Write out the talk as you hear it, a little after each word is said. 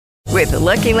With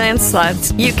Lucky Land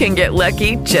Slots, you can get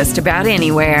lucky just about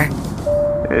anywhere.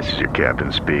 This is your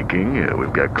captain speaking.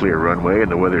 We've got clear runway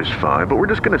and the weather's fine, but we're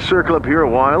just going to circle up here a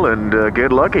while and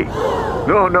get lucky.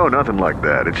 No, nothing like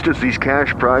that. It's just these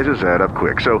cash prizes add up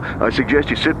quick. So I suggest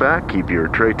you sit back, keep your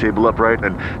tray table upright,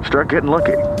 and start getting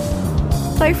lucky.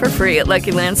 Play for free at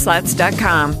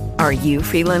LuckyLandSlots.com. Are you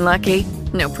feeling lucky?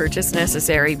 No purchase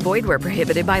necessary. Void where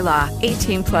prohibited by law.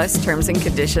 18+ terms and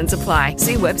conditions apply.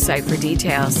 See website for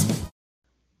details.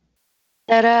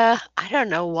 That I don't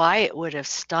know why it would have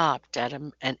stopped at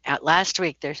last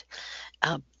week. There's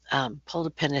pulled a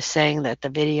pin is saying that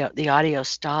the audio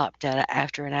stopped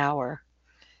after an hour.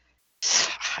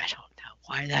 I don't know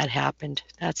why that happened.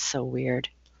 That's so weird.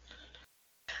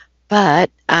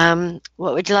 But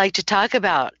what would you like to talk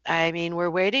about? I mean, we're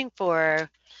waiting for.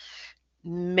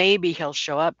 Maybe he'll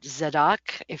show up, Zadok.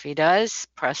 If he does,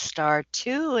 press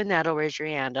 *2 and that'll raise your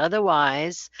hand.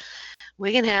 Otherwise,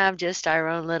 we can have just our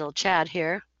own little chat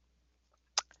here.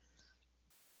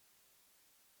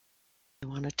 You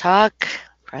want to talk,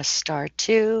 press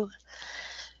 *2.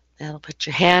 That'll put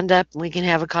your hand up and we can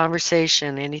have a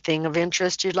conversation. Anything of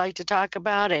interest you'd like to talk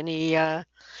about? Any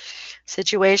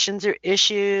situations or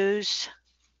issues?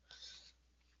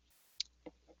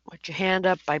 Put your hand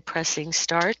up by pressing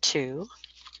 *2.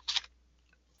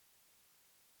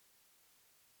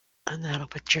 And that'll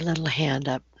put your little hand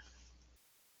up.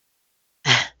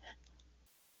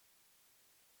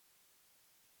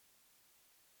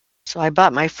 So I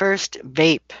bought my first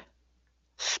vape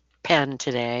pen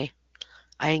today.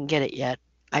 I didn't get it yet.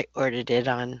 I ordered it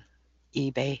on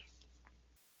eBay.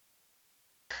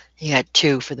 You got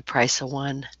 2 for the price of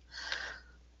 1.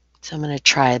 So I'm going to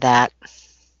try that.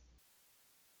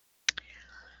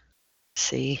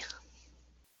 See.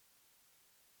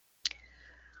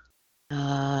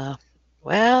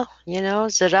 Well,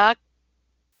 Zadok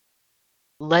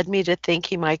led me to think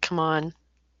he might come on.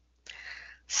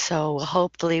 So we'll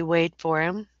hopefully wait for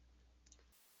him.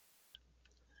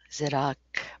 Zadok,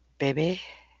 baby.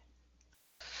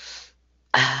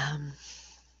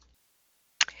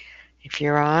 If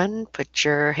you're on, put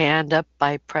your hand up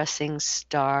by pressing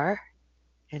 *2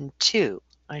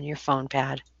 on your phone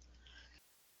pad.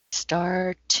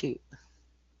 *2.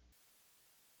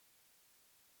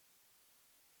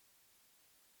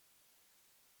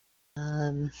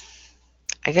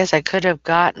 I guess I could have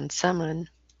gotten someone.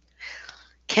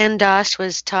 Ken Dosh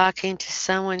was talking to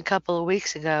someone a couple of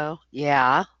weeks ago.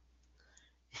 Yeah.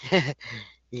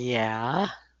 Yeah.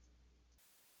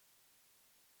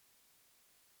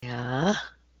 Yeah.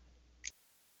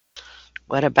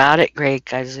 What about it, Greg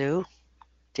Gazoo?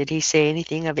 Did he say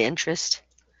anything of interest?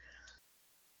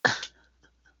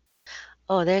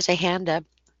 Oh, there's a hand up.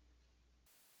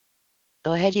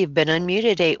 Go ahead, you've been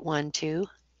unmuted, 812.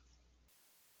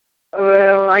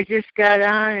 Well, I just got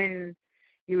on and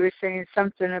you were saying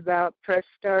something about press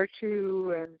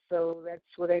 *2, and so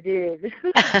that's what I did.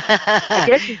 I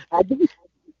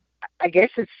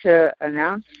guess it's to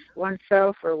announce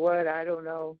oneself or what, I don't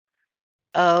know.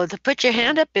 Oh, the put your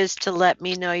hand up is to let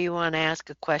me know you want to ask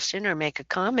a question or make a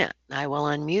comment. I will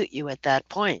unmute you at that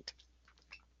point.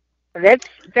 That's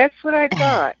what I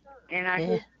thought.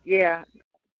 And yeah.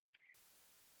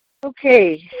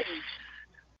 Okay.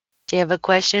 Do you have a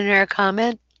question or a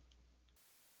comment?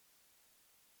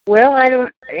 Well,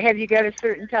 have you got a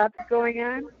certain topic going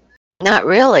on? Not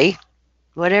really.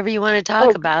 Whatever you want to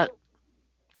talk about.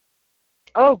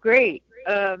 Oh, great.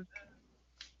 I've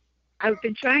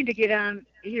been trying to get on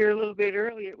here a little bit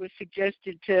earlier. It was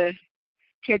suggested to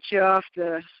catch you off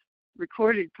the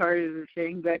recorded part of the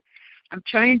thing, but I'm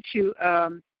trying to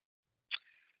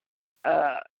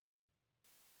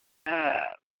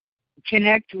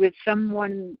connect with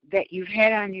someone that you've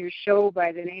had on your show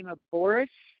by the name of Boris.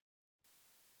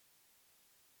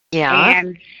 Yeah.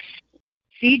 And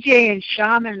CJ and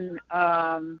Shaman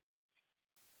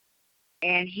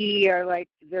and he are like,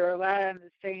 they're a lot on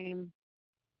the same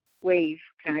wave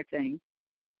kind of thing.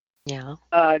 Yeah.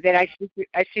 That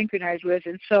I synchronize with.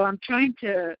 And so I'm trying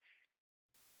to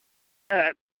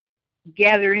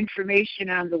gather information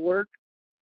on the work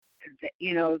that,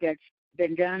 that's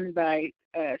been done by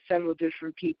several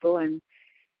different people. And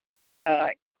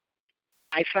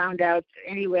I found out,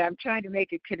 anyway, I'm trying to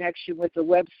make a connection with the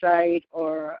website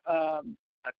or a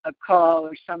call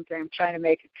or something. I'm trying to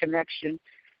make a connection.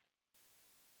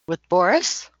 With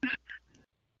Boris?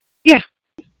 Yeah.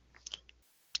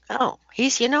 Oh,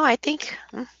 he's, I think,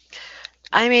 you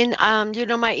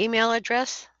know my email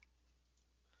address?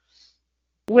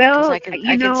 Well, I can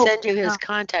send you his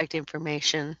contact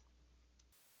information.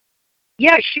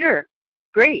 Yeah, sure.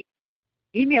 Great.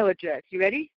 Email address. You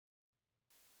ready?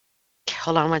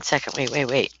 hold on one second.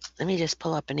 Wait. Let me just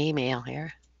pull up an email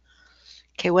here.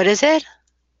 Okay, what is it?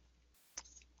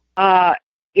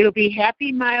 It'll be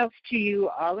Happy Miles to You,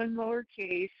 all in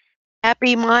lowercase.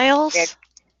 Happy Miles? That's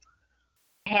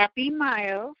Happy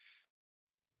Miles,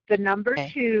 the number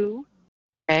Okay. 2,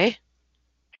 Okay.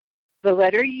 the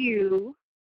letter U,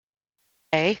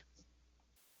 Okay.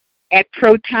 at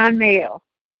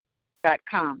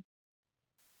protonmail.com.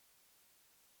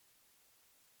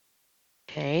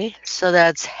 Okay. So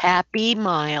that's Happy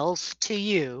Miles to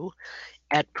You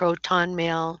at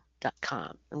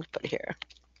protonmail.com. Let me put it here.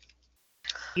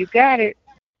 You got it.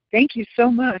 Thank you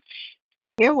so much.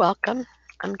 You're welcome.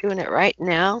 I'm doing it right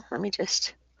now. Let me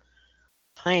just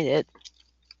find it.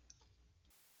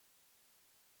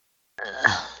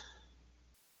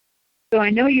 So I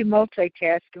know you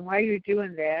multitask, and while you're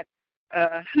doing that,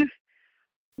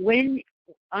 when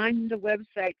on the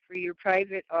website for your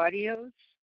private audios,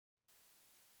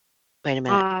 Wait a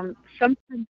minute.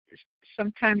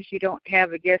 sometimes you don't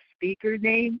have a guest speaker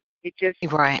name. It just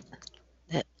Right.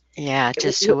 Yeah,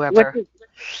 just what whoever.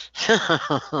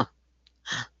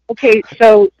 okay.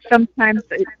 So sometimes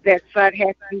that slot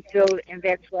has to be filled, and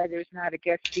that's why there's not a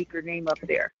guest speaker name up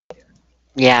there.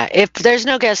 Yeah, if there's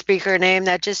no guest speaker name,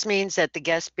 that just means that the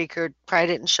guest speaker probably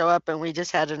didn't show up and we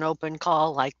just had an open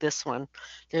call like this one.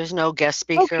 There's no guest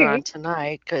speaker on Okay.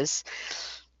 tonight because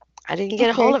I didn't get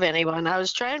a hold of anyone. I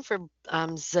was trying for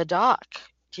Zadok.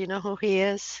 Do you know who he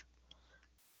is?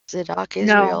 Zadok No.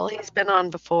 Israel. He's been on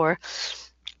before.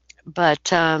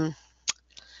 But I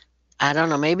don't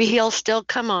know. Maybe he'll still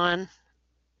come on.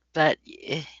 But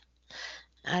I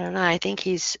don't know. I think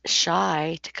he's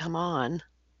shy to come on.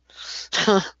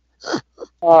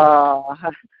 Well.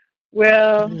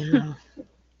 Yeah.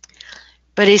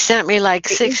 But he sent me like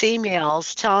 6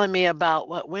 emails telling me about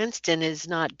what Winston is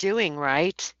not doing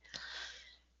right.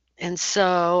 And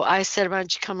so I said, why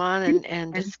don't you come on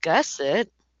and discuss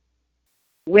it?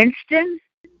 Winston?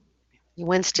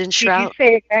 Winston Did you Shrout.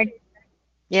 say it?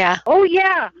 Yeah. Oh,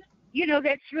 yeah. You know,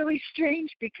 that's really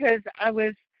strange because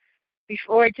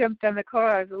before I jumped on the call,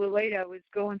 I was a little late. I was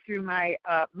going through my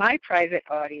private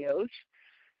audios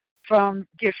from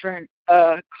different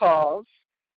calls,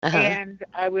 and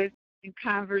I was in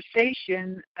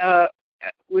conversation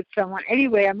with someone.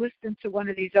 Anyway, I'm listening to one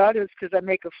of these audios because I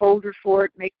make a folder for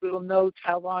it, make little notes,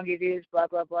 how long it is, blah,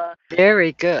 blah, blah.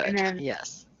 Very good. And then,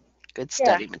 yes. Good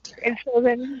study material. And so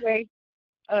then anyway,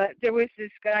 there was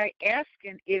this guy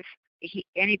asking if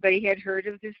anybody had heard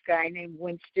of this guy named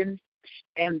Winston,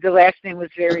 and the last name was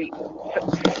very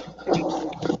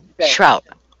Shrout.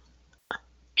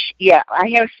 Yeah, I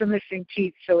have some missing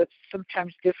teeth, so it's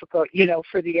sometimes difficult,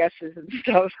 for the S's and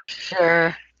stuff.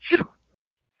 Sure. So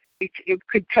it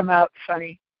could come out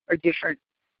funny or different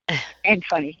and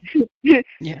funny. Yeah.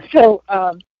 So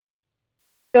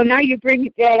now you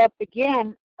bring that up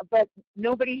again, but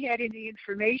nobody had any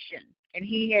information, and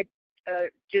he had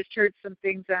just heard some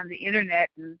things on the internet,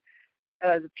 and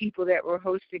the people that were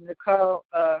hosting the call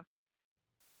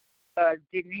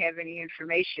didn't have any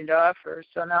information to offer.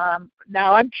 So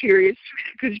now I'm curious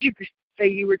because you could say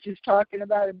you were just talking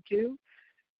about him too.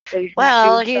 He's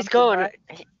going. Right.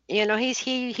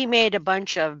 He made a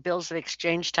bunch of bills of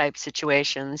exchange type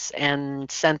situations and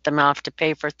sent them off to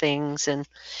pay for things, and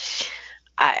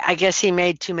I guess he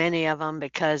made too many of them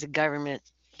because the government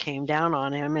came down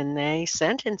on him and they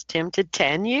sentenced him to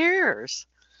 10 years.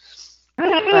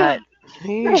 But,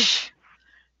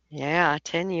 yeah,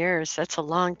 10 years. That's a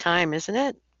long time, isn't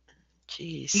it?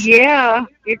 Jeez. Yeah.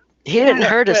 He didn't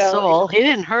hurt a soul. He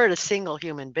didn't hurt a single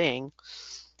human being.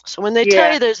 So when they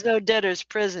tell you there's no debtor's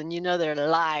prison, you know they're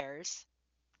liars.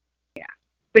 Yeah.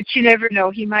 But you never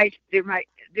know.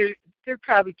 There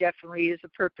probably definitely is a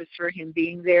purpose for him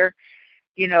being there.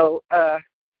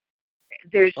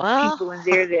 There's people in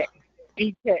there that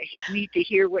need to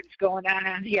hear what's going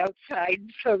on the outside.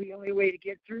 So the only way to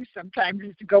get through sometimes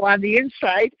is to go on the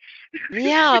inside.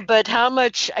 Yeah, but how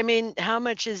much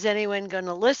is anyone going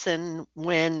to listen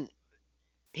when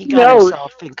he got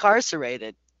himself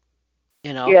incarcerated?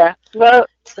 Yeah. Well,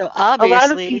 so obviously, a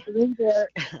lot of people in there,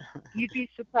 you'd be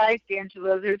surprised,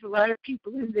 Angela. There's a lot of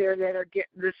people in there that are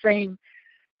getting the same.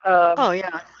 Oh,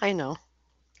 yeah, I know.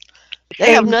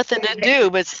 They have nothing to do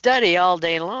but study all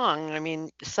day long. I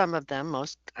mean, some of them,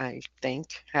 most, I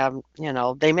think, have,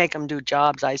 they make them do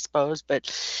jobs, I suppose. But,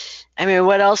 I mean,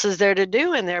 what else is there to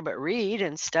do in there but read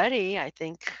and study, I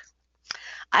think.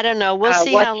 I don't know. We'll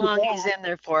see how long he's in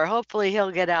there for. Hopefully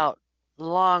he'll get out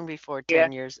long before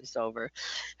 10 years is over.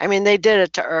 I mean, they did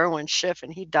it to Erwin Schiff,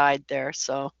 and he died there.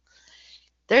 So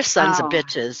they're sons of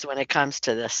bitches when it comes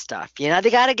to this stuff. They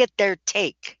got to get their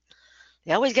take.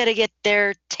 They always got to get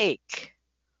their take.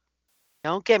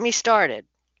 Don't get me started.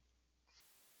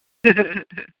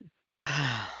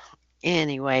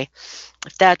 Anyway,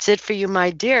 if that's it for you,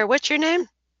 my dear, what's your name?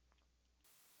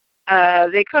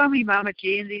 They call me Mama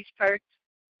G in these parts.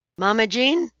 Mama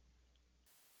Jean?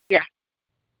 Yeah.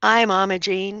 Hi, Mama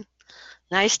Jean.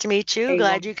 Nice to meet you. Hey,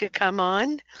 Glad you could come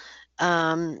on.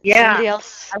 yeah. Somebody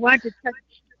else? I wanted to touch.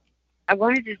 I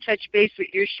wanted to touch base with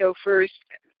your show first.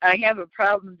 I have a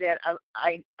problem that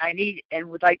I need and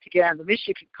would like to get on the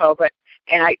Michigan call,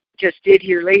 and I just did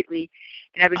here lately,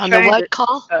 and I've been On the trying what to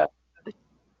call?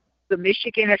 the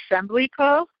Michigan Assembly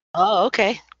call, Oh,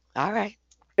 okay. All right.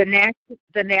 the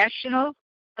National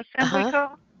Assembly Uh-huh.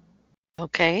 call,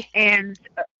 Okay. and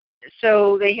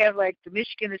so they have like the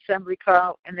Michigan Assembly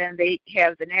call, and then they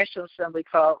have the National Assembly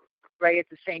call right at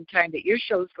the same time that your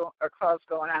call's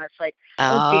going on. It's like,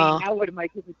 oh dang, Oh, now what am I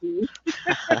going to do?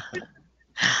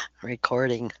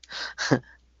 recording.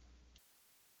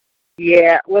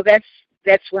 Yeah, well,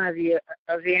 that's one of the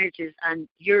advantages on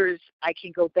yours. I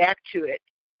can go back to it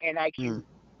and I Hmm. can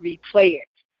replay it,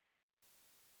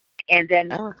 and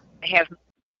then Oh, have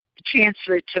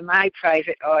transfer it to my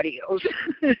private audios.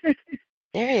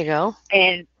 there you go.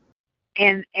 and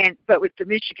but with the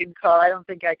Michigan call, I don't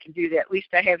think I can do that. At least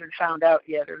I haven't found out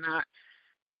yet or not.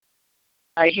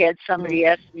 I had Hmm. somebody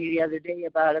ask me the other day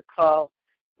about a call.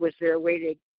 Was there a way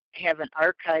to have an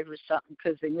archive or something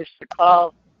because they missed the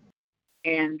call,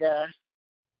 and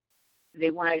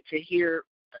they wanted to hear,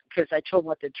 because I told them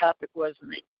what the topic was,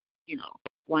 and they,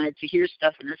 wanted to hear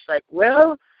stuff. And it's like,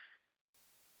 well,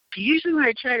 usually when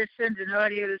I try to send an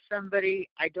audio to somebody,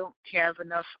 I don't have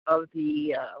enough of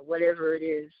the whatever it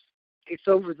is. It's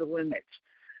over the limit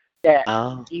that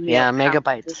Oh, email yeah, content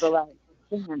is megabytes. allowed.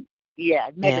 Yeah,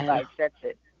 Yeah. megabytes. That's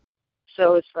it.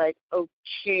 So it's like,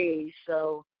 okay,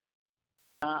 so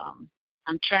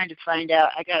I'm trying to find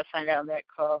out. I got to find out on that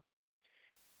call.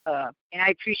 And I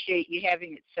appreciate you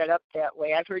having it set up that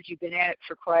way. I've heard you've been at it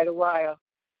for quite a while.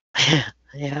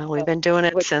 Yeah, we've Uh, been doing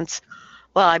it what? since,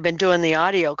 well, I've been doing the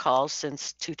audio calls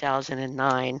since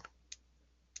 2009.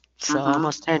 So Uh-huh.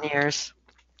 almost 10 years.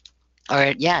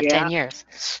 Or, yeah, 10 Yeah. years.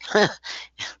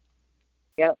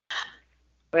 Yep.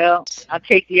 Well, I'll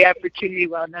take the opportunity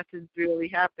while nothing's really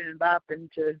happening, bopping,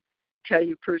 to tell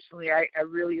you personally, I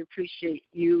really appreciate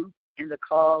you and the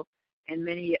call and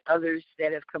many others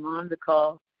that have come on the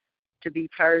call to be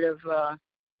part of uh,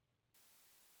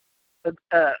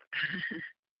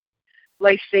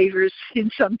 lifesavers in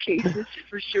some cases,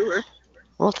 for sure.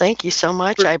 Well, thank you so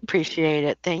much. For I appreciate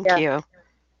it. Thank yeah, you.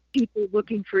 people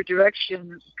looking for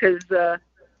direction because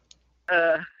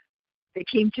uh, they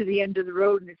came to the end of the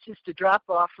road and it's just a drop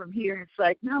off from here. And it's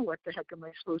like, now what the heck am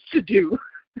I supposed to do?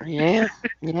 Yeah,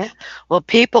 yeah. Well,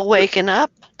 people waking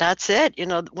up, that's it.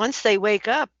 Once they wake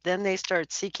up, then they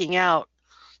start seeking out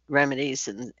remedies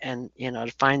and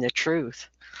to find the truth.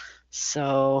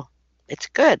 So it's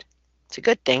good. It's a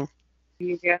good thing.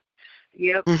 Yeah,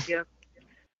 yep, Mm. yep.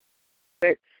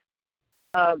 But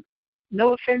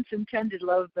no offense intended,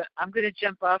 love, but I'm going to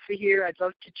jump off of here. I'd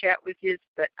love to chat with you,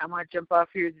 but I want to jump off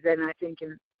here then, I think,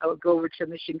 and I'll go over to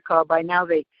Mission Call. By now,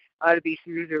 they ought to be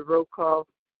through their roll call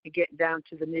and getting down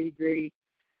to the nitty gritty.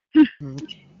 Okay.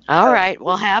 All right.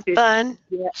 Well, have fun.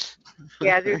 Yeah,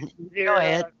 yeah, Enjoy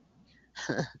it.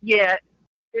 yeah,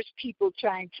 there's people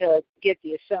trying to get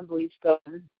the assemblies going,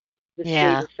 the state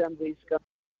Yeah, assemblies going.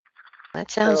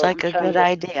 that sounds So like I'm a trying good to.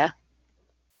 idea.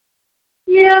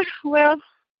 Yeah, well,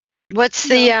 What's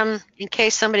you know, in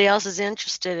case somebody else is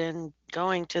interested in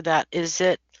going to that, is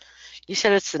it, you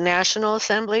said it's the National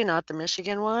Assembly, not the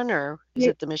Michigan one, or is yeah,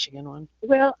 it the Michigan one?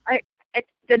 well,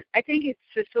 I think it's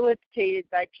facilitated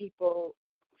by people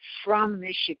from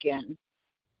Michigan.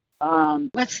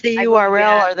 What's the I've only been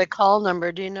URL on. or the call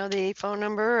number? Do you know the phone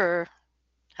number or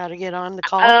how to get on the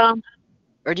call? Um,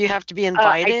 Or do you have to be I do.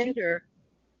 invited or?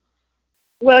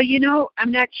 Well,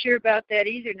 I'm not sure about that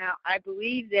either. Now, I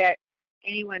believe that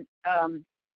anyone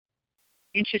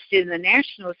interested in the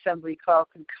National Assembly call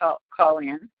can call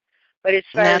in. But as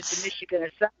And far as the that's, Michigan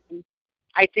Assembly,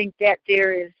 I think that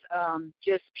there is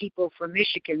just people from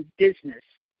Michigan's business,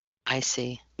 I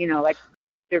see. like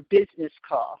their business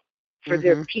call for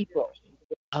their Mm-hmm. people.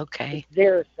 It's Okay.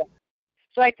 their assembly.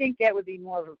 So I think that would be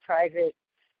more of a private,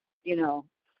 you know,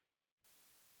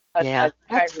 Yeah, a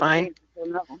that's private fine. thing. I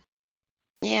don't know.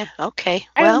 Yeah, okay.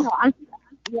 I don't Well,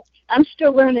 know. I'm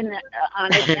still learning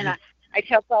on it, and I'd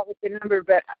help out with the number,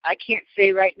 but I can't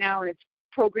say right now, and it's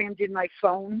programmed in my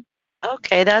phone.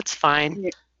 okay, that's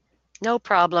fine. No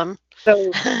problem.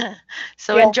 So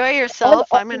So yeah, enjoy yourself.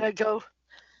 I'm going to go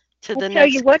to I'll the tell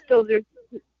you next. what though,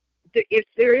 if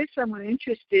there is someone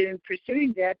interested in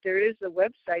pursuing that, there is a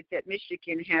website that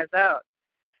Michigan has out.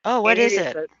 Oh, what and it is is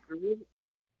it? a really,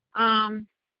 um,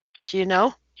 Do you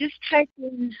know? just type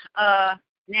in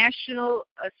National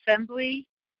Assembly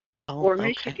Oh, or okay.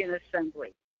 Michigan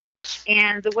Assembly,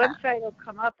 and the website will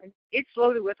come up, and it's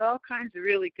loaded with all kinds of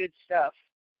really good stuff.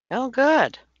 Oh,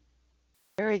 good.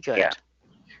 Very Yeah. good.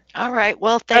 All right.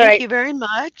 Well, All thank right. you very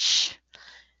much.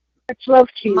 Much love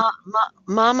to you.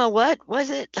 Mama, what was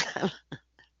it?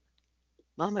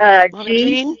 Mama, Mama G.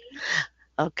 Jean?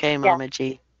 Okay, Yeah. Mama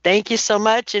G. Thank you so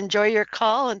much. Enjoy your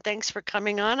call, and thanks for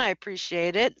coming on. I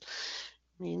appreciate it.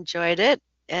 We enjoyed it.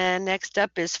 And next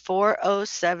up is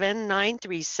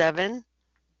 407-937.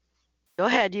 Go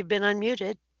ahead. You've been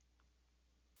unmuted.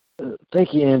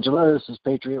 Thank you, Angela. This is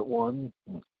Patriot One,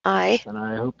 Hi. and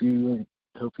I hope you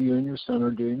and your son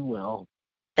are doing well.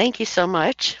 Thank you so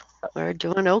much. We're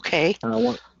doing okay.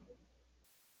 We're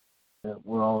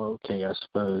all okay, I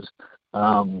suppose.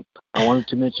 I wanted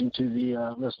to mention to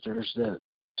the listeners that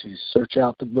to search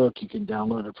out the book, you can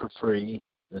download it for free.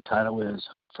 The title is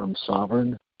From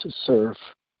Sovereign to Serf,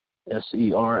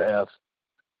 SERF.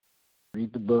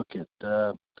 Read the book. It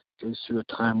goes through a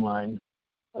timeline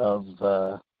of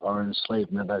our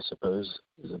enslavement, I suppose,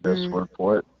 is the best word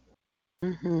for it.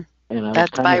 Mm-hmm. And I was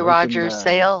That's kind by of Roger hoping,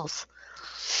 Sales.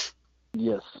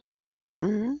 yes.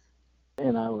 Mm-hmm.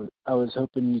 And I was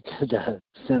hoping you could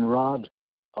send Rod,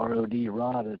 R-O-D,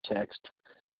 Rod, a text,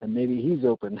 and maybe he's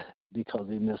open because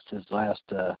he missed his last.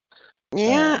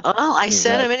 Yeah, well, I his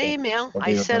sent him last an email.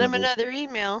 I sent him availability. another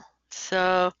email.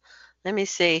 So let me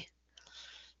see.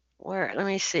 Let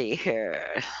me see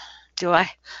here. Do I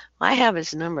have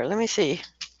his number? Let me see.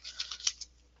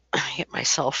 Let me get my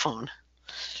cell phone.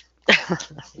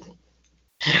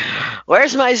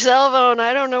 Where's my cell phone?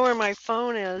 I don't know where my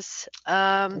phone is.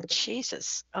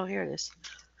 Jesus. Oh, here it is.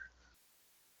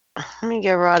 Let me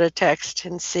give Rod a text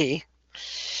and see.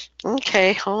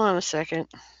 Okay, hold on a second.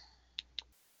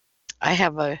 I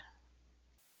have a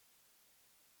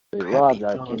Hey, crappy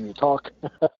Rod, phone. can you talk?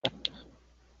 Let's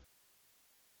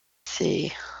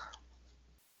see.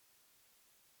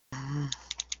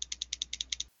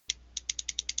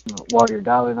 While you're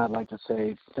dialing, I'd like to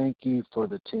say thank you for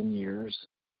the 10 years.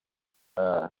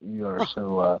 You are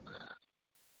so.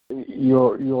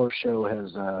 Your show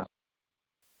has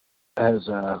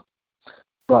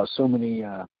brought so many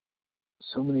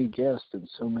guests and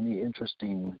so many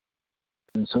interesting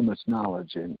and so much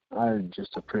knowledge, and I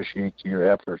just appreciate your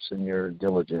efforts and your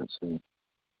diligence, and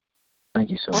thank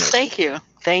you so Well, much. thank you.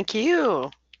 Thank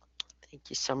you. Thank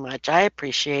you so much. I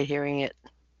appreciate hearing it.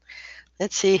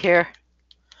 Let's see here.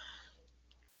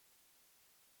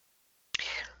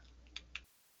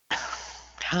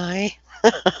 Hi.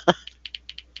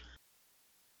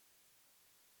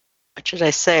 What should I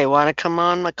say? Want to come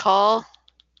on my call?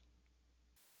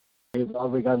 Hey,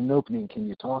 Rod, we got an opening. Can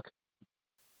you talk?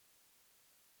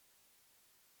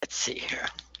 Let's see here.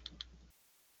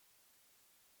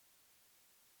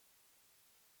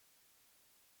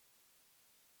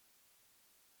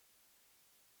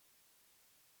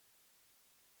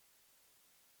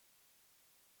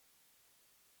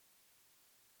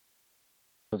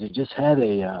 Because we just had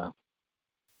a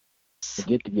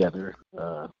get together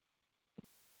a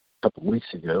couple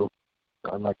weeks ago.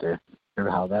 I'd like to hear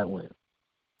how that went.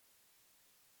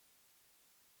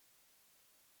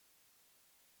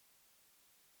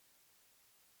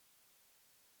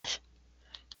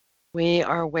 We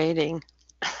are waiting.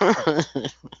 Let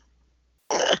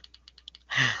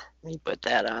me put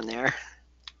that on there.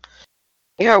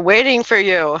 We are waiting for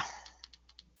you.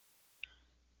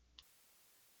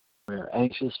 We're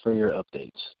anxious for your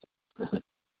updates.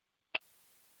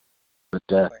 But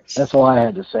that's all I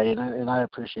had to say, and I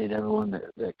appreciate everyone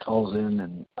that calls in,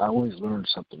 and I always learn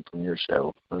something from your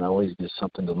show, and I always get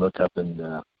something to look up and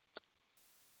Well,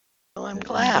 I'm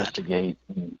glad. investigate.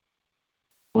 And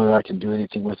whether I can do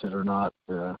anything with it or not,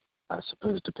 I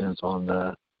suppose depends on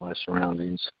my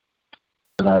surroundings.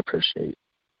 But I appreciate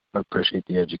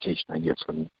the education I get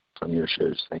from your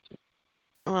shows. Thank you.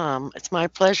 It's my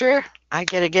pleasure. I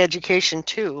get an education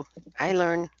too. I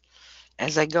learn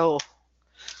as I go.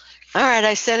 All right,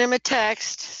 I sent him a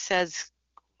text. Says,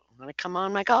 "Want to come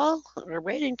on my call? We're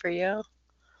waiting for you."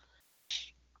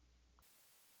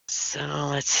 So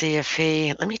let's see if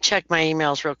let me check my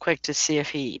emails real quick to see if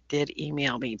he did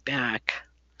email me back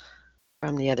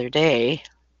from the other day.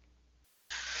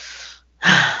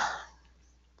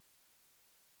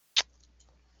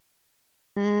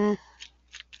 mm,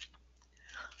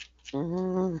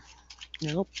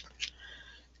 nope.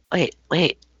 Wait.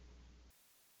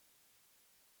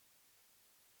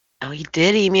 Oh, he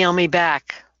did email me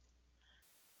back.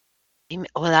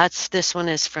 Well, this one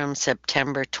is from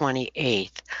September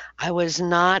 28th. I was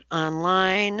not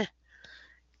online.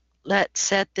 Let's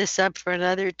set this up for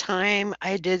another time.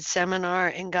 I did seminar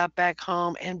and got back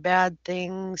home and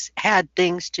had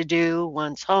things to do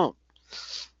once home.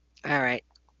 All right.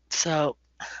 So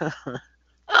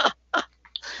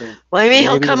So maybe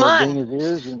he'll maybe come it'll on. ding his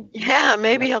ears, and Yeah,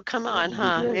 maybe yep, he'll come that on, would be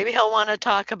huh? great. Maybe he'll want to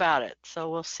talk about it. So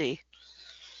we'll see.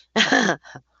 So,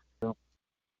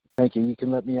 thank you. You can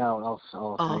let me out.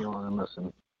 I'll hang Oh, on and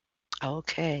listen.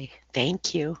 okay.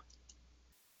 Thank you.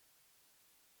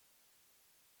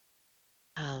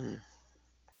 Um,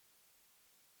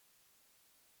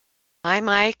 Hi,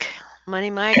 Mike. Money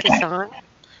Mike is on.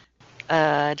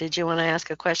 Did you want to ask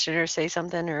a question or say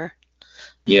something, or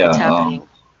Yeah, what's happening?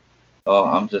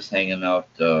 I'm just hanging out.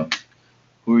 Who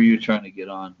are you trying to get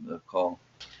on the call?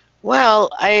 Well,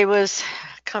 I was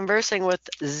conversing with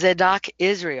Zadok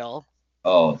Israel,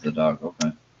 Oh, the dog.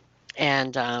 Okay.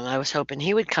 and I was hoping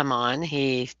he would come on.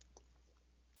 He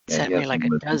Yeah, he sent me has like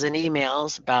some a listen. dozen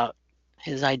emails about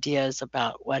his ideas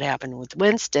about what happened with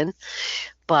Winston,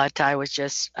 but I was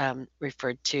just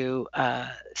referred to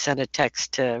send a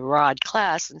text to Rod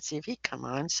Class and see if he'd come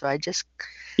on. So I just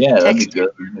Yeah, that'd be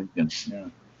texted. good. Yeah.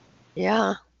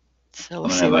 Yeah, so we'll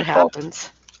I'm gonna see have my what call.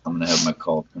 happens. I'm gonna have my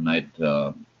call tonight.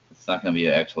 It's not gonna be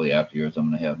actually after yours.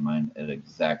 I'm gonna have mine at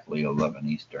exactly 11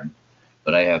 Eastern.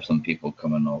 But I have some people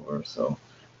coming over, so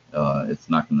it's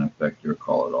not gonna affect your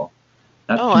call at all.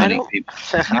 Not Oh, too I many don't. people.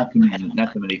 Not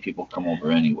too many people come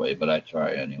over anyway. But I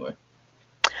try anyway.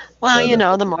 Well,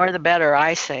 But the more the better,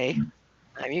 I say.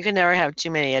 You can never have too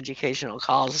many educational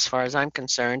calls, as far as I'm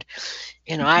concerned.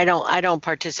 I don't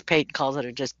participate in calls that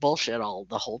are just bullshit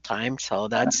the whole time. So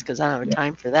that's because I don't have yeah,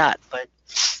 time for that. But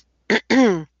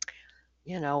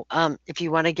if you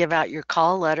want to give out your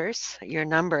call letters, your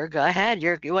number, go ahead.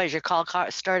 What is your call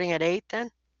starting at 8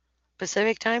 then,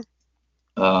 Pacific time?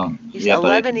 He's yeah, but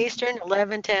 11 Eastern,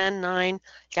 11, 10, 9.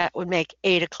 That would make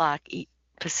 8 o'clock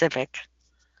Pacific.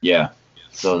 yeah.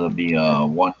 So there'll be That's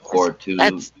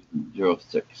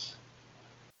 14206.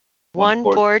 14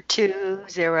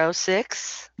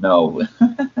 14206. No,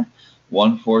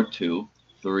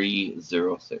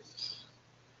 142306.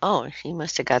 Oh, he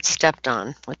must have got stepped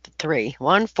on with the 3.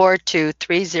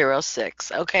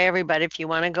 142306. Okay, everybody, if you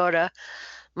want to go to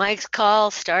Mike's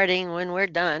call starting when we're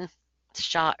done,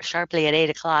 sharply at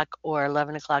 8 o'clock or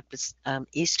 11 o'clock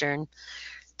Eastern,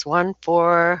 it's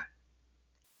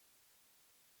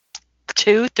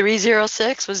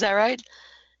 142306. Was that right?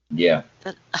 Yeah.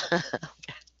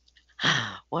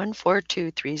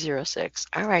 142306.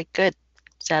 All right, good.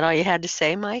 Is that all you had to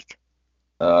say, Mike?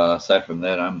 Aside from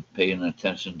that, I'm paying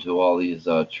attention to all these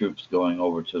troops going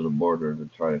over to the border to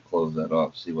try to close that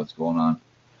off, see what's going on.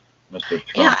 Mr.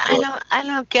 Yeah, Trump. I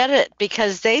don't get it,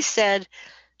 because they said,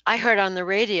 I heard on the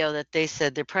radio that they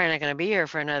said they're probably not going to be here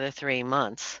for another 3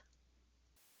 months.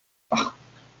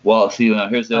 Well, see, now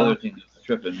here's the Oh. other thing that's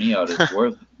tripping me out is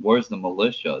where's the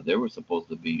militia? They were supposed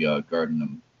to be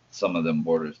guarding some of them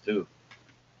borders too.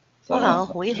 So I don't.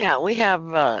 Well, we have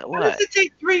How does what? it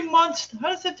take 3 months? How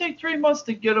does it take 3 months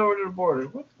to get over to the border?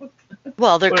 What?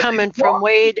 Well, they're What are they coming from walking?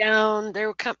 way down.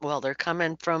 They're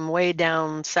coming from way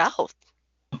down south,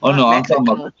 Oh not no,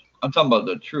 Mexico. I'm talking about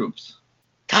the troops.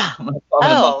 I'm not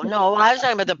talking about Oh, the. no, I was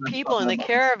talking about the I'm people talking in the about.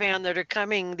 caravan that are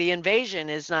coming. The invasion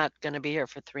is not going to be here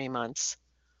for 3 months.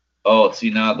 Oh, see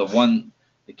now the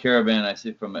caravan I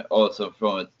see from it. Oh, so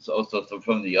from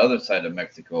the other side of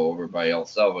Mexico over by El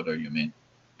Salvador. You mean?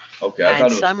 Okay, I And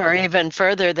thought it was. some are even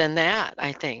further than that,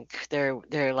 I think.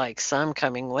 They're like some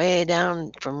coming way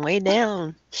down from way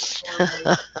down.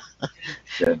 Okay.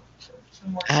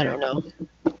 I don't know.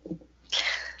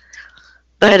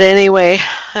 But anyway,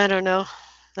 I don't know.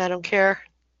 I don't care.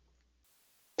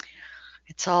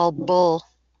 It's all bull.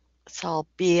 It's all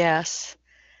BS.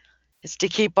 It's to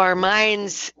keep our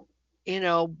minds, you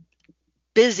know,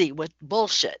 busy with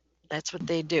bullshit. That's what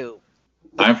they do.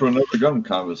 Time for another gun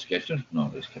confiscation?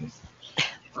 No, just kidding.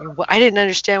 I didn't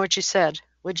understand what you said.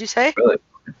 What'd you say? Really?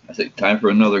 I think time for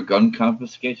another gun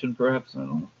confiscation, perhaps. I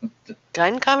don't know.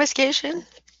 Gun confiscation?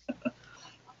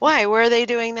 Why? Where are they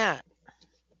doing that?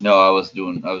 No, I was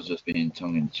just being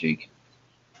tongue in cheek.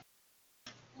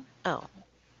 Oh,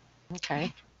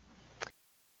 okay.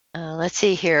 Let's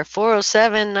see here.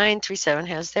 407-937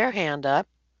 has their hand up.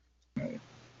 Right.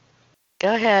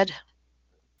 Go ahead.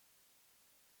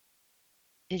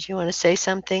 Did you want to say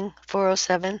something,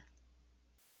 407?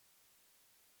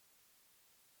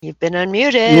 You've been Mute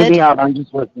unmuted. me out. I'm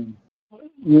just listening.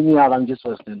 Mute me out. I'm just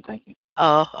listening. Thank you.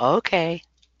 Oh, okay.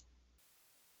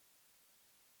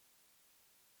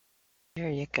 There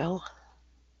you go.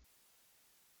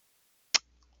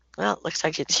 Well, it looks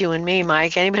like it's you and me,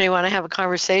 Mike. Anybody want to have a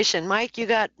conversation? Mike, you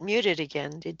got muted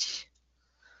again. Did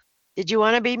you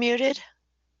want to be muted?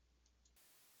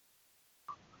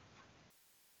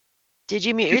 Did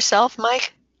you mute yourself,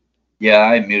 Mike? Yeah,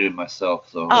 I muted myself,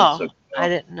 so it's Oh, okay. I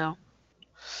didn't know.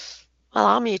 Well,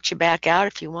 I'll mute you back out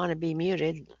if you want to be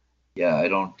muted. Yeah, I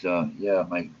don't. Yeah,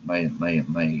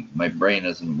 my brain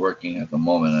isn't working at the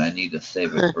moment. I need to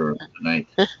save it for tonight.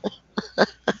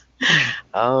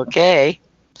 Okay.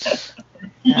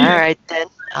 All right, then.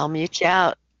 I'll mute you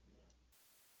out.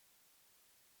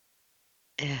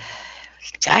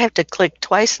 I have to click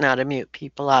twice now to mute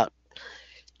people out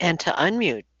and to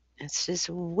unmute. It's just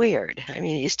weird. I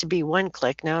mean, it used to be one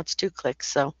click. Now it's 2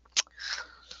 clicks. So,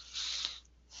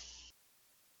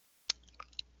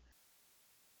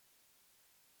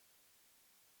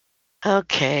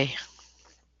 okay.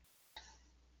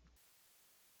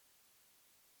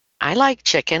 I like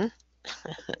chicken.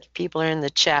 People are in the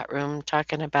chat room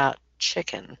talking about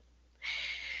chicken.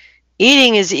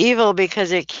 Eating is evil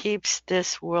because it keeps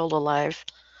this world alive.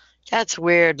 That's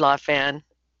weird, LaFan.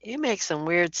 You make some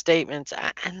weird statements.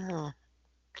 I don't know.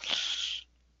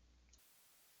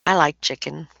 I like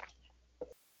chicken.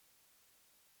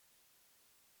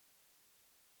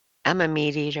 I'm a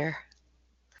meat eater.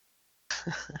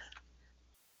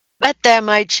 But that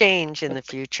might change in the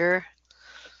future.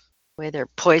 The way they're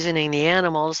poisoning the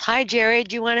animals. Hi, Jerry.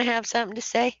 Do you want to have something to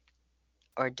say?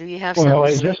 Or do you have something Well,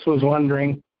 to I say? just was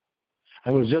wondering,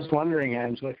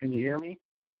 Angela, can you hear me?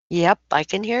 Yep, I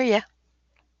can hear you.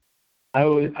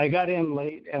 I got in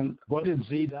late, and what did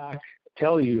Zadok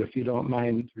tell you, if you don't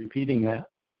mind repeating that?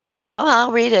 Oh,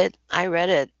 I'll read it. I read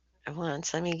it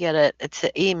once. Let me get it. It's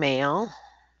an email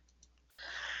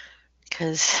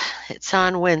because it's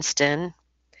on Winston.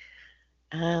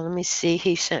 Let me see.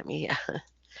 He sent me.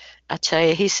 I'll tell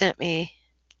you. He sent me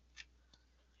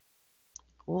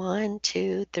 1,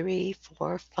 2, 3,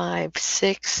 4, 5,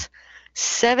 6,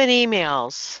 7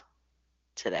 emails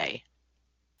today.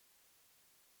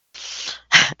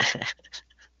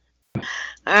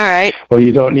 All right. Well,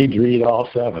 you don't need to read all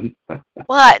 7.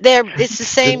 Well, it's the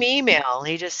same email.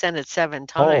 He just sent it 7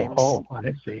 times.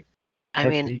 I see. I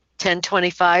mean,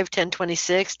 10:25,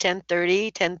 10:26,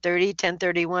 10:30, 10:30,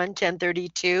 10:31,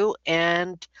 10:32,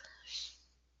 and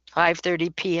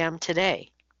 5:30 p.m.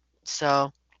 today.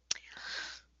 So,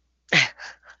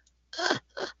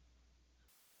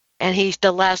 and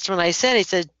the last one I said, he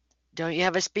said, "Don't you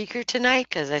have a speaker tonight?"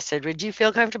 Because I said, "Would you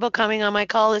feel comfortable coming on my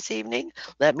call this evening?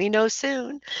 Let me know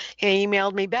soon." He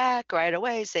emailed me back right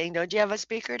away saying, "Don't you have a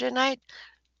speaker tonight?"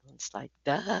 It's like,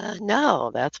 duh,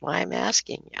 no, that's why I'm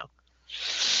asking you.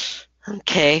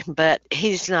 Okay, but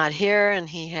he's not here and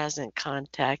he hasn't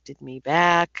contacted me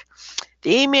back.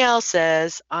 The email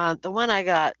says, the one I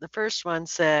got, the first one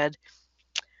said,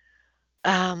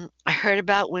 I heard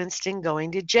about Winston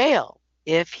going to jail.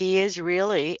 If he is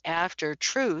really after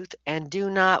truth and do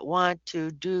not want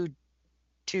to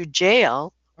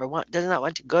jail or does not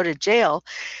want to go to jail,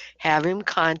 have him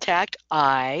contact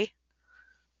I.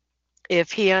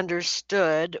 If he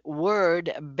understood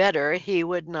word better, he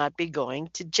would not be going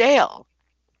to jail.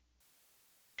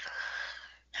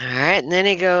 All right, and then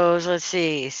he goes, let's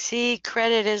see,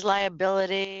 credit is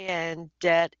liability and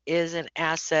debt is an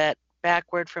asset,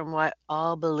 backward from what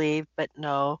all believe, but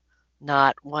no,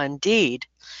 not one deed.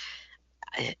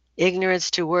 Ignorance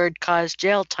to word cause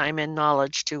jail time and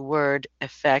knowledge to word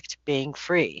effect being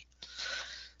free.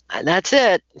 And that's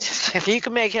it. If you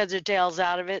can make heads or tails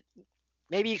out of it,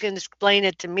 maybe you can explain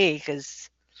it to me because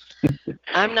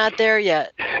I'm not there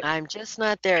yet. I'm just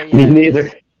not there yet.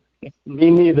 Me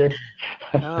neither.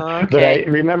 Oh, okay. But I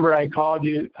remember I called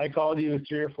you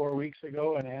 3 or 4 weeks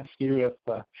ago and asked you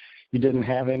if you didn't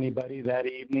have anybody that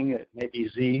evening that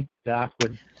maybe Doc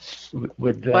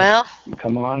would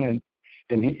come on,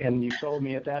 and you told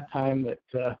me at that time that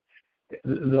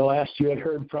the last you had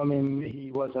heard from him, he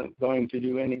wasn't going to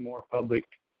do any more public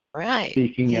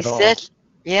speaking at all.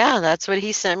 Yeah, that's what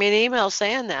he sent me an email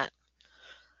saying that.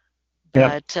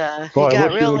 Yep. But Well, he I got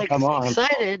wish he real would come on.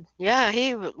 excited. Yeah,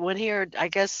 when he heard, I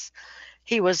guess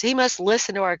he must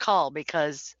listen to our call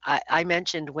because I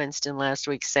mentioned Winston last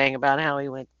week saying about how he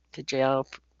went to jail.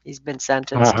 He's been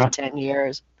sentenced to 10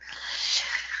 years.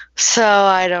 So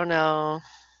I don't know.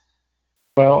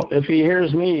 Well, if he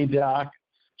hears me, Doc,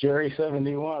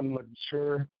 Jerry71 would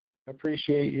sure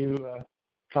appreciate you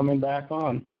coming back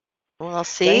on. Well,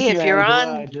 see, if you're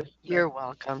Angela, on, you're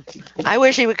welcome. I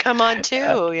wish he would come on too,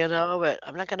 but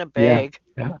I'm not going to beg.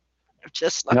 Yeah. I'm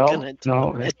just not going to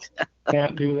do it.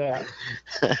 Can't do that.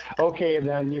 Okay,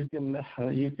 then you can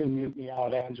mute me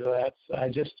out, Angela. I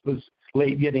just was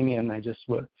late getting in. I just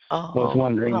was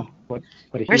wondering what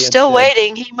he We're had still said.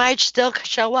 waiting. He might still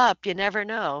show up. You never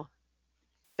know.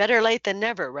 Better late than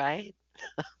never, right?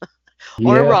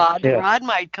 Or Yes, Rod. yes. Rod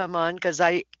might come on because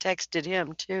I texted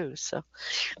him too. So,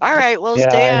 all right, we'll Yeah,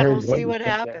 stay I on. heard We'll see you what said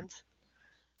there. happens.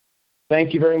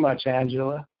 Thank you very much,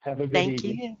 Angela. Have a good Thank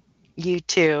evening. you. You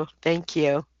too. Thank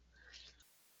you.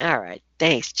 All right.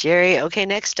 Thanks, Jerry. Okay,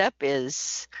 next up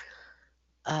is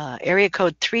area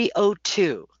code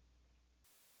 302.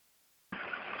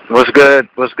 What's good?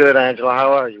 What's good, Angela?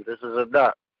 How are you? This is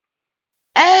Zadok.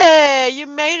 Hey, you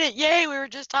made it. Yay. We were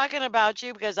just talking about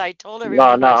you because I told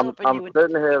everyone I was hoping you would. I'm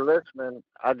sitting here listening.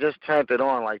 I just turned it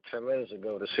on like 10 minutes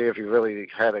ago to see if you really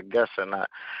had a guess or not.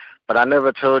 But I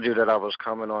never told you that I was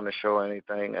coming on the show or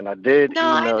anything. And I did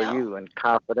email you in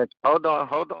confidence. Hold on.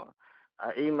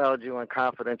 I emailed you in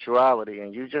confidentiality,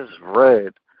 and you just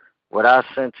read what I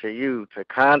sent to you to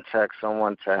contact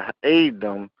someone to aid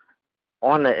them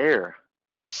on the air.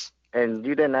 And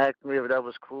you didn't ask me if that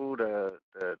was cool to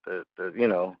you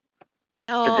know,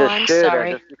 to just I'm share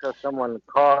sorry. that just because someone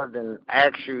called and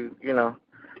asked you, you know,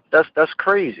 that's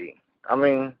crazy. I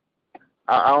mean,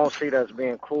 I don't see that as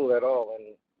being cool at all.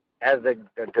 And as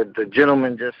the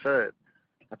gentleman just said,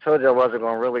 I told you I wasn't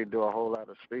going to really do a whole lot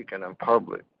of speaking in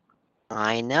public.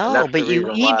 I know, but you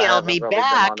emailed me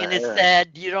back and it said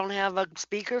you don't have a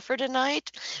speaker for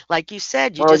tonight. Like you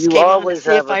said, you just came on to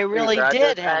see if I really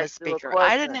did have a speaker.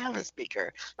 I didn't have a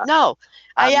speaker. No,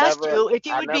 I asked you if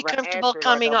you would be comfortable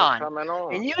coming on.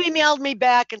 And you emailed me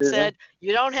back and said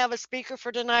you don't have a speaker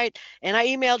for tonight. And I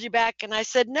emailed you back and I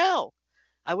said, no,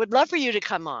 I would love for you to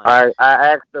come on. I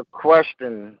asked the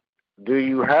question, do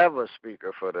you have a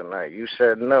speaker for tonight? You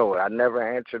said no. I never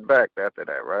answered back after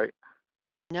that, right?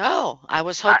 No, I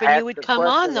was hoping you would come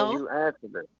on, though. You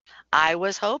answered it. I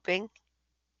was hoping.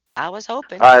 All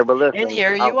right, but listen, and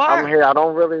here you are. I'm here. I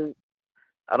don't really,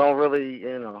 I don't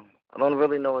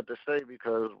really know what to say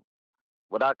because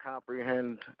what I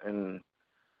comprehend and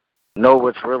know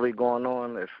what's really going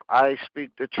on, if I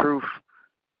speak the truth,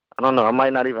 I don't know, I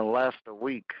might not even last a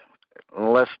week,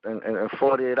 less than in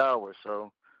 48 hours.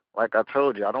 So, like I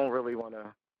told you, I don't really want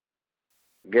to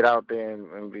get out there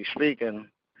and be speaking.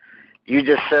 You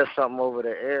just said something over the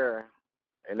air,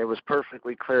 and it was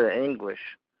perfectly clear English.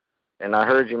 And I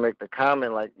heard you make the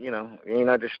comment like, you know, you ain't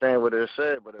understand what it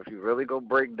said, but if you really go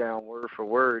break down word for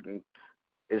word, and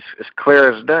it's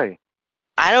clear as day.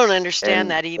 I don't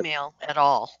understand that email at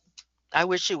all. I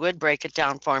wish you would break it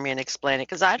down for me and explain it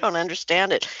because I don't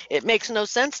understand it. It makes no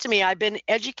sense to me. I've been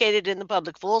educated in the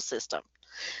public school system.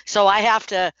 So I have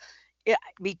to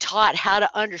be taught how to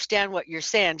understand what you're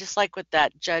saying, just like with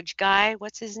that judge guy.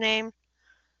 What's his name?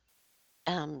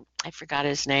 I forgot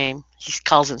his name. He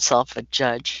calls himself a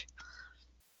judge.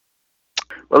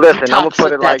 Well, listen, I'm going to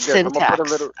put it like this. I'm gonna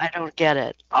put I don't get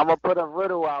it. I'm going to put a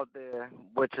riddle out there,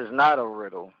 which is not a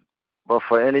riddle, but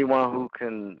for anyone who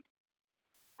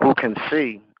can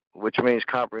see, which means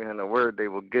comprehend the word, they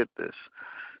will get this.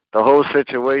 The whole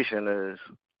situation is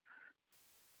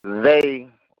they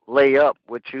lay up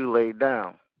what you lay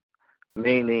down,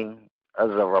 meaning as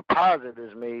a deposit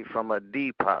is made from a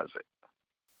deposit.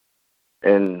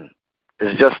 And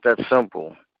it's just that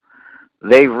simple.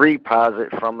 They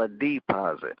reposit from a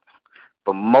deposit.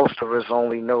 But most of us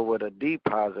only know what a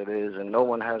deposit is, and no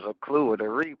one has a clue what a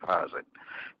reposit.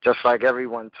 Just like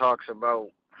everyone talks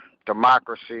about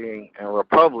democracy and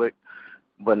republic,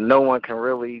 but no one can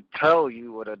really tell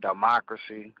you what a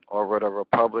democracy or what a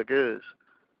republic is.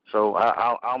 So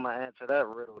I'm going to answer that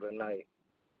riddle tonight.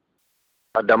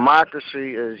 A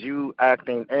democracy is you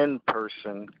acting in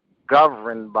person,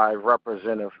 governed by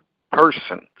representative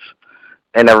persons.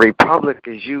 And a republic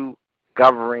is you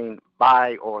governing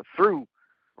by or through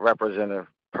representative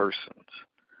persons.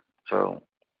 So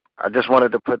I just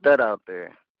wanted to put that out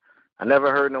there. I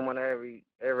never heard no one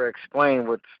ever explain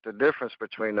what's the difference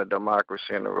between a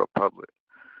democracy and a republic.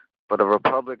 But a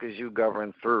republic is you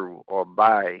governed through or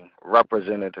by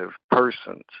representative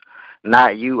persons,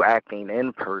 not you acting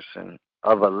in person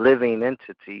of a living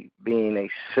entity being a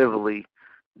civilly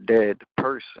dead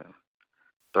person.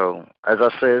 So, as I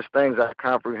said, it's things I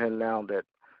comprehend now that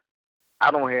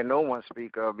I don't hear no one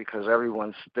speak of because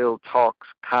everyone still talks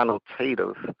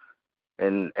connotative,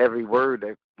 and every word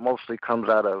that mostly comes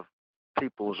out of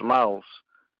people's mouths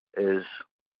is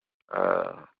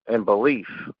in belief.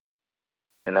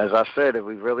 And as I said, if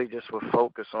we really just would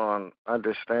focus on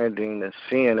understanding and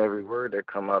seeing every word that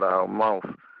come out of our mouth,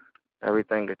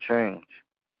 everything could change.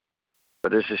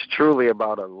 But this is truly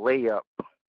about a layup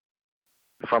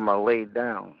from a lay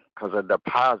down, because a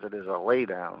deposit is a lay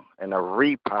down and a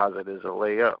reposit is a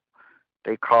lay up.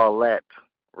 They call that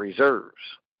reserves.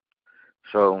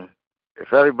 So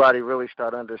if everybody really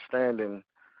start understanding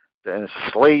the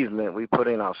enslavement we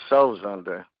putting ourselves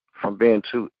under from being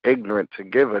too ignorant to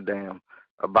give a damn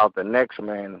about the next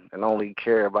man and only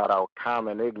care about our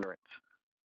common ignorance,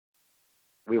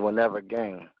 we will never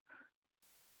gain.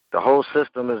 The whole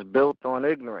system is built on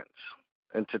ignorance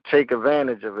and to take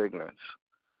advantage of ignorance.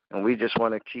 And we just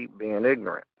want to keep being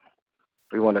ignorant.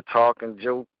 We want to talk and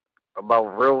joke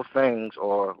about real things,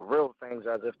 or real things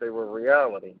as if they were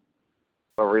reality.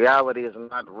 But reality is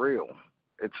not real.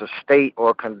 It's a state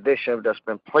or condition that's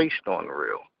been placed on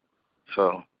real.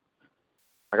 So,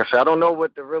 like I said, I don't know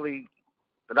what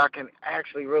that I can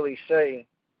actually really say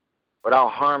without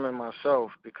harming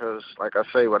myself, because, like I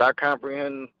say, what I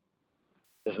comprehend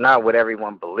is not what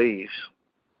everyone believes.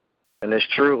 And it's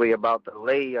truly about the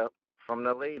layup from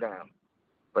the lay down.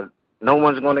 But no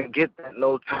one's going to get that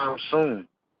no time soon.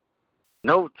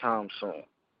 No time soon.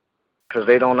 Because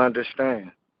they don't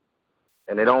understand.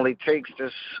 And it only takes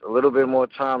just a little bit more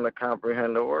time to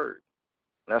comprehend the word.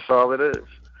 That's all it is.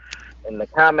 And the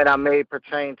comment I made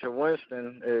pertain to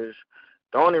Winston is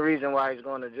the only reason why he's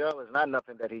going to jail is not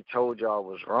nothing that he told y'all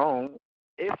was wrong.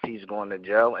 If he's going to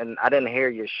jail, and I didn't hear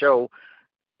your show,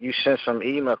 you sent some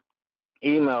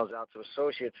emails out to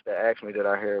associates that asked me did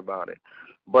I hear about it.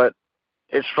 But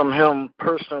it's from him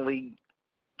personally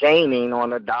gaining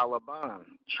on a dollar bond,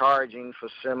 charging for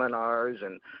seminars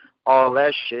and all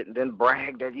that shit, and then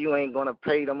brag that you ain't going to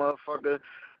pay the motherfucker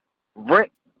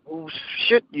rent whose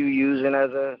shit you using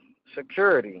as a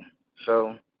security.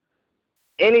 So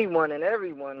anyone and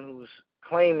everyone who's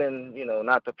claiming,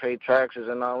 not to pay taxes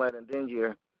and all that, and then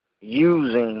you're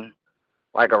using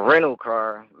like a rental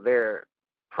car, their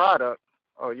product,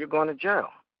 you're going to jail.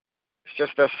 It's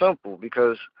just that simple,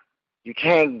 because you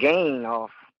can't gain off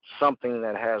something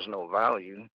that has no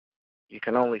value. You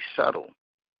can only settle.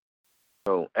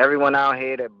 So everyone out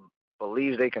here that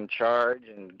believes they can charge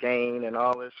and gain and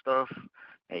all this stuff,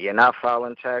 and you're not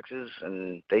filing taxes,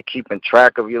 and they keeping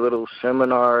track of your little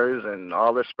seminars and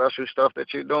all this special stuff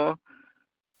that you're doing,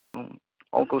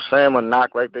 Uncle Sam will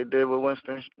knock like they did with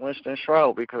Winston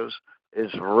Shroud, because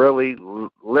it's really,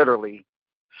 literally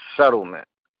settlement.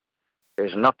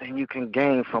 There's nothing you can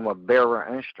gain from a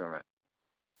bearer instrument.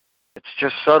 It's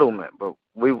just settlement, but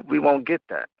we won't get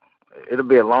that. It'll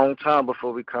be a long time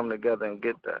before we come together and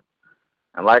get that.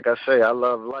 And like I say, I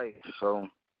love life, so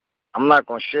I'm not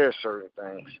going to share certain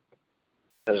things,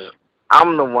 because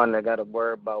I'm the one that got to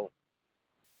worry about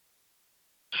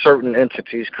certain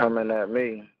entities coming at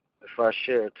me if I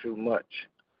share too much.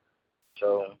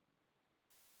 So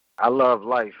I love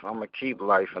life. I'm going to keep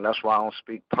life, and that's why I don't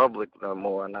speak public no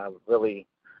more, and I really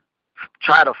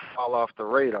try to fall off the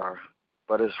radar.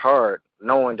 But it's hard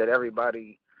knowing that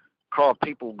everybody call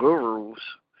people gurus,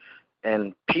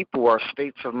 and people are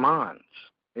states of minds.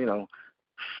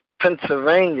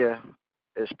 Pennsylvania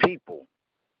is people.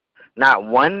 Not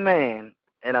one man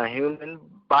in a human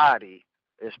body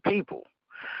is people.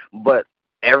 But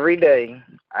every day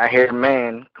I hear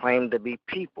man claim to be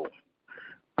people.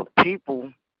 But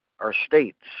people are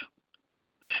states.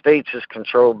 States is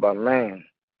controlled by man.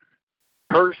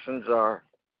 Persons are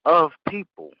of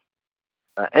people.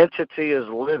 An entity is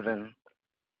living,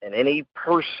 and any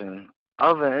person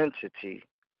of an entity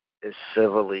is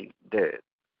civilly dead.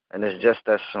 And it's just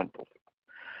that simple.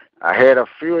 I heard a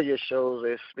few of your shows,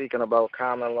 they're speaking about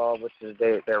common law, which is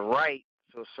they're right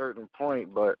to a certain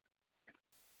point, but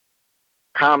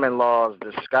common law is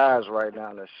disguised right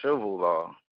now as civil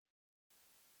law.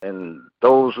 And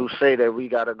those who say that we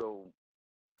got to go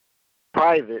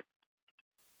private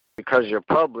because you're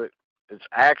public, it's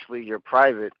actually you're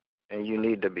private and you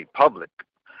need to be public.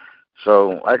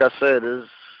 So, like I said,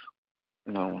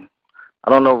 I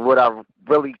don't know what I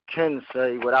really can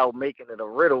say without making it a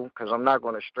riddle, because I'm not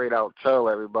going to straight out tell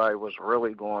everybody what's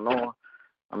really going on.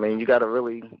 I mean, you got to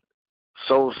really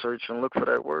soul search and look for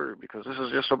that word, because this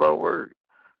is just about word.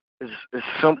 It's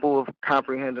simple of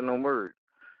comprehending a word.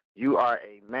 You are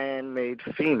a man-made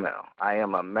female. I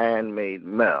am a man-made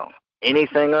male.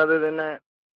 Anything other than that,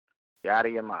 you're out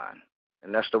of your mind.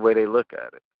 And that's the way they look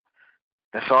at it.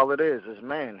 That's all it is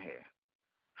man here.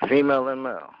 Female and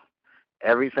male.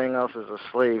 Everything else is a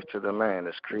slave to the man.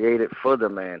 It's created for the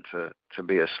man to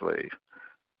be a slave.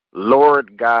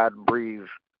 Lord God breathed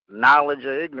knowledge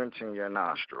or ignorance in your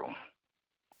nostril.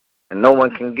 And no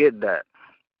one can get that.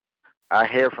 I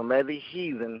hear from every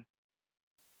heathen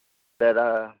that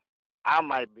I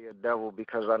might be a devil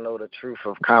because I know the truth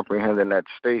of comprehending that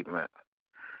statement.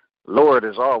 Lord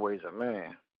is always a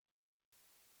man.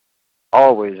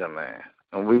 always a man.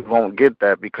 And we won't get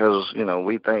that because,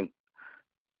 we think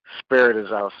spirit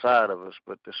is outside of us,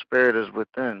 but the spirit is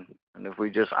within. And if we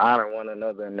just honor one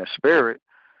another in the spirit,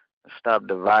 and stop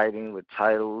dividing with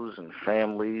titles and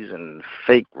families and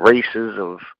fake races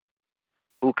of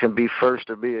who can be first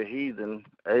to be a heathen,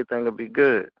 everything will be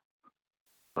good.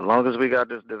 As long as we got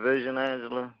this division,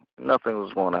 Angela, nothing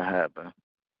was going to happen.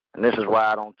 And this is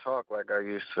why I don't talk like I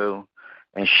used to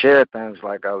and share things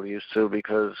like I used to,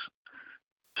 because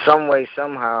some way,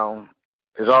 somehow,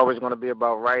 it's always going to be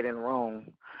about right and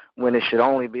wrong when it should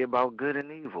only be about good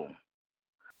and evil.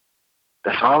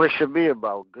 That's all it should be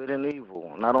about, good and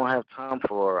evil. And I don't have time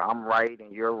for I'm right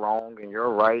and you're wrong and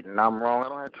you're right and I'm wrong. I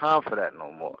don't have time for that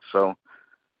no more. So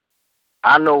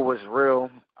I know what's real.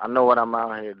 I know what I'm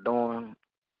out here doing.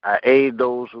 I aid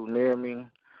those who near me.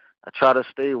 I try to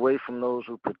stay away from those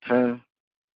who pretend.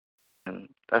 And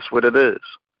that's what it is.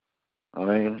 I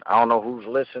mean, I don't know who's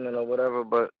listening or whatever,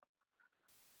 but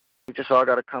we just all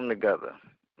got to come together.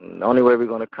 And the only way we're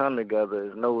going to come together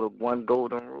is know the one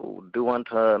golden rule: do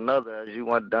unto another as you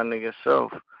want done to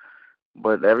yourself.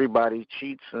 But everybody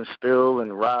cheats and steal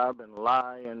and rob and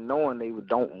lie, and knowing they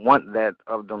don't want that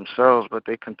of themselves, but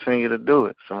they continue to do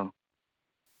it. So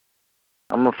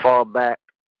I'm going to fall back.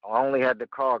 I only had to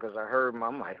call because I heard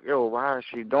I'm like, yo, why is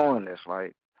she doing this?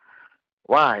 Like,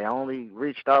 why? I only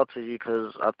reached out to you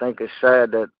because I think it's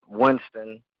sad that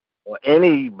Winston or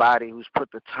anybody who's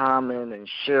put the time in and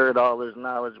shared all his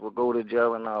knowledge will go to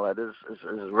jail and all that. It's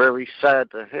very sad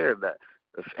to hear that,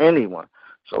 if anyone.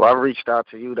 So I reached out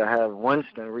to you to have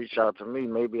Winston reach out to me.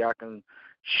 Maybe I can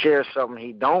share something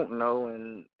he don't know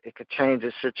and it could change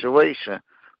his situation.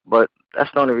 But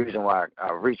that's the only reason why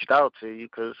I reached out to you,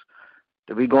 because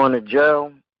to be going to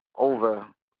jail over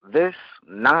this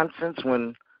nonsense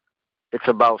when it's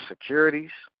about securities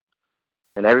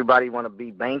and everybody want to be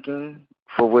banking,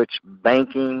 for which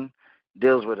banking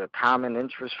deals with a common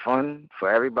interest fund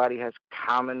for everybody has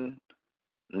common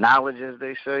knowledge, as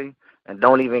they say, and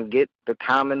don't even get the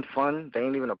common fund they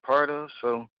ain't even a part of.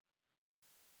 So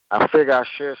I figure I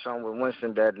share something with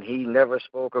Winston that he never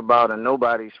spoke about and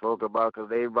nobody spoke about, because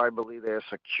everybody believe they're a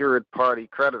secured party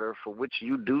creditor, for which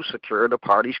you do secure the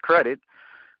party's credit.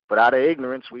 But out of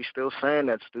ignorance, we still saying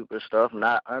that stupid stuff,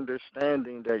 not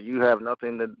understanding that you have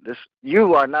nothing to this.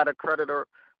 You are not a creditor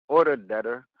or the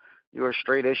debtor. You're a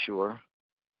straight issuer,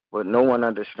 but no one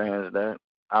understands that.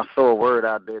 I'll throw a word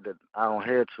out there that I don't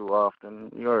hear too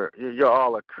often. You're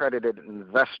all accredited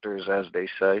investors, as they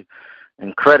say,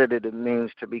 and credited, it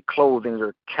means to be clothing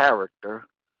your character,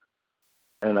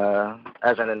 and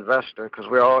as an investor, because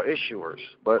we're all issuers,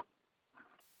 but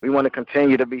we want to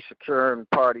continue to be secure in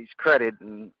parties' credit,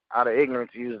 and out of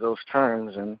ignorance use those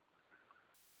terms, and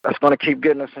that's going to keep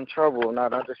getting us in trouble,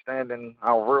 not understanding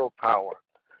our real power.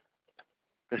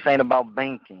 This ain't about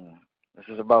banking. This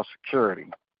is about security.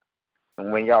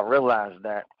 And when y'all realize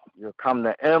that, you'll come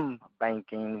to M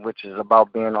banking, which is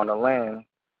about being on the land,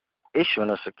 issuing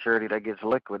a security that gets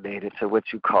liquidated to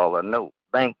what you call a note,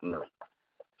 bank note.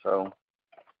 So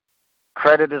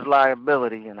credit is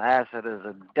liability and asset is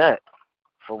a debt,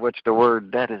 for which the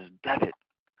word debt is debit.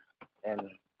 And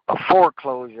a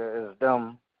foreclosure is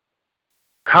them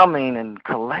coming and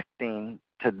collecting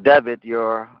to debit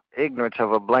your ignorance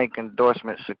of a blank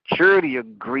endorsement security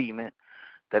agreement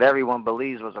that everyone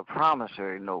believes was a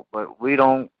promissory note. But we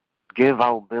don't give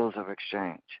out bills of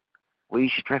exchange.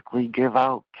 We strictly give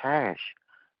out cash,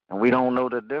 and we don't know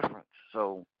the difference.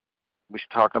 So we're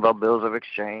talking about bills of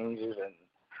exchanges and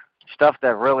stuff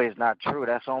that really is not true.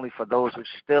 That's only for those who's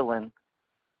stealing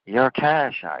your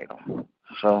cash item.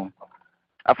 So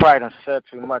I probably done said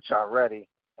too much already.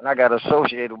 And I got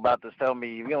associated about to tell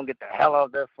me, if you don't get the hell out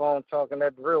of that phone talking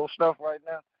that real stuff right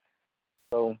now.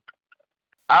 So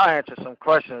I'll answer some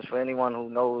questions for anyone who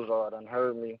knows or done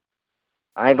heard me.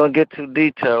 I ain't going to get too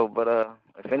detailed, but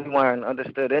if anyone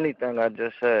understood anything I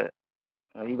just said,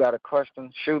 and you got a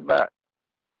question, shoot back.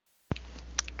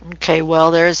 Okay, well,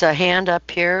 there's a hand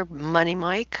up here, Money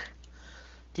Mike.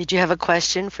 Did you have a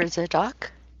question for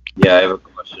Zadok? Yeah, I have a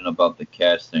question about the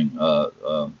cash thing.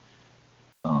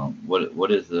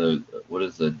 What is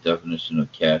the definition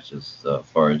of cash as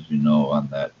far as you know on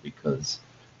that? Because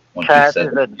once Cash you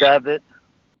is a debit.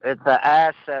 It's an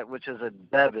asset, which is a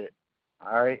debit.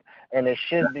 All right, and it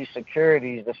should be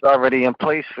securities that's already in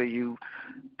place for you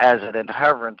as an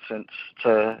inheritance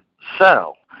to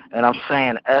sell. And I'm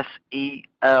saying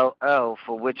SELL,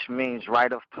 for which means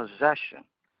right of possession.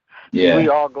 yeah. We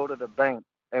all go to the bank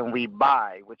and we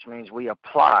buy, which means we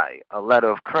apply a letter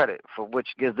of credit, for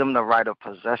which gives them the right of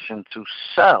possession to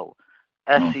sell,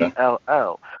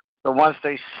 SELL. So once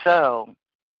they sell,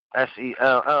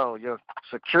 SELL, your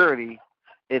security,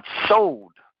 it's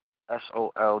sold,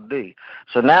 SOLD.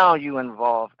 So now you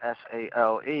involve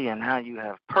SALE and how you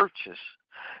have purchase,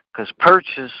 because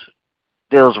purchase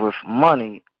deals with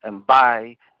money and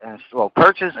buy, and well,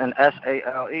 purchase and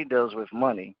SALE deals with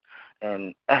money,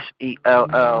 and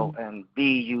SELL and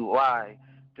BUI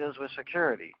deals with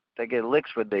security. They get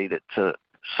liquidated to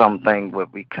something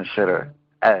what we consider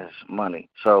as money.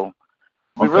 So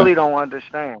we really don't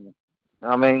understand.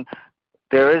 I mean,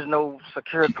 there is no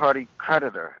secured party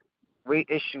creditor. We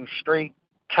issue straight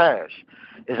cash.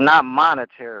 It's not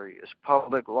monetary. It's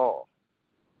public law.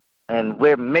 And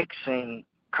we're mixing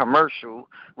commercial,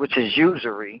 which is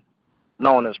usury,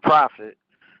 known as profit,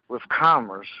 with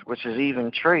commerce, which is even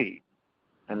trade.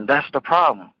 And that's the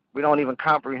problem. We don't even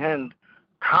comprehend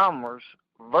commerce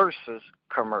versus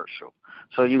commercial.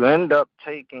 So you end up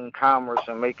taking commerce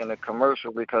and making it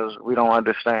commercial because we don't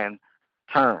understand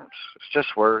terms. It's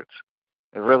just words.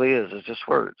 It really is. It's just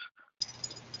words.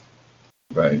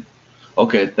 Right.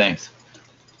 Okay, thanks.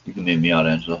 You can leave me out,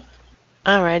 Angela.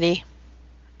 Alrighty.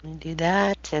 Let me do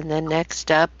that. And then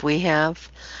next up we have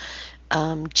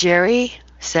Jerry,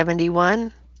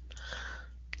 71.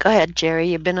 Go ahead, Jerry.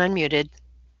 You've been unmuted.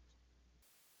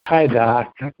 Hi,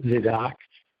 Doc. Zadok.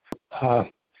 How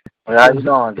you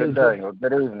doing? Good day or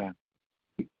good evening.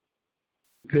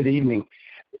 Good evening.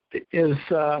 Is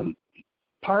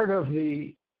part of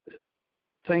the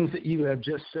things that you have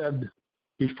just said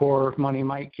before Money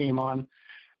Mike came on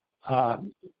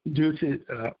due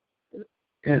to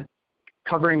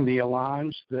covering the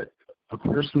allonge that a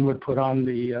person would put on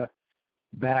the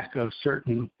back of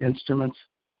certain instruments?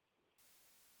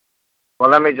 Well,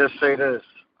 let me just say this.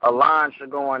 A line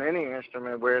should go on any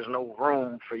instrument where there's no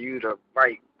room for you to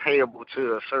write payable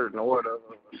to a certain order of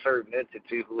a certain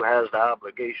entity who has the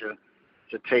obligation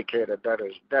to take care of the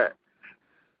debtor's debt.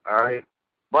 All right?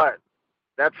 But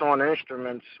that's on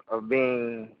instruments of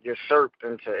being usurped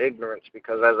into ignorance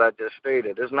because, as I just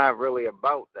stated, it's not really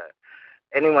about that.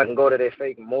 Anyone can go to their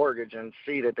fake mortgage and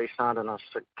see that they signed a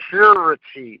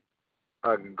security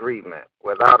agreement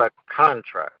without a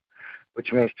contract,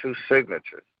 which means two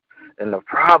signatures. And the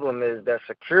problem is that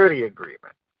security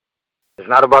agreement is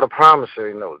not about a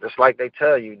promissory note. Just like they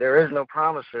tell you, there is no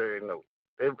promissory note.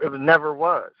 It never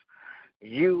was.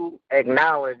 You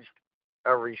acknowledged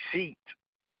a receipt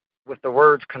with the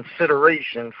words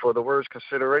consideration, for the words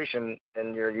consideration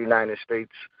in your United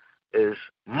States is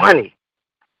money.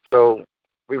 So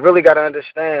we really got to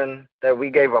understand that we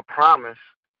gave a promise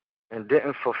and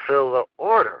didn't fulfill the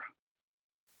order.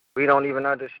 We don't even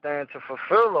understand to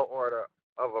fulfill the order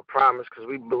of a promise because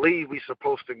we believe we're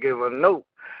supposed to give a note.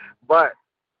 But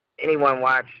anyone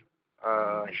watch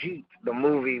Heat, the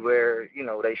movie where, you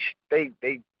know, they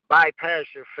bypass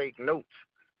your fake notes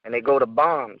and they go to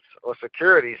bonds or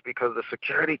securities because the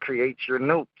security creates your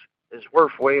note. It's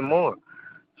worth way more.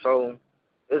 So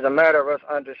it's a matter of us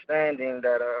understanding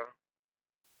that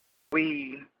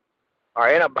we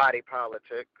are in a body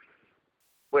politic,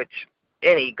 which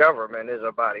any government is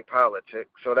a body politic.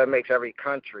 So that makes every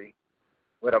country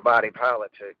with a body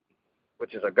politic,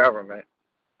 which is a government,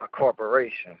 a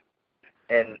corporation.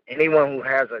 And anyone who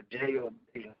has a JOB,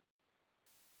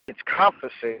 it's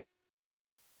confiscated.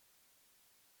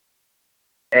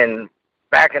 And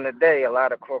back in the day, a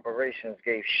lot of corporations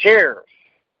gave shares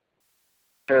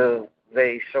to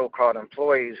the so-called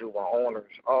employees who were owners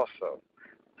also.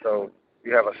 So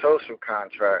you have a social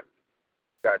contract,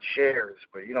 you got shares,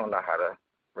 but you don't know how to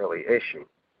really issue.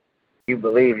 You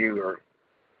believe you are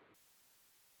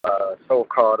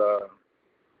so-called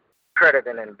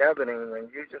crediting and debiting when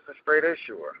you're just a straight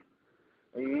issuer.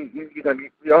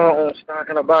 You all own stock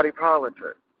in a body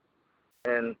politic.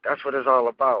 And that's what it's all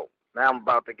about. Now I'm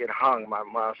about to get hung.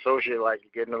 My associate, like,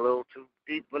 you're getting a little too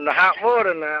deep in the hot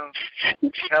water now.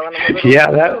 Telling them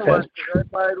a little too much because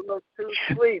everybody looks too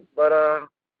sweet. But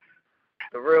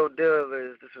the real deal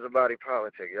is this is a body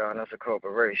politic, y'all, and that's a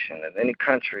corporation. And any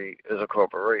country is a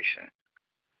corporation.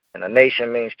 And a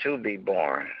nation means to be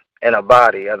born in a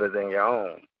body other than your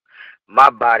own. My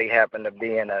body happened to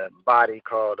be in a body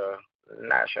called a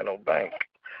national bank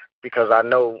because I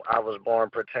know I was born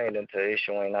pertaining to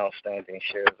issuing outstanding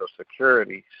shares of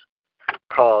securities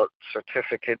called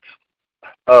certificates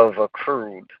of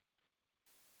accrued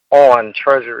on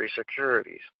Treasury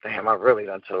securities. Damn, I really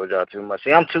done told y'all too much.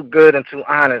 See, I'm too good and too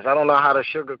honest. I don't know how to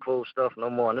sugarcoat stuff no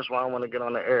more, and that's why I want to get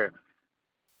on the air.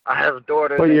 I have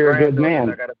daughters and you're a good man.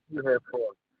 I got to be here for.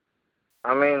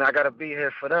 I got to be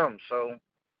here for them, so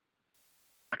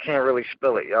I can't really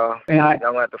spill it, y'all. Y'all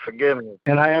gonna have to forgive me.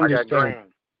 And I understand. I got grand.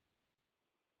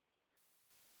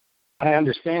 I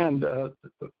understand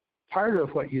part of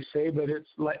what you say, but it's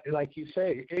like you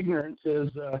say, ignorance is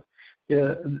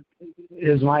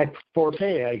my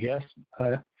forte, I guess.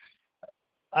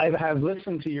 I have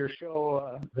listened to your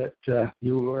show that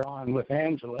you were on with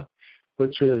Angela,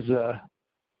 which was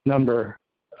number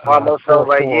almost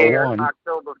over a year, 441.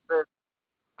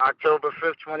 October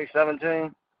 5th,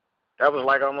 2017. That was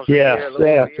like almost a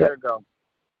year ago.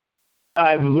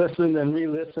 I've listened and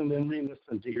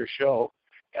re-listened to your show,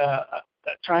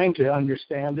 trying to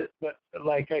understand it, but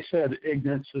like I said,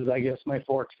 ignorance is, I guess, my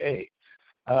forte.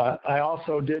 I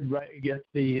also did get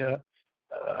the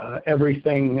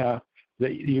everything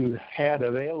that you had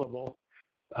available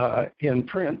in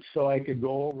print, so I could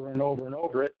go over and over and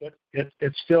over it, but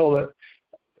it's still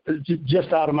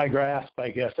just out of my grasp, I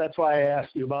guess. That's why I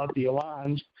asked you about the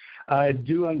Alans. I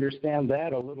do understand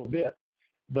that a little bit,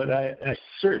 but I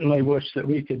certainly wish that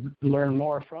we could learn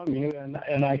more from you,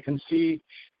 and I can see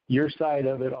your side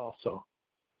of it also.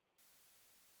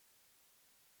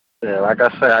 Yeah, like I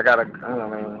said,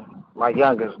 my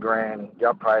youngest grand,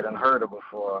 y'all probably done heard her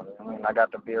before. I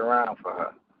got to be around for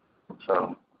her.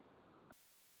 So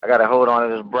I got to hold on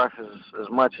to this breath as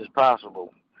much as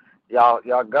possible.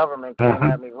 Y'all government came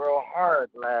at me real hard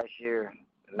last year.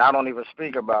 And I don't even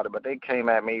speak about it, but they came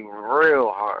at me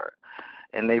real hard.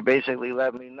 And they basically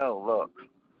let me know, look,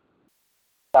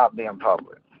 stop being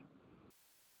public.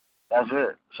 That's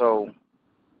it. So,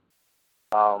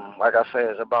 like I said,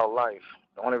 it's about life.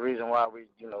 The only reason why we,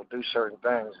 do certain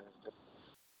things is just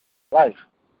life.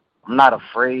 I'm not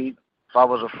afraid. If I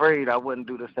was afraid, I wouldn't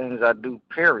do the things I do,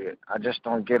 period. I just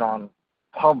don't get on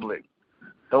public.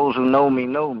 Those who know me,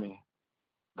 know me.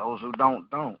 Those who don't.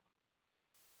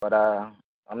 But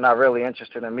I'm not really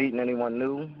interested in meeting anyone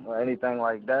new or anything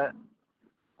like that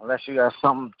unless you have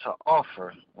something to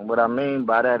offer. And what I mean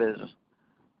by that is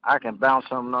I can bounce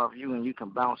something off you and you can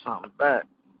bounce something back.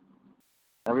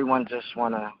 Everyone just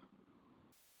want to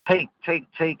take,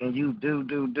 and you do,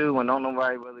 and don't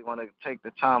nobody really want to take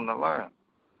the time to learn.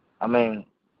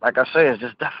 Like I say, it's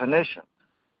just definition.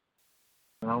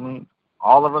 You know what I mean?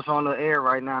 All of us on the air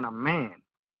right now are man.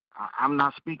 I'm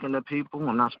not speaking to people.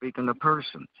 I'm not speaking to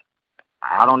persons.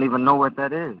 I don't even know what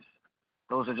that is.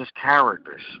 Those are just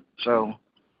characters. So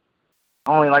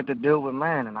I only like to deal with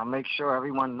man, and I make sure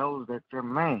everyone knows that you're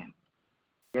man.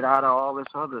 Get out of all this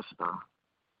other stuff.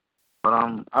 But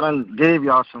I done gave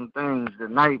y'all some things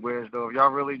tonight, whereas though if y'all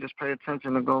really just pay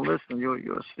attention and go listen, you'll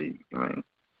see.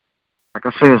 Like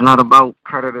I say, it's not about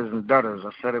creditors and debtors.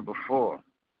 I said it before.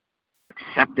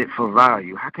 Accept it for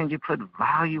value. How can you put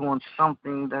value on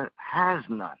something that has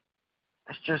none?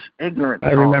 That's just ignorant.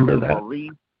 I remember that.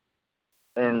 Belief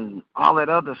and all that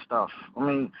other stuff.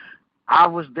 I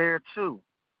was there too.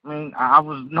 I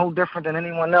was no different than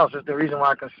anyone else. It's the reason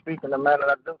why I can speak in the manner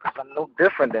I do, because I'm no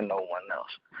different than no one else.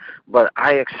 But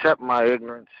I accept my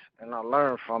ignorance, and I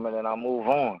learn from it, and I move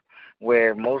on.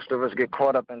 Where most of us get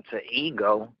caught up into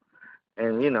ego,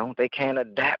 and, they can't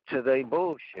adapt to their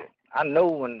bullshit. I know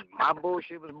when my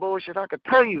bullshit was bullshit, I could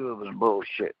tell you it was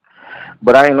bullshit.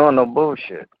 But I ain't on no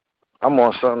bullshit. I'm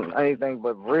on anything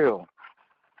but real.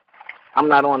 I'm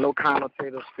not on no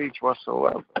connotative speech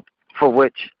whatsoever, for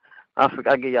which I'll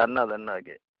give y'all another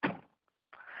nugget.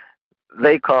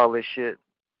 They call this shit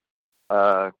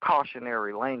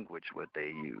cautionary language, what they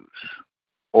use.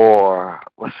 Or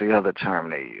what's the other term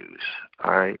they use?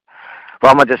 All right. But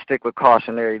I'm going to just stick with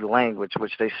cautionary language,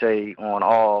 which they say on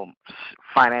all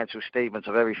financial statements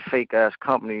of every fake-ass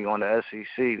company on the SEC.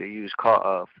 They use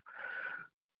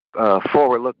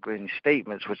forward-looking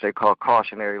statements, which they call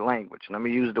cautionary language. And let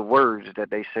me use the words that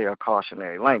they say are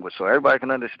cautionary language so everybody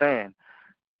can understand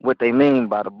what they mean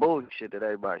by the bullshit that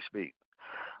everybody speaks.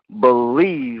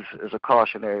 Believe is a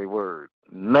cautionary word.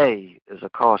 May is a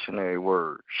cautionary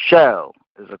word. Shall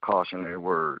is a cautionary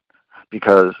word.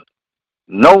 Because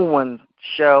no one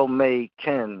shall, may,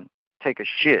 can take a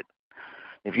shit.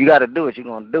 If you got to do it, you're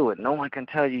going to do it. No one can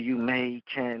tell you may,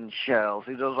 can, shall.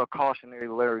 See, those are cautionary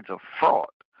words of fraud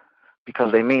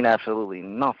because they mean absolutely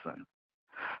nothing.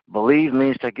 Believe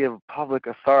means to give public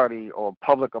authority or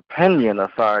public opinion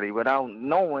authority without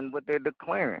knowing what they're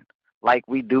declaring, like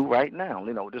we do right now.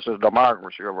 This is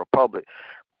democracy or republic.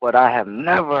 But I have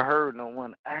never heard no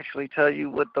one actually tell you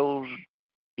what those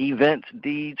events,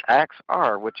 deeds, acts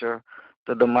are, which are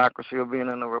the democracy of being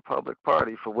in a Republic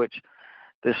Party, for which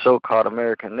this so-called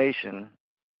American nation,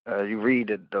 you read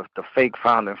the fake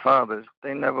founding fathers,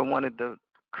 they never wanted to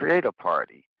create a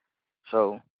party.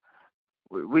 So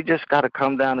we just got to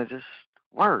come down to just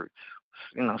words.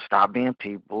 Stop being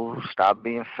people, stop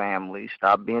being family,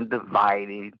 stop being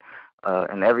divided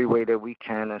in every way that we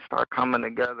can, and start coming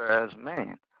together as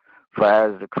men. For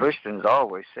as the Christians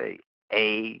always say,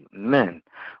 amen.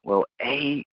 Well,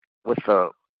 a with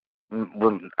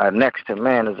next to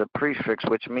man is a prefix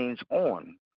which means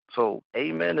on. So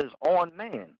amen is on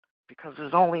man because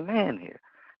there's only man here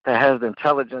that has the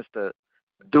intelligence to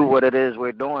do what it is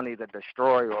we're doing, either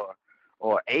destroy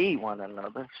or aid one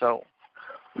another. So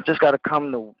we just got to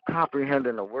come to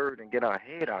comprehending the word and get our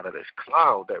head out of this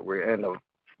cloud that we're in of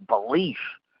belief.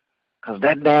 Because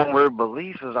that damn word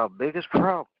belief is our biggest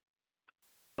problem.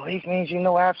 Belief means you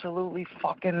know absolutely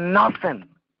fucking nothing.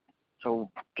 So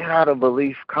get out of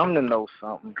belief, come to know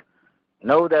something.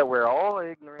 Know that we're all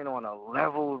ignorant on a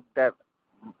level that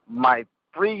my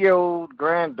 3-year-old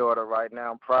granddaughter right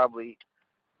now probably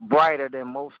brighter than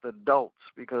most adults,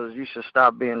 because you should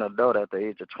stop being an adult at the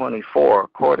age of 24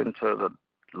 according to the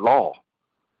law.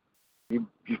 You're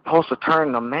supposed to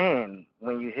turn a man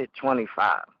when you hit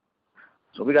 25.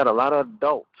 So we got a lot of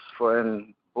adults. For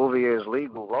in Bouvier's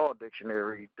legal law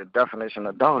dictionary, the definition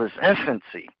of adult is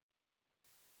infancy.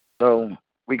 So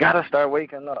we got to start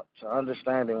waking up to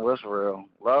understanding what's real.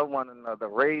 Love one another,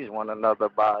 raise one another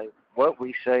by what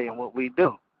we say and what we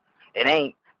do. It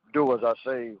ain't do as I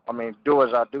say, do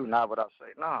as I do, not what I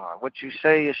say. Nah, what you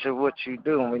say is what you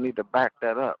do, and we need to back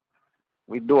that up.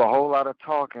 We do a whole lot of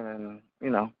talking, and,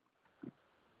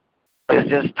 it's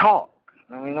just talk.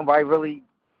 Nobody really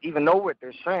even know what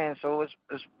they're saying, so it's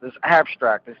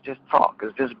abstract. It's just talk.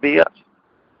 It's just BS.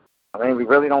 We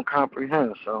really don't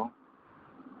comprehend, so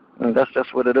that's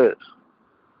just what it is.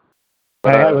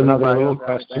 I have another little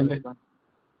question.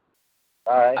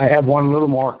 All right. I have one little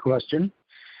more question.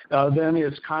 Then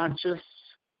is conscious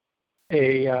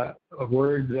a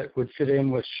word that would fit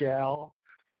in with shall,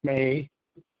 may,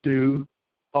 do,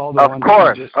 all the ones?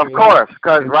 Of course,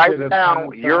 because right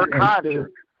now you're conscious.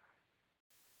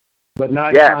 But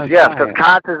not yes, because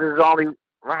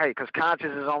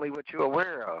conscious is only what you're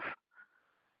aware of.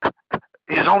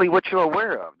 It's only what you're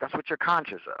aware of. That's what you're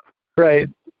conscious of. Right.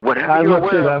 Whatever I you're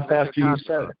looked aware it of, up after you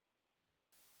said it.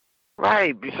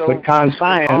 Right. So but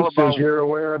conscience is you're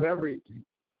aware of everything.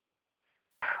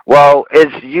 Well,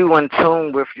 it's you in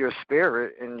tune with your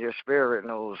spirit, and your spirit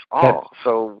knows all.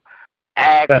 So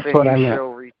ask and you shall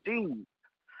receive.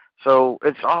 So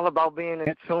it's all about being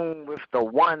in tune with the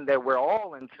one that we're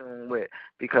all in tune with,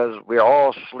 because we're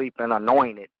all sleeping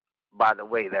anointed by the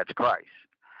way that's Christ.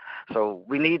 So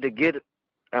we need to get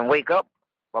and wake up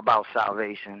about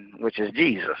salvation, which is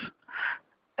Jesus,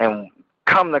 and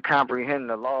come to comprehend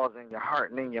the laws in your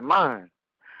heart and in your mind.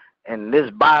 And this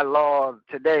bylaw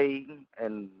today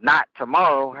and not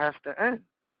tomorrow has to end,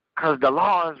 because the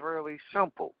law is really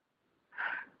simple.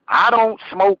 I don't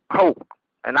smoke coke,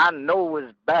 and I know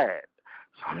it's bad,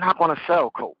 so I'm not going to sell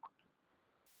coke.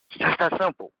 It's just that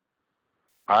simple.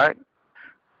 All right?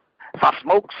 If I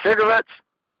smoke cigarettes,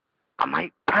 I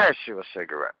might pass you a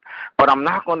cigarette, but I'm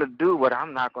not going to do what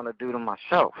I'm not going to do to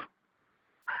myself.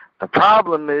 The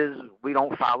problem is we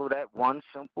don't follow that one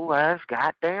simple ass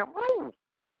goddamn rule.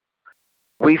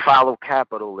 We follow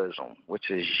capitalism, which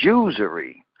is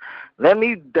usury. Let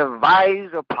me devise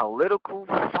a political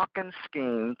fucking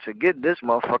scheme to get this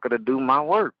motherfucker to do my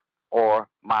work or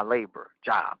my labor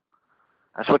job.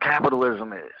 That's what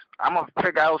capitalism is. I'm going to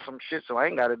figure out some shit so I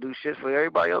ain't got to do shit for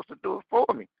everybody else to do it for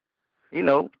me.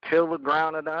 Till the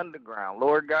ground of the underground.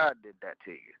 Lord God did that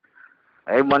to you.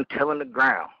 Everyone tilling the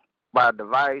ground by a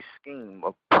devised scheme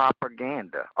of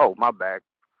propaganda. Oh, my bad.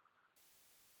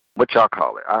 What y'all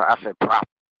call it? I said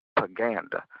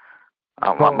propaganda.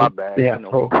 My bad. Yeah,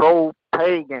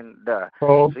 propaganda.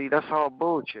 See, that's all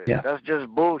bullshit. Yeah. That's just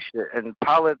bullshit. And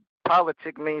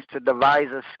politic means to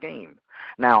devise a scheme.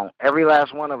 Now, every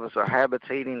last one of us are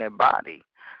habitating a body,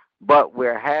 but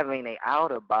we're having an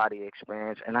out-of-body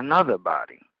experience in another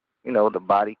body. The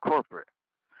body corporate.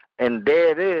 And there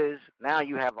it is. Now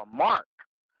you have a mark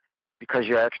because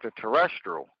you're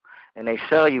extraterrestrial, and they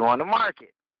sell you on the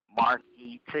market. Mark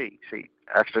E.T. See,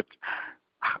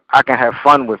 I can have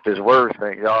fun with this word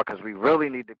thing, y'all, because we really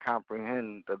need to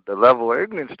comprehend the level of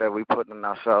ignorance that we put in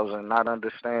ourselves and not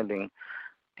understanding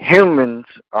humans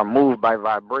are moved by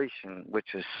vibration,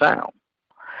 which is sound.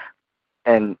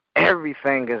 And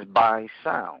everything is by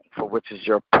sound, for which is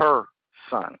your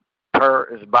son.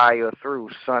 Per is by or through,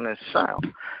 son is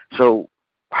sound. So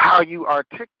how you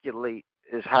articulate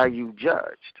is how you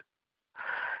judged.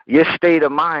 Your state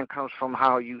of mind comes from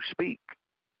how you speak.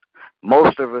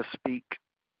 Most of us speak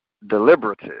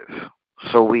deliberative,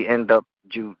 so we end up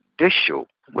judicial,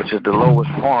 which is the lowest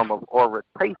form of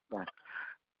oration,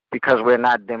 because we're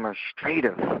not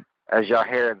demonstrative. As y'all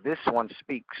hear, this one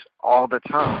speaks all the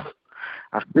time.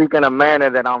 I speak in a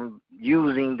manner that I'm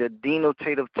using the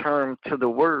denotative term to the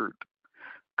word,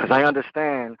 because I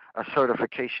understand a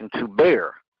certification to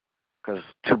bear. because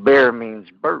to bear means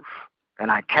birth. And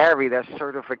I carry that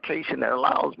certification that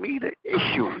allows me to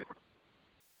issue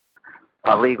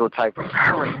a legal type of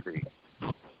currency.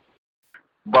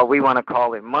 But we want to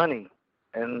call it money.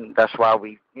 And that's why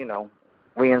we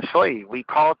enslave. We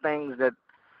call things that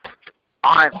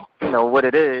aren't, what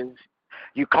it is.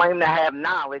 You claim to have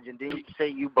knowledge, and then you say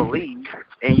you believe,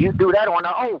 and you do that on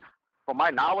an oath for my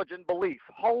knowledge and belief.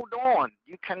 Hold on.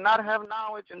 You cannot have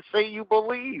knowledge and say you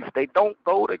believe. They don't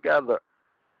go together.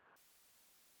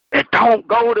 It don't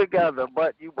go together,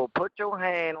 but you will put your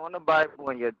hand on the Bible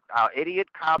and our idiot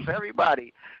cops,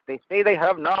 everybody, they say they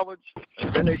have knowledge,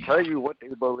 and then they tell you what they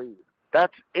believe.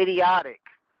 That's idiotic.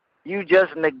 You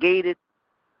just negated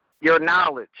your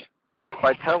knowledge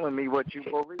by telling me what you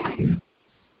believe.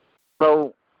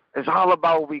 So it's all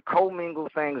about we commingle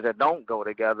things that don't go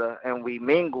together, and we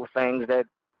mingle things that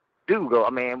do go.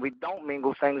 We don't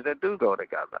mingle things that do go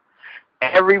together.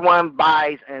 Everyone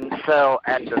buys and sells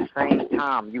at the same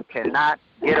time. You cannot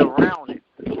get around it.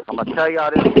 I'm going to tell y'all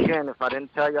this again if I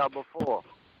didn't tell y'all before.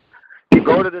 You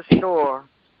go to the store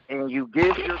and you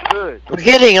give your goods. We're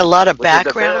getting a lot of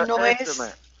background noise.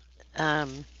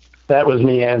 That was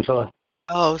me, Angela.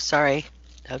 Oh, sorry.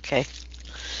 Okay.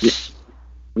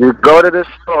 You go to the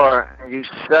store and you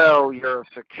sell your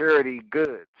security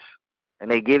goods,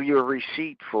 and they give you a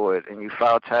receipt for it, and you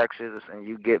file taxes, and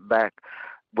you get back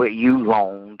what you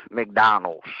loaned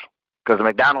McDonald's. Because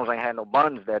McDonald's ain't had no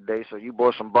buns that day, so you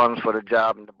bought some buns for the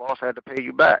job, and the boss had to pay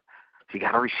you back. So you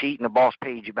got a receipt, and the boss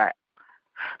paid you back.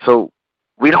 So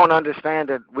we don't understand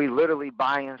that we literally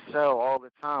buy and sell all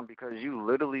the time because you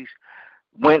literally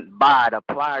went by,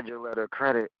 applied your letter of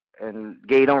credit, and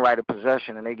gave them right of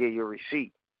possession, and they gave you a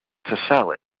receipt to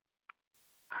sell it.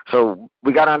 So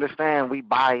we got to understand we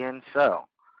buy and sell.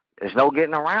 There's no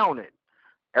getting around it.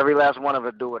 Every last one of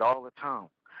us do it all the time.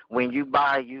 When you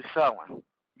buy, you selling.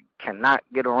 You cannot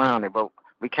get around it, but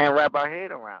we can't wrap our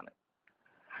head around it.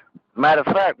 Matter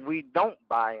of fact, we don't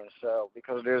buy and sell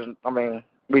because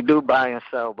we do buy and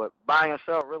sell, but buy and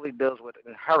sell really deals with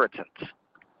inheritance.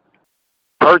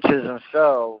 Purchase and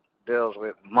sell deals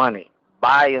with money.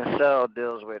 Buy and sell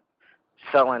deals with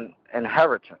selling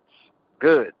inheritance,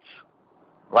 goods.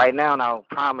 Right now,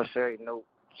 promissory notes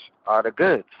are the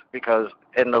goods because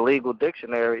in the legal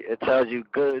dictionary, it tells you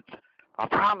goods are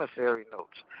promissory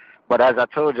notes. But as I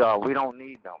told y'all, we don't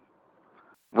need them.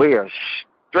 We are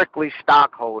strictly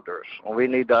stockholders, and we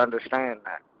need to understand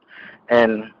that.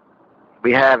 And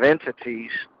we have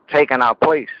entities taking our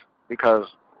place because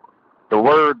the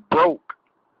word broke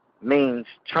means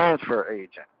transfer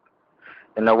agent,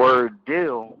 and the word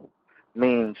deal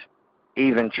means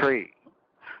even trade.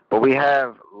 But we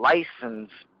have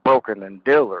licensed brokers and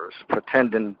dealers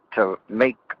pretending to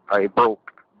make a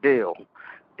broke deal,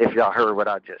 if y'all heard what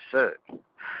I just said.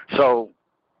 So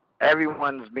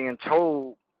everyone's being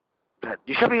told that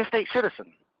you should be a state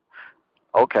citizen.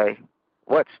 Okay,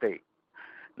 what state?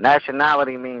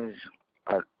 Nationality means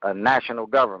a national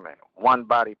government, one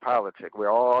body politic.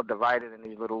 We're all divided in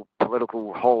these little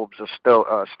political hubs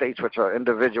of states which are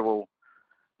individual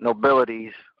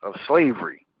nobilities of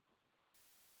slavery.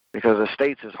 Because the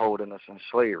states is holding us in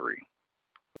slavery.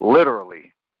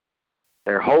 Literally.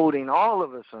 They're holding all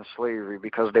of us in slavery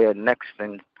because they're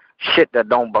annexing shit that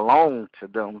don't belong to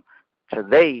them to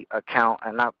their account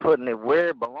and not putting it where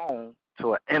it belongs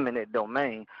to an eminent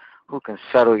domain who can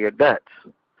settle your debts.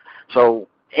 So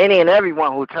any and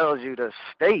everyone who tells you the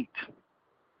state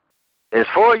is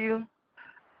for you,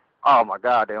 oh my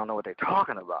God, they don't know what they're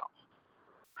talking about.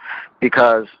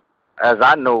 Because as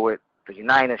I know it, the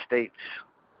United States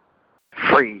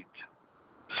freed,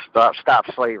 stop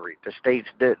slavery. The states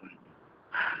didn't.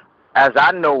 As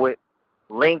I know it,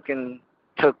 Lincoln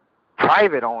took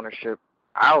private ownership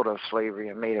out of slavery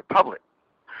and made it public.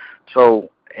 So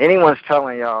anyone's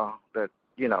telling y'all that,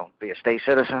 be a state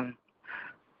citizen,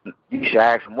 you should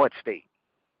ask them what state.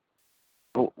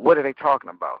 What are they talking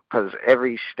about? Because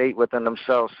every state within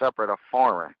themselves separate are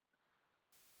foreign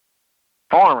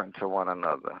to one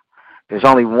another. There's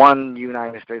only one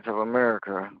United States of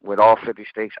America with all 50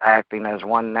 states acting as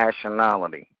one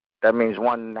nationality. That means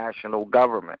one national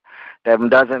government. That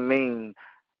doesn't mean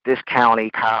this county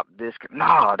cop,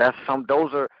 no,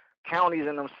 those are counties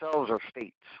in themselves are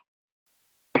states.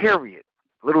 Period.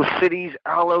 Little cities,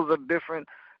 all those are different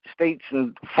states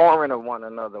and foreign of one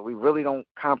another. We really don't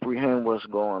comprehend what's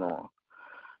going on.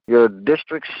 Your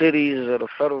district cities of the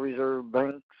Federal Reserve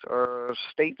banks are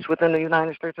states within the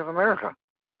United States of America.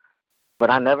 But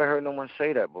I never heard no one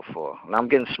say that before. And I'm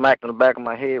getting smacked in the back of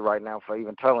my head right now for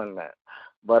even telling that.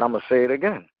 But I'm going to say it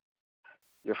again.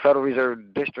 Your Federal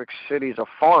Reserve district cities are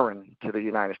foreign to the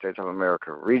United States of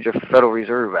America. Read your Federal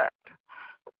Reserve Act.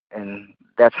 And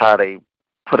that's how they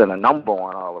put in a number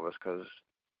on all of us, because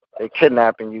they're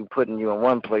kidnapping you, putting you in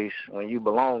one place when you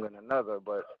belong in another,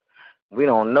 but we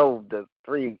don't know the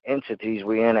three entities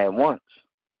we're in at once.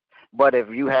 But if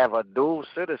you have a dual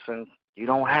citizen, you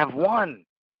don't have one.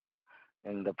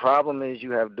 And the problem is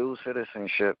you have dual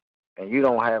citizenship and you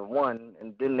don't have one,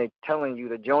 and then they're telling you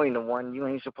to join the one you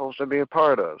ain't supposed to be a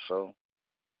part of. So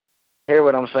hear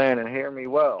what I'm saying and hear me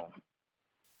well.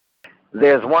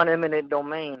 There's one eminent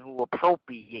domain who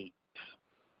appropriates,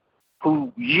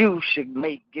 who you should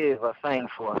give a thing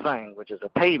for a thing, which is a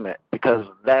payment, because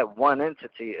that one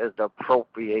entity is the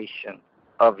appropriation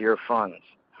of your funds.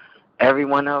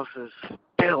 Everyone else is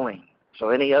stealing. So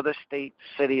any other state,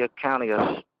 city, or county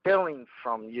are stealing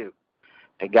from you.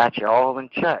 They got you all in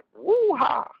check.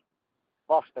 Woo-ha!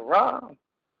 Off the rhyme.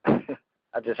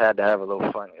 I just had to have a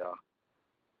little fun, y'all.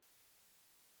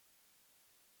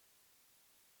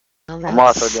 Well, I'm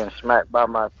also getting smacked by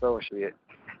my associate.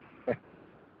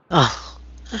 Oh,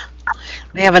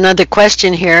 we have another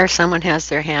question here. Someone has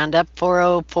their hand up.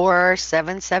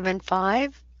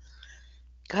 404-775.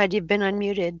 Go ahead, you've been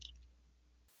unmuted.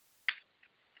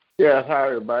 Yes, hi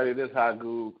everybody. This is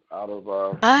Hagu out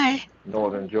of Hi.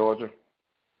 northern Georgia.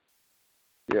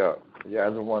 Yeah. I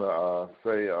just want to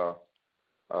say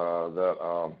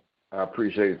that I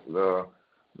appreciate the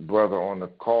brother on the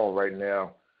call right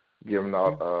now giving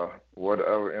out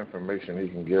whatever information he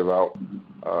can give out.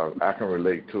 I can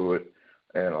relate to it,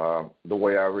 and the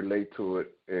way I relate to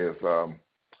it is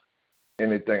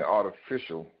anything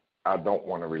artificial, I don't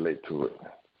want to relate to it.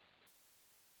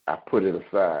 I put it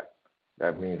aside.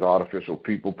 That means artificial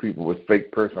people with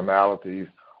fake personalities,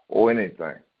 or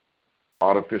anything.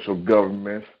 Artificial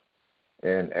governments,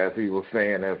 and as he was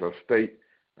saying, as a state,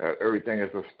 everything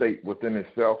is a state within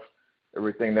itself.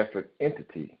 Everything that's an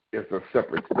entity is a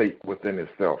separate state within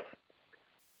itself.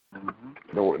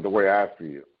 The way I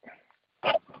feel.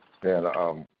 And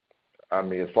I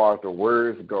mean, as far as the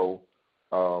words go,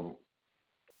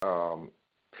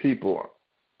 people.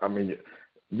 I mean,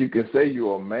 you can say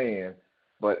you're a man,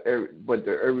 but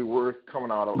every word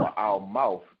coming out of our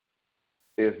mouth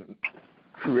is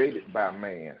created by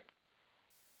man.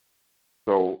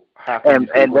 So how can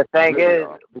and the thing really is,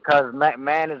 because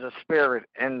man is a spirit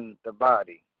in the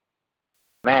body.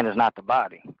 Man is not the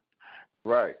body.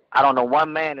 Right. I don't know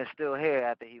one man is still here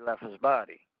after he left his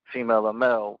body, female or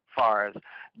male, far as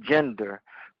gender,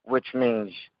 which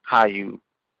means how you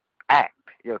act,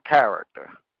 your character.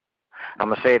 I'm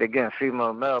going to say it again. Female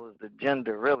or male is the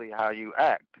gender, really how you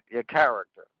act, your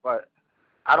character. But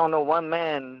I don't know one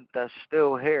man that's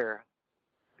still here.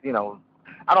 You know,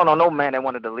 I don't know no man that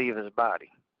wanted to leave his body.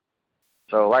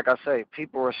 So like I say,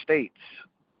 people are states.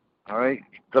 All right?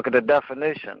 Look at the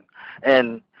definition.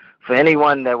 And for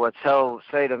anyone that would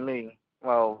say to me,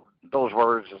 well, those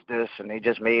words is this and they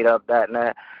just made up that and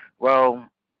that. Well,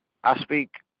 I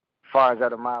speak as far as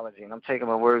etymology, and I'm taking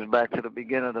my words back to the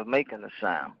beginning of making the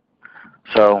sound.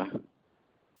 So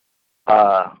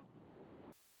I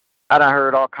done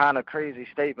heard all kind of crazy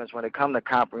statements when it come to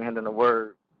comprehending the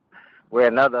word, where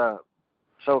another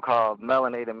so-called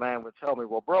melanated man would tell me,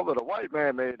 well, brother, the white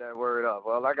man made that word up.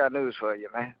 Well, I got news for you,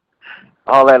 man.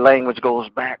 All that language goes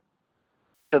back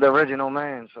to the original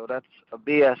man, so that's a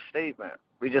BS statement.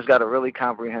 We just got to really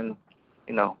comprehend,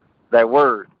 that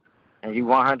word. And you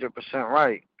 100%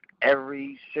 right.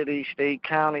 Every city, state,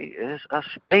 county is a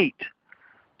state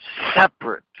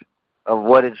separate of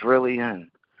what it's really in.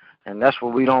 And that's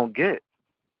what we don't get.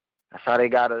 That's how they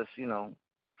got us,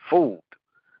 fooled.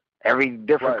 Every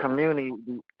different community,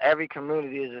 every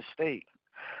community is a state.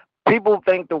 People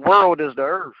think the world is the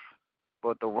earth,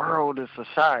 but the world is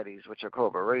societies, which are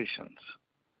corporations.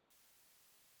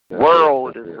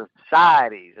 World is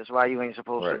societies. That's why you ain't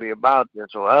supposed to be about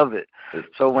this or of it.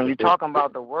 So when you're talking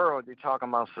about the world, you're talking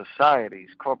about societies,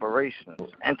 corporations,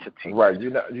 entities. Right.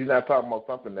 You're not talking about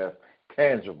something that's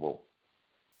tangible,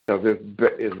 because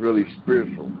it's really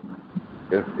spiritual.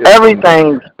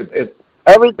 Everything's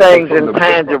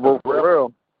intangible for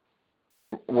real.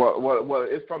 Well,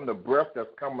 it's from the breath that's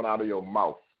coming out of your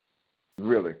mouth,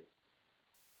 really.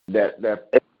 That's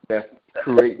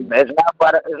creating. It's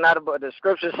not about the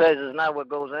scripture says it's not what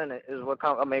goes in it, is what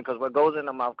comes. I mean, because what goes in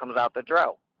the mouth comes out the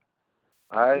drought.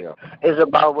 All right, it's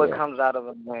about what comes out of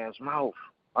a man's mouth.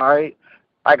 All right,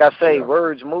 like I say,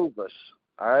 words move us.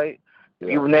 All right,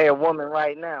 you near a woman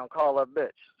right now, call her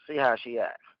bitch. See how she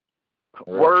acts.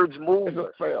 Words move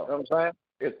us. You know what I'm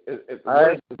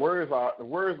saying? Words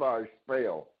are a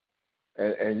spell,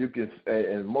 and you can,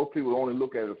 and most people only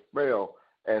look at a spell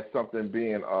as something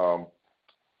being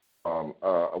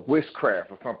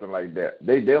witchcraft or something like that.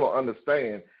 They don't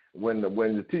understand when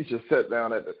the teacher sat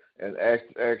down and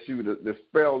asked you to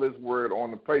spell this word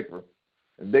on the paper.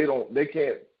 They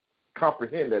can't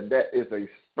comprehend that is a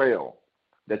spell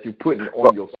that you're putting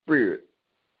on your spirit.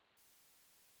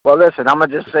 Well, listen, I'm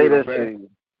gonna just say this to you: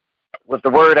 with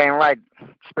the word ain't right,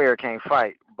 spirit can't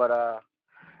fight. But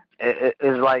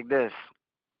it's like this.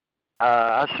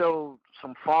 I showed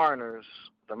some foreigners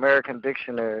the American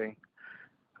Dictionary,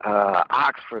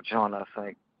 Oxford John, I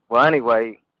think. Well,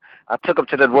 anyway, I took them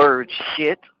to the word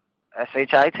shit,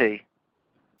 S-H-I-T,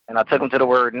 and I took them to the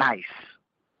word nice.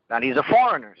 Now, these are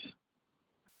foreigners.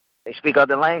 They speak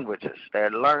other languages.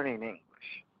 They're learning English.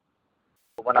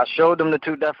 But when I showed them the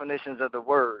two definitions of the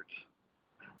words,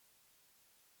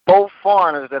 both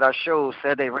foreigners that I showed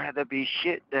said they'd rather be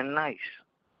shit than nice.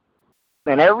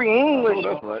 And every English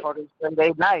motherfucker said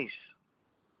they nice.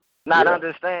 Not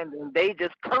understanding, they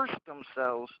just curse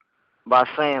themselves by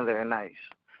saying they're nice.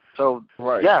 So,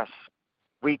 yes,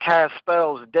 we cast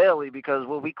spells daily because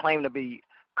what we claim to be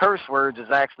curse words is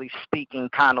actually speaking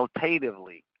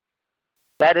connotatively.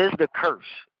 That is the curse.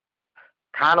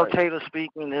 Connotative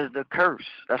speaking is the curse.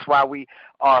 That's why we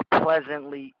are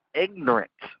pleasantly ignorant.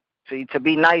 See, to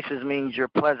be nice means you're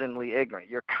pleasantly ignorant.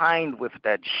 You're kind with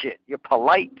that shit. You're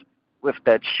polite with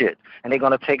that shit. And they're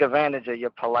going to take advantage of your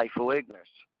politeful ignorance.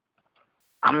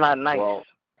 I'm not nice.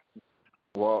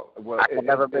 Well,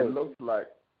 it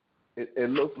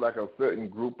looks like a certain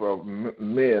group of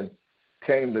men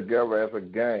came together as a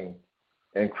gang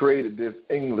and created this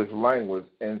English language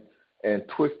and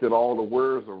twisted all the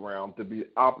words around to be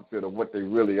opposite of what they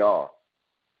really are,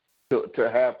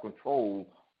 to have control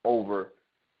over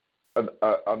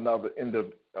another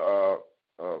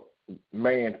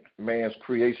man's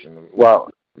creation.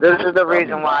 Well, this is the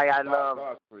reason why I love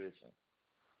God's creation.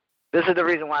 This is the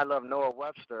reason why I love Noah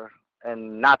Webster,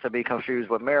 and not to be confused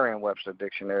with Merriam-Webster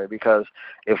dictionary, because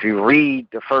if you read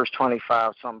the first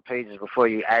 25-some pages before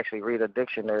you actually read a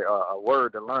dictionary or a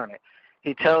word to learn it,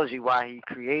 he tells you why he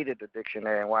created the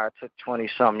dictionary and why it took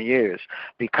 20-some years.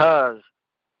 Because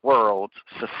worlds,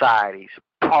 societies,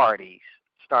 parties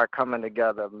start coming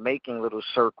together, making little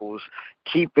circles,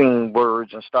 keeping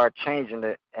words, and start changing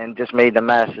it, and just made the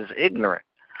masses ignorant.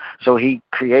 So he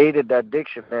created that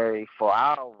dictionary for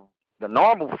the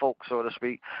normal folk, so to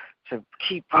speak, to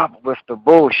keep up with the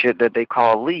bullshit that they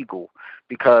call legal.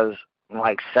 Because in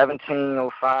like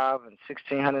 1705 and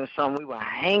 1600 and something, we were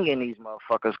hanging these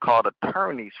motherfuckers called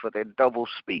attorneys for their double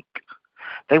speak.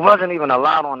 They wasn't even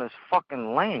allowed on this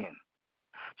fucking land.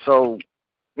 So,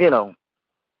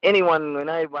 anyone and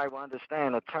everybody will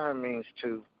understand a term means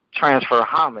to transfer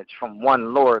homage from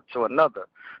one lord to another.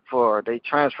 For they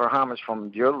transfer homage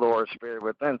from your Lord spirit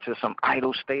within to some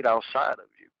idle state outside of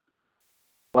you.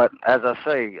 But as I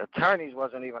say, attorneys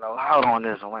wasn't even allowed on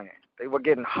this land. They were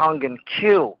getting hung and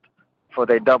killed for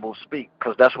their double speak,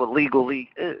 because that's what legally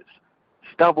is.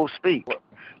 It's double speak.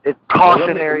 It's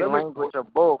cautionary language of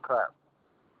bullcrap.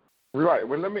 Right.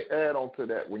 Well, let me add on to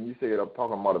that. When you say I'm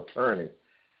talking about attorney,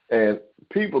 and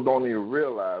people don't even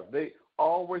realize they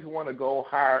always want to go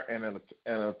hire an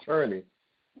attorney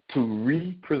to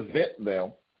represent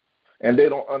them, and they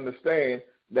don't understand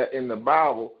that in the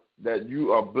Bible that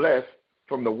you are blessed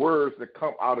from the words that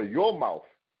come out of your mouth,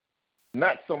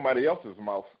 not somebody else's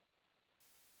mouth.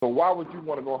 So why would you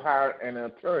want to go hire an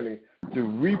attorney to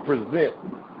represent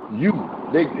you? You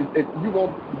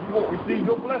won't receive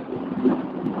your blessing.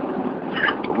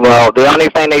 Well, the only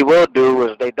thing they will do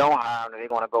is they don't hire them, they're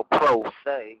going to go pro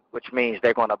se, which means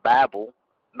they're going to babble.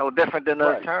 No different than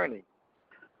an attorney.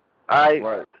 All right?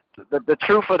 Right. The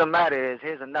truth of the matter is,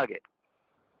 here's a nugget.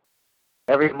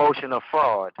 Every motion of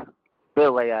fraud,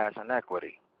 bill they as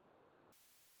inequity.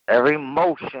 Every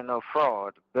motion of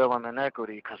fraud, bill them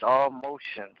inequity, because all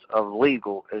motions of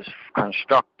legal is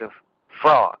constructive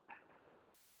fraud.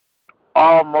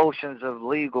 All motions of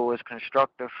legal is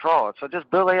constructive fraud. So just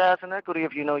bill their ass in equity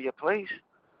if you know your place.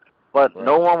 But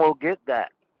no one will get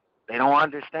that. They don't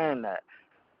understand that.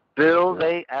 Bill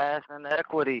their ass in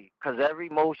equity, because every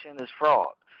motion is fraud.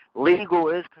 Legal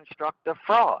is constructive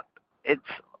fraud. It's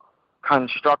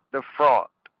constructive fraud.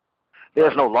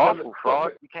 There's no lawful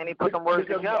fraud. You can't even put them words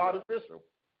together.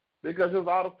 Because it's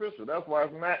artificial. That's why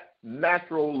it's not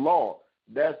natural law.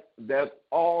 That's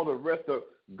all the rest of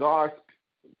God's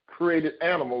created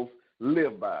animals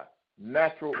live by.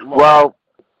 Natural law. Well,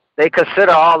 they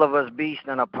consider all of us beasts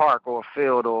in a park or a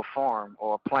field or a farm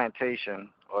or a plantation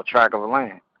or a tract of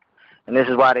land. And this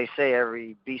is why they say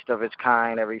every beast of its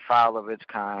kind, every fowl of its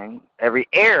kind, every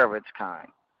air of its kind.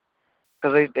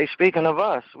 Because they speaking of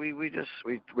us.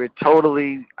 We're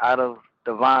totally out of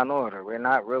divine order. We're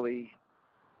not really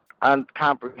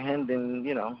uncomprehending,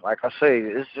 like I say,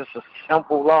 it's just a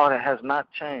simple law that has not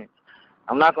changed.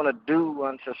 I'm not going to do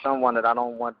unto someone that I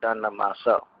don't want done to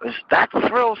myself. That's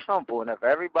real simple, and if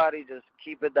everybody just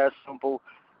keep it that simple,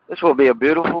 this will be a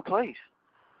beautiful place.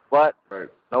 But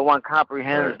no one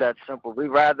comprehends that simple. We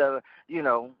rather,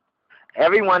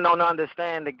 everyone don't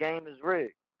understand the game is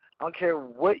rigged. I don't care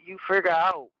what you figure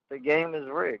out, the game is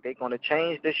rigged. They're going to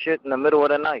change this shit in the middle of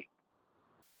the night.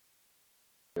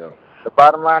 Yeah. The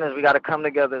bottom line is we got to come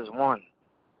together as one.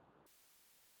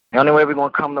 The only way we're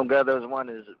going to come together as one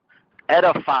is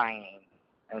edifying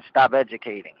and stop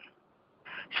educating.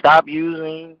 Stop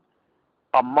using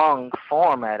among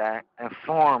format act and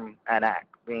form and act,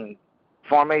 being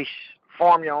formation,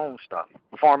 form your own stuff,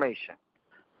 formation,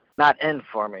 not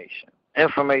information.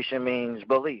 Information means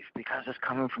belief because it's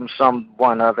coming from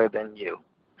someone other than you.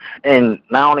 And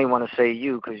I only want to say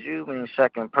you because you means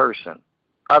second person,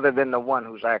 other than the one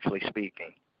who's actually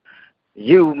speaking.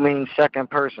 You means second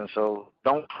person, so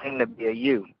don't claim to be a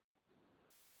you.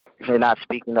 You're not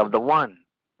speaking of the one.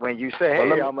 When you say,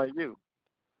 hey, I'm a you.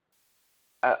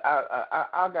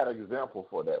 I got an example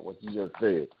for that, what you just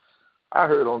said. I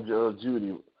heard on Judge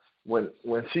Judy when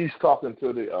she's talking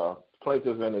to the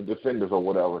plaintiffs and the defenders or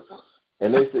whatever,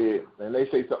 and they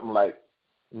say something like,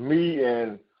 me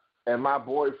and my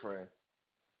boyfriend,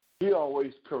 he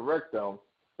always correct them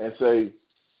and say,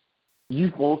 you're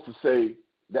supposed to say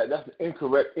that's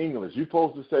incorrect English. You're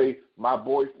supposed to say my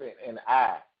boyfriend and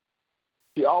I.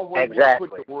 She always put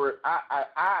the word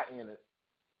I in it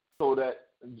so that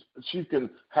she can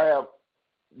have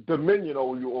dominion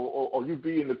over you or you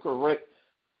be in the correct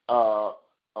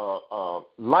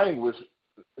language,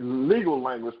 legal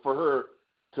language for her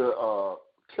to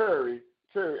carry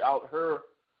out her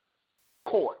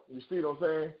court. You see what I'm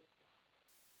saying?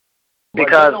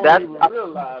 Because but they don't even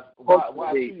realize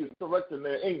why she is correcting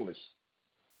their English.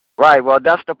 Right, well,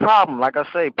 that's the problem. Like I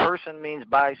say, person means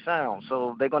by sound,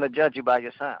 so they're going to judge you by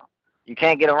your sound. You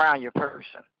can't get around your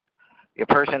person. Your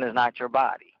person is not your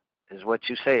body, is what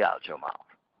you say out your mouth.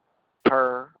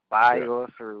 Per, by, or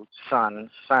through, son,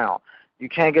 sound. You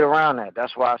can't get around that.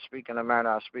 That's why I speak in the manner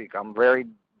I speak. I'm very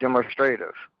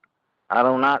demonstrative. I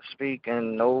do not speak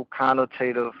in no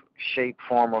connotative shape,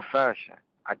 form, or fashion.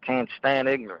 I can't stand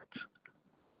ignorance.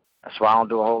 That's why I don't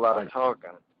do a whole lot of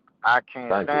talking. I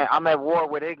can't stand. I'm at war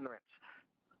with ignorance.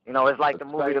 It's like the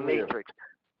movie The Matrix.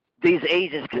 These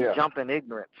agents can jump in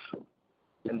ignorance.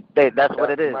 And that's what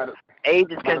it is.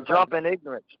 Agents can jump in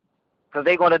ignorance because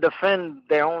they're going to defend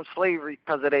their own slavery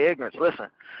because of their ignorance. Listen,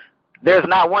 there's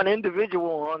not one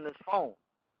individual on this phone,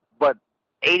 but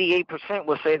 88%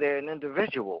 will say they're an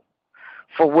individual.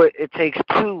 For what it takes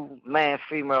two, man,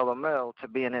 female, or male, to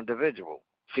be an individual.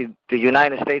 See, the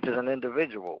United States is an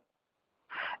individual.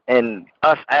 And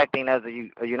us acting as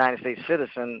a United States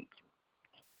citizen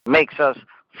makes us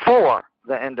for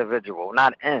the individual,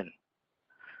 not in.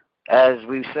 As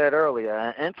we said earlier,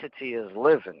 an entity is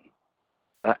living.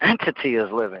 An entity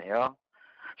is living, y'all.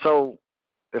 So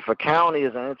if a county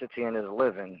is an entity and is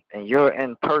living, and you're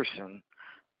in person,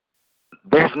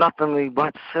 there's nothing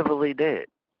but civilly dead.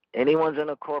 Anyone's in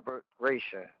a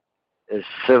corporation is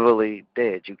civilly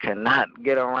dead. You cannot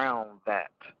get around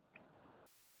that.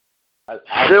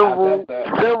 Civil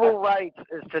rights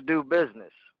is to do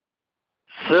business.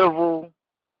 Civil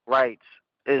rights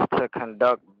is to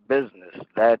conduct business.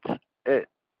 That's it.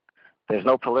 There's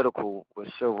no political with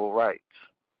civil rights.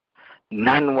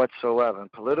 None whatsoever.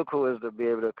 And political is to be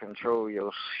able to control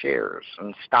your shares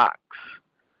and stocks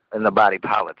in the body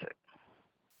politic.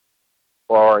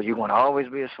 Or you want to always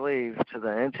be a slave to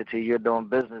the entity you're doing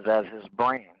business as his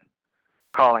brand,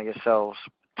 calling yourselves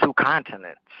two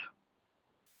continents.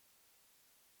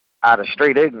 Out of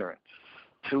straight ignorance,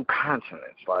 two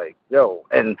continents. Like,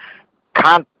 and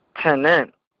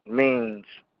continent means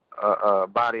a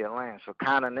body of land. So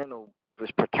continental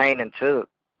is pertaining to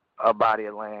a body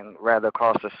of land, rather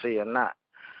across the sea or not.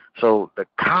 So the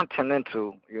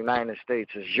continental United States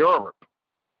is Europe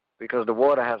because the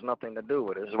water has nothing to do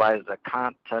with it. That's why it's the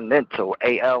continental.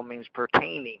 AL means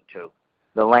pertaining to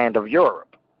the land of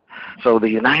Europe. So the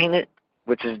United,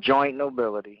 which is joint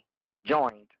nobility,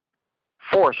 joined,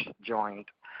 force joined,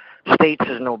 states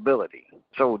is nobility.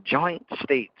 So joint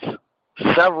states.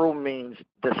 Several means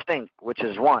distinct, which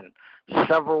is one.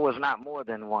 Several is not more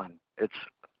than one. It's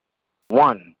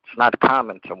one. It's not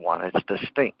common to one. It's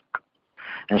distinct.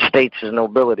 And states is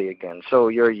nobility again. So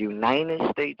your United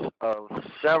States of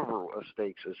several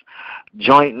states is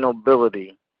joint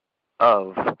nobility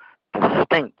of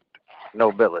distinct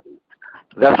nobility.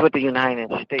 That's what the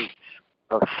United States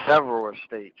of several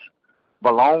states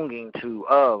belonging to,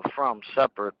 of, from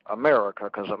separate America,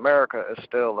 because America is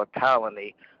still a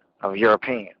colony of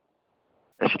European.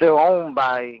 It's still owned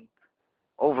by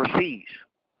overseas,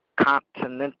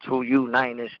 continental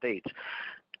United States.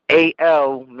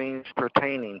 AL means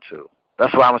pertaining to.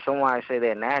 That's why when someone say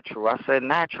they're natural, I said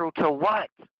natural to what?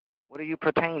 What are you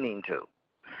pertaining to?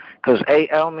 Because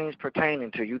AL means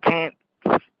pertaining to. You can't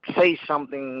say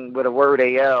something with a word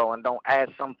AL and don't add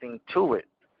something to it.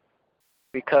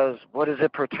 Because what is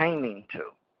it pertaining to?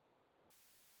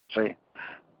 See?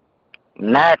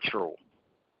 Natural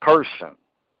person.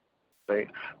 See?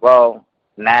 Well,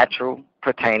 natural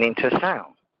pertaining to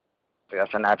sound. See,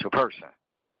 that's a natural person.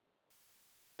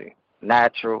 See?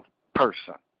 Natural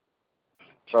person.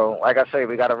 So, like I say,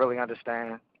 we got to really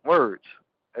understand words.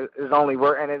 It's only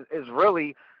word, and it's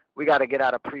really, we got to get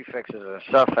out of prefixes and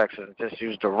suffixes and just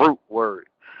use the root word.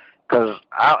 Because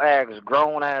I'll ask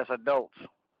grown-ass adults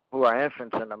who are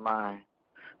infants in the mind,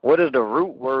 what is the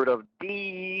root word of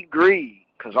degree?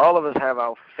 Because all of us have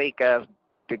our fake-ass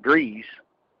degrees.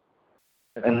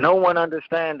 And no one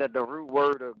understands that the root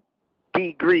word of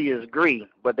degree is gree,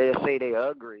 but they'll say they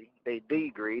agree, they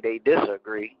degree, they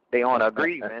disagree, they on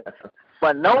agreement.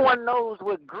 But no one knows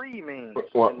what gree means,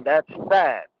 and that's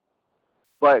sad.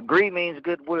 But gree means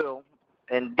goodwill,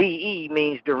 and DE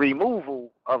means the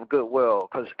removal of goodwill,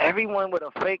 because everyone with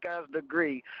a fake-ass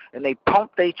degree, and they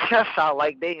pump their chest out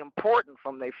like they important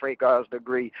from their fake-ass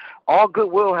degree, all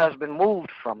goodwill has been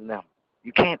moved from them.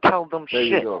 You can't tell them there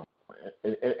shit. You go.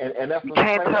 And that's you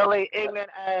can't tell they ignorant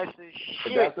asses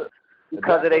shit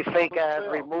because of their fake-ass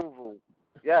removal.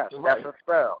 Yes, right. That's a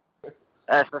spell.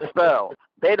 That's a spell.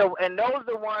 And those are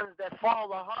the ones that fall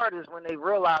the hardest when they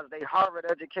realize their Harvard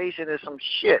education is some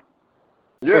shit.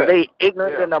 Yeah. They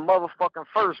ignorant than a motherfucking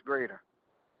first grader.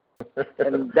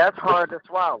 And that's hard to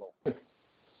swallow.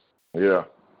 Yeah.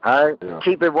 All right? Yeah.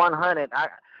 Keep it 100.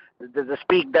 To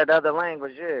speak that other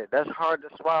language, that's hard to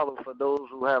swallow for those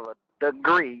who have a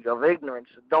degree of ignorance,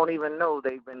 don't even know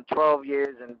they've been 12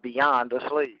 years and beyond a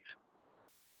slave.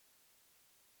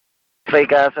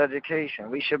 Fake-ass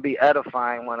education. We should be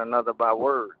edifying one another by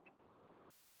word.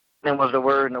 And was the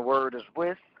word, and the word is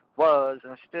with, was,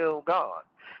 and still God.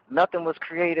 Nothing was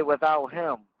created without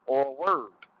him or word.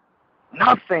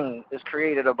 Nothing is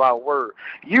created about word.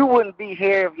 You wouldn't be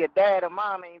here if your dad and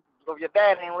mom ain't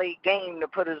late game to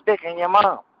put his dick in your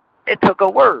mom. It took a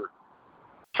word.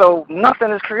 So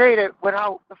nothing is created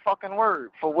without the fucking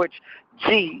word, for which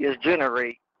G is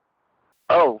generate,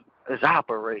 O is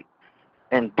operate,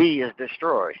 and D is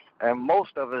destroy. And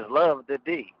most of us love the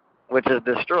D, which is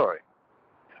destroy.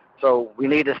 So we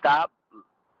need to stop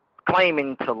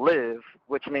claiming to live,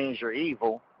 which means you're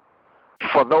evil,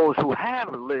 for those who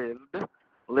have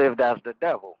lived as the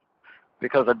devil.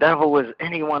 Because the devil is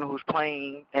anyone who's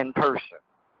playing in person.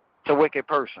 It's a wicked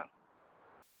person.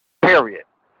 Period.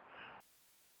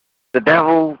 The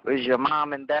devil is your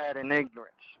mom and dad in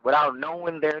ignorance, without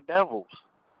knowing they're devils.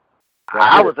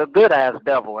 I was a good-ass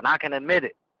devil, and I can admit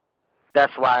it.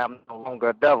 That's why I'm no longer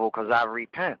a devil, because I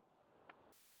repent.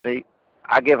 See,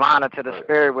 I give honor to the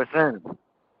spirit within,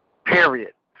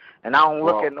 period. And I don't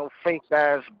look at no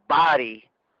fake-ass body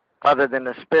other than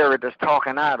the spirit that's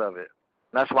talking out of it.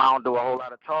 That's why I don't do a whole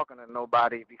lot of talking to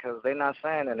nobody, because they're not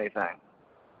saying anything.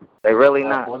 They really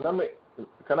not. Well,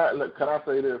 can I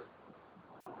say this?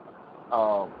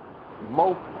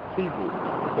 Most people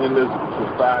in this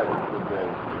society today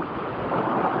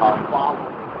are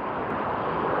following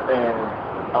and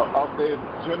of their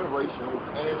generations,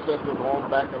 ancestors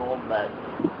on back and on back,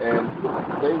 and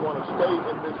they want to stay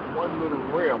in this one little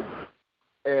realm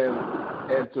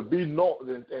and to be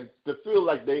and to feel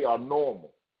like they are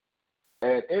normal.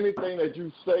 And anything that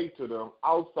you say to them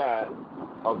outside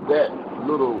of that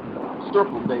little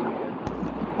circle they in.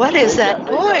 What is that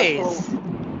noise?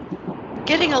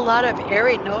 Getting a lot of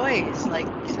airy noise, like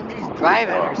somebody's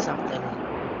driving or something.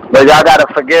 But y'all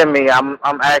gotta forgive me. I'm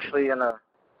actually in a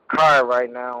car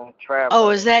right now, traveling. Oh,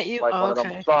 is that you? Like one of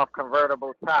them soft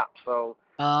convertible tops. So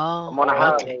I'm on the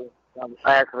highway. Okay. I'm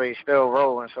actually still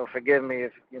rolling. So forgive me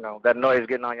if that noise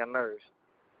getting on your nerves.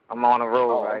 I'm on the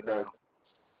road right now.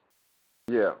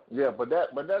 Yeah, but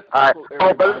that's all right.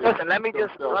 Oh, but listen, let me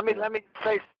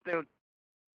say something.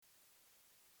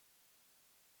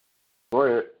 Go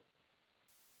ahead.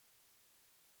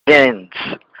 Jinns.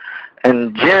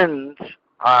 And jinns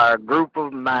are a group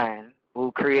of men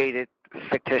who created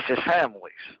fictitious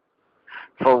families,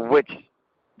 for which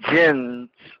jinns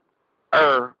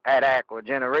at Aqua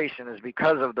generation is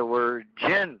because of the word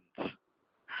jinns.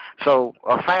 So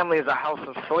a family is a house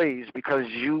of slaves because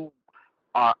you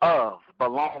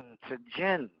belong to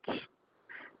jinns.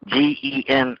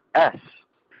 Gens.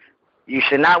 You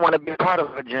should not want to be part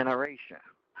of a generation.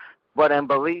 But in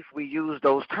belief, we use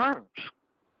those terms.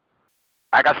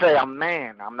 Like I say, I'm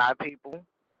man. I'm not people.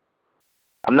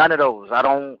 I'm none of those.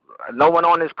 No one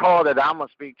on this call that I'm going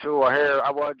to speak to or hear,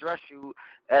 I will address you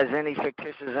as any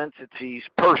fictitious entity's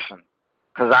person.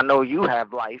 Because I know you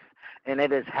have life, and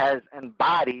it has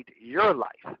embodied your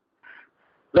life.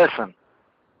 Listen,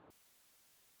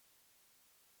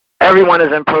 everyone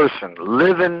is in person.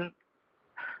 Living,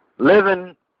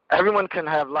 everyone can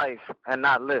have life and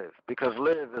not live, because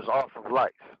live is off of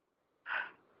life.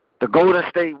 The Golden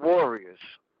State Warriors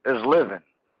is living.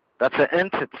 That's an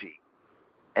entity.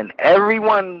 And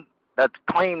everyone that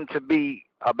claimed to be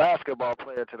a basketball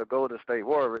player to the Golden State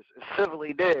Warriors is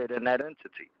civilly dead in that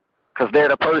entity, because they're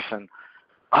the person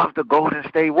of the Golden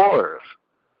State Warriors.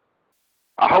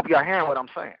 I hope y'all hearing what I'm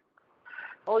saying.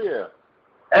 Oh, yeah.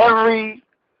 Every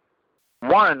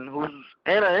one who's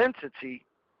in an entity,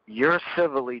 you're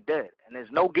civilly dead, and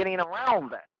there's no getting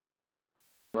around that.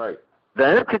 Right. The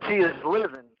entity is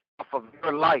living off of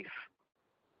your life,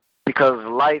 because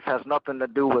life has nothing to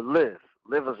do with live.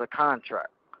 Live is a contract.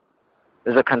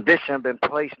 There's a condition been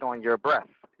placed on your breath,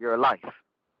 your life. It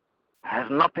has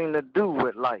nothing to do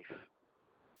with life,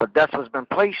 but that's what's been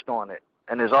placed on it,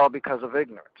 and it's all because of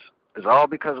ignorance. It's all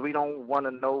because we don't want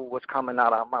to know what's coming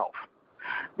out our mouth.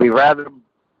 We rather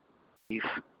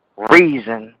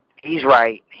reason, he's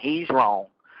right, he's wrong.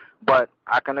 But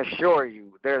I can assure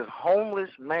you, there's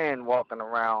homeless men walking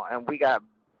around, and we got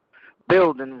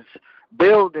buildings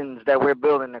that we're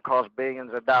building that cost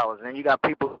billions of dollars, and you got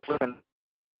people living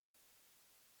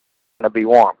to be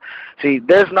warm. See,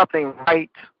 there's nothing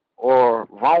right or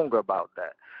wrong about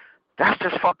that. That's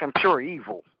just fucking pure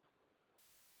evil.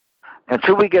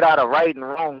 Until we get out of right and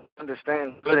wrong,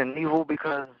 understand good and evil,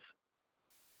 because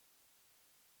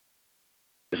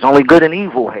there's only good and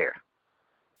evil here.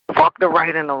 Fuck the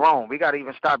right and the wrong. We got to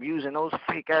even stop using those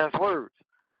fake-ass words.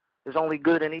 There's only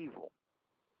good and evil.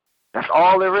 That's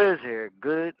all there is here,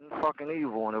 good and fucking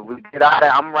evil. And if we get out of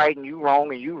it, I'm right and you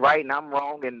wrong, and you right and I'm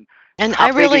wrong, and I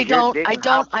really don't.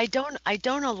 I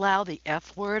don't allow the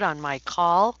F word on my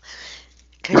call.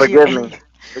 Forgive me.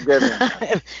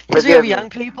 Because we have young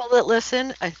people that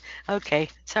listen. Okay,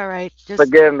 it's all right. Just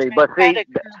forgive me, but see,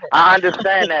 I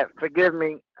understand that. Forgive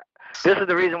me. This is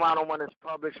the reason why I don't want to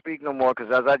public speak no more, because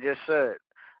as I just said,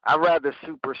 I'd rather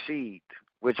supersede,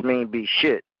 which means be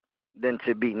shit, than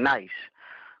to be nice.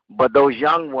 But those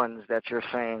young ones that you're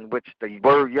saying, which the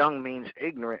word young means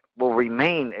ignorant, will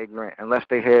remain ignorant unless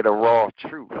they hear the raw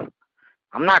truth.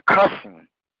 I'm not cussing,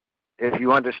 if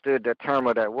you understood the term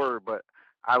of that word, but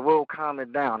I will calm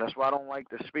it down. That's why I don't like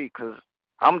to speak, because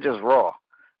I'm just raw.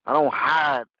 I don't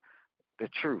hide the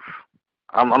truth.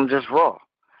 I'm just raw.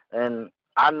 And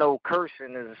I know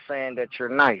cursing is saying that you're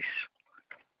nice.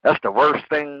 That's the worst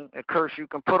thing, a curse you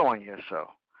can put on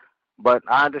yourself. But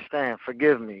I understand.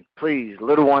 Forgive me. Please,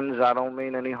 little ones, I don't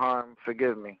mean any harm.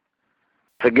 Forgive me.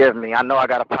 Forgive me. I know I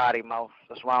got a potty mouth.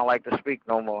 That's why I don't like to speak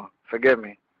no more. Forgive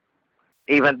me.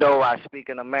 Even though I speak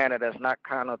in a manner that's not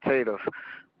connotative.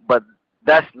 But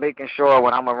that's making sure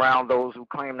when I'm around those who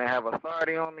claim to have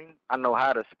authority on me, I know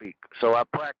how to speak. So I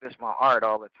practice my art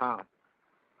all the time.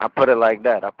 I put it like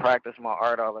that. I practice my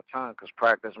art all the time, because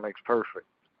practice makes perfect.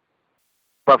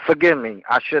 But forgive me.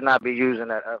 I should not be using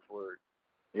that F word.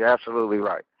 You're absolutely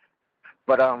right.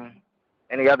 But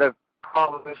any other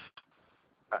callers?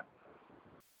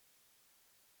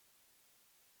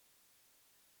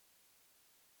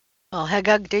 Well,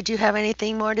 Hagug, did you have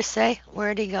anything more to say?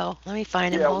 Where'd he go? Let me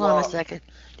find him. Hold on a second.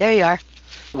 There you are.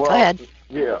 Go ahead.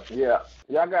 Yeah.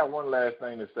 I got one last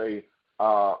thing to say.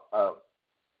 I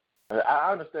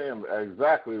understand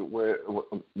exactly where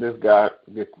this guy.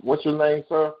 What's your name,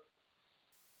 sir?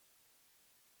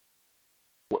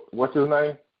 What's his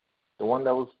name? The one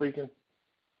that was speaking?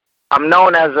 I'm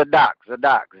known as Zadok.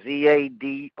 Zadok.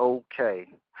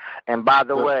 And by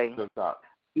the way,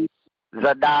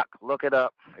 Zadok, look it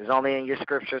up. It's only in your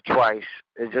scripture twice.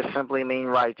 It just simply means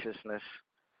righteousness.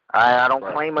 I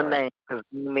don't claim a name, because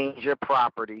it means your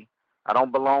property. I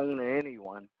don't belong to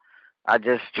anyone. I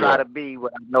just try to be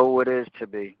what I know it is to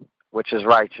be, which is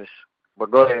righteous.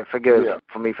 But go ahead, forgive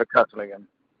me for cussing again.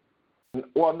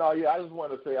 Well, no, I just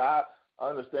want to say I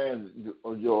understand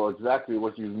your exactly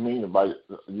what you mean about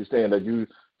you saying that you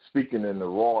speaking in the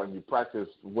raw and you practice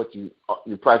what you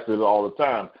practice all the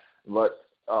time. But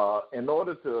in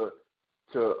order to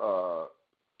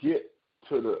get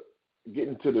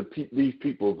into these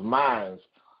people's minds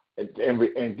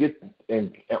and get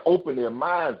and open their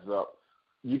minds up,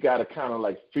 you got to kind of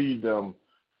like feed them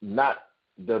not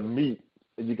the meat.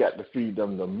 You got to feed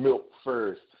them the milk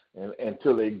first, and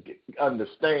until they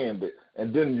understand it,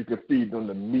 and then you can feed them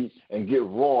the meat and get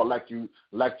raw like you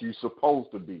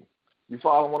supposed to be. You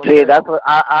follow what I'm saying? See, that's what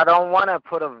I don't want to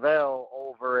put a veil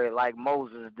over it like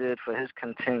Moses did for his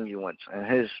continuance and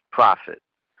his prophet.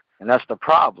 And that's the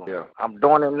problem. Yeah. I'm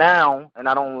doing it now, and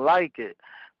I don't like it,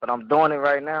 but I'm doing it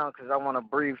right now because I want to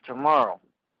breathe tomorrow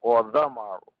or the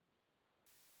morrow.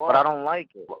 But I don't like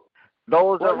it.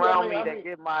 Those around me that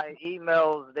get my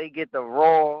emails, they get the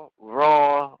raw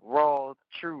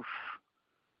truth.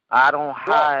 I don't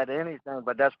hide anything,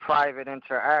 but that's private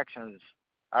interactions.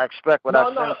 I expect when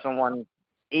I send someone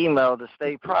email to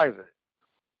stay private.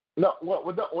 No,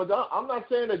 I'm not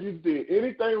saying that you did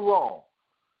anything wrong.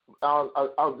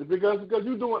 Because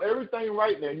you're doing everything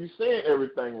right now. You're saying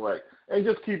everything right. And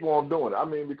just keep on doing it. I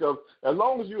mean, because as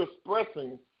long as you're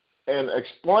expressing and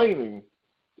explaining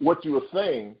what you are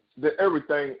saying, then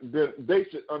they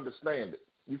should understand it.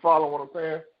 You follow what I'm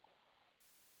saying?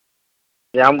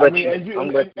 Yeah, I'm with you. And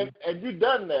you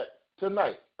done that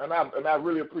tonight, and I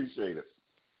really appreciate it.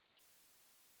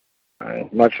 All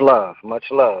right. Much love.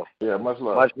 Yeah, much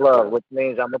love. Much love, which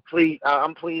means I'm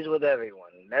pleased with everyone.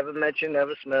 Never met you,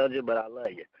 never smelled you, but I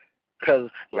love you because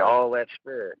you're all that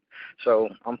spirit. So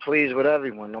I'm pleased with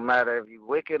everyone, no matter if you're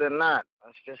wicked or not.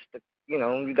 It's just,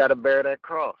 you got to bear that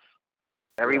cross.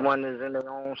 Everyone is in their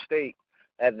own state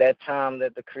at that time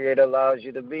that the Creator allows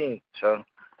you to be. So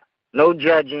no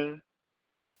judging.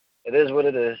 It is what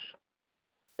it is.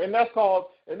 And that's called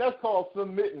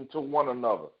submitting to one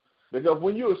another. Because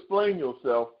when you explain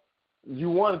yourself, you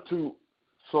want to,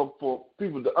 so for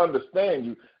people to understand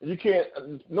you,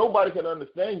 nobody can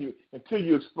understand you until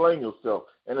you explain yourself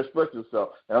and express yourself.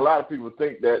 And a lot of people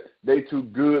think that they too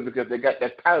good because they got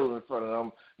that title in front of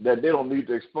them that they don't need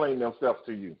to explain themselves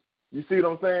to you. You see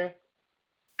what I'm saying?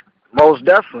 Most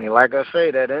definitely. Like I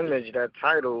say, that image, that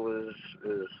title is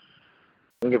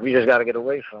we just got to get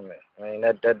away from it. I mean,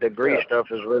 that degree stuff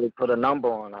has really put a number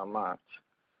on our minds.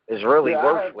 It's really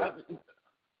worthless.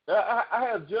 I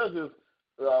have judges,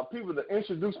 people that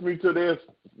introduce me to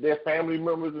their family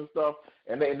members and stuff,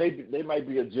 and they might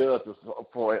be a judge,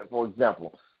 for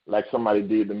example, like somebody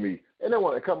did to me. And they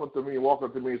want to come up to me and walk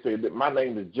up to me and say that my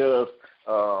name is Judge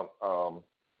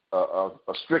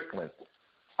Strickland.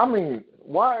 I mean,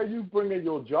 why are you bringing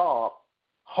your job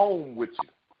home with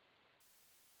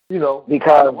you?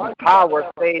 Because the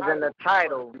power stays in the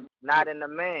title, not in the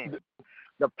man.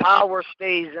 The power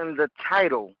stays in the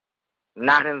title,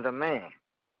 not in the man.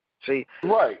 See,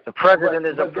 the president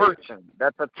is a person.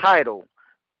 That's a title.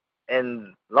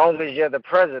 And long as you're the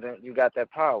president, you got that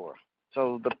power.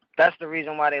 So that's the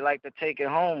reason why they like to take it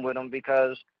home with them,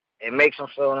 because it makes them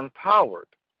feel empowered.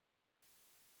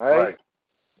 Right?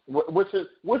 Which is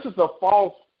a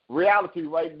false reality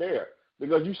right there,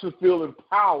 because you should feel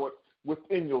empowered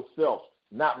within yourself,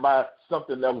 not by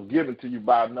something that was given to you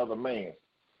by another man.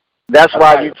 That's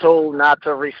why you're told not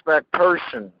to respect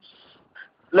persons.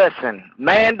 Listen,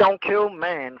 man don't kill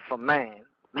man for man.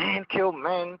 Man kill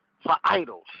man for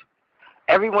idols.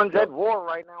 Everyone's at war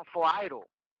right now for idol.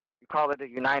 You call it the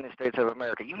United States of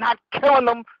America. You're not killing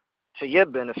them to your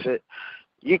benefit.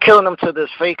 You're killing them to this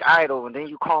fake idol, and then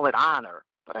you call it honor.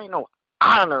 But ain't no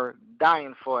honor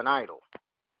dying for an idol.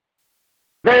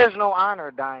 There's no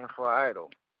honor dying for an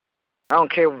idol. I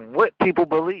don't care what people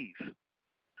believe.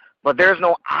 But there's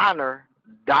no honor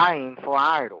dying for an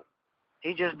idol.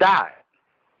 He just died.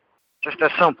 Just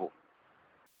that simple.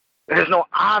 There's no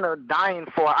honor dying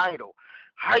for an idol.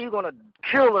 How are you going to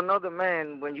kill another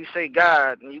man when you say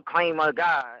God and you claim a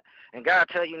God and God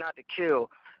tell you not to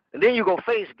kill, and then you go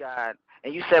face God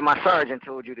and you said my sergeant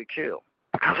told you to kill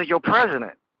because of your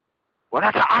president? Well,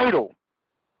 that's an idol.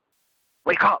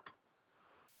 Wake up.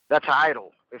 That's an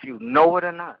idol, if you know it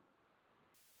or not.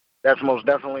 That's most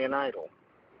definitely an idol.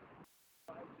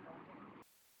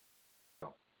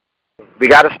 We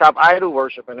got to stop idol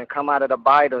worshiping and come out of the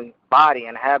body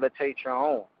and habitate your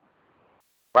own.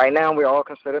 Right now, we're all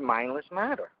considered mindless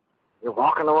matter. You're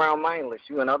walking around mindless.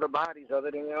 You in other bodies other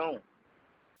than your own.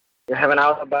 You're having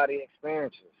out-of-body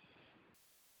experiences.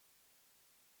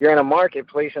 You're in a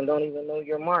marketplace and don't even know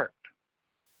your mark.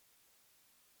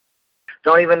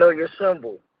 Don't even know your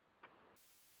symbol.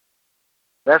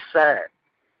 That's sad.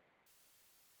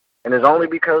 And it's only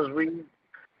because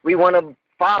we want to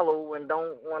follow and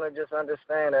don't want to just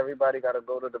understand everybody got to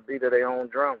go to the beat of their own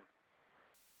drum.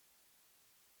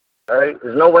 Right?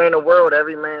 There's no way in the world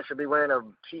every man should be wearing a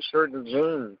T-shirt and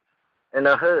jeans and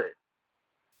a hood.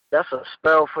 That's a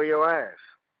spell for your ass.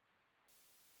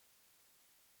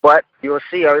 But you'll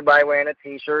see everybody wearing a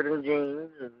T-shirt and jeans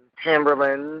and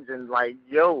Timberlands and like,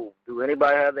 yo, do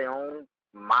anybody have their own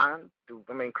mind?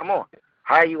 Come on.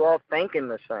 How are you all thinking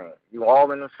the same? You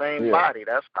all in the same body.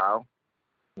 That's how.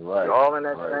 Right. You're all in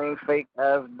that same fake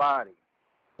ass body.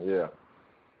 Yeah.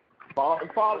 Follow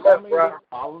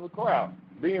the crowd.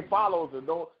 Being followers and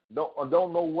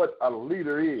don't know what a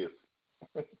leader is.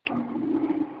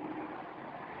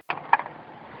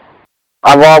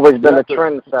 I've always been a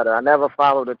trendsetter. I never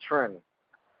followed a trend.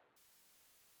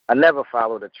 And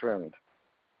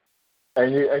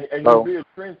you'll be a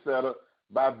trendsetter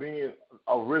by being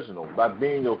original, by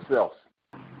being yourself.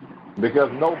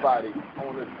 Because nobody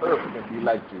on this earth can be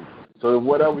like you. So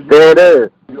whatever you do,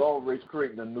 you're always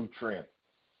creating a new trend.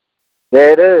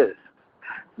 There it is.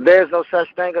 There's no such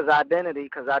thing as identity,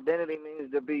 because identity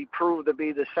means to be proved to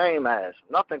be the same as.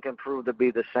 Nothing can prove to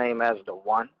be the same as the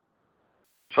one.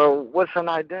 So what's an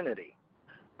identity?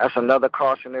 That's another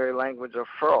cautionary language of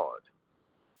fraud.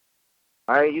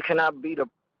 All right, you cannot be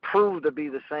proved to be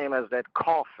the same as that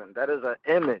coffin. That is an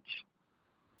image.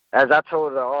 As I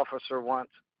told the officer once,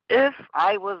 if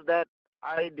I was that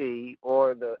ID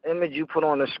or the image you put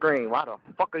on the screen, why the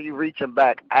fuck are you reaching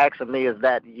back asking me, is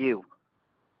that you?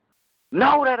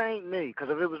 No, that ain't me, because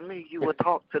if it was me, you would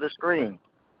talk to the screen.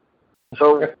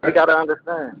 So we got to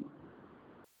understand.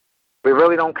 We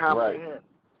really don't comprehend.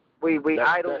 Right. We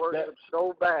idol worship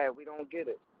so bad, we don't get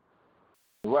it.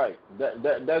 Right.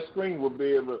 That screen would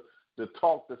be able to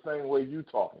talk the same way you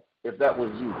talking, if that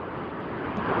was you.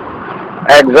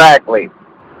 Exactly.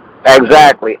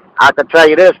 I can tell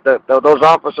you this, those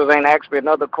officers ain't asked me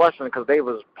another question because they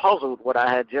was puzzled what I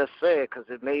had just said, because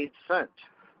it made sense.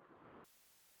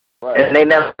 Right. And they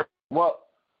never...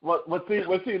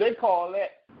 See, they call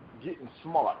that getting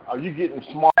smart. Are you getting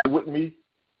smart with me?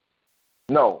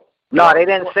 No. No, they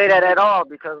didn't say that at all,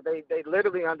 because they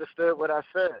literally understood what I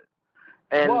said.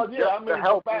 And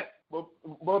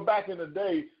back in the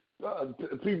day,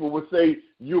 people would say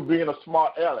you're being a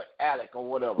smart aleck or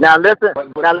whatever. Now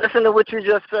listen to what you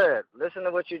just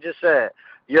said.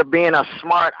 You're being a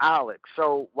smart aleck.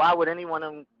 So why would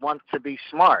anyone want to be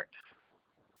smart?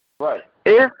 Right.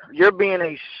 If you're being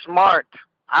a smart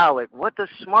aleck, what does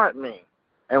smart mean?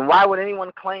 And why would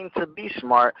anyone claim to be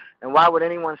smart? And why would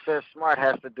anyone say smart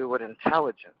has to do with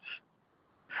intelligence?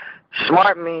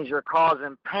 Smart means you're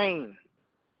causing pain.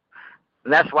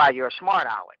 And that's why you're a smart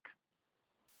aleck.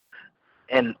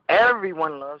 And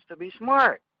everyone loves to be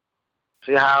smart.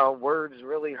 See how words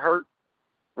really hurt,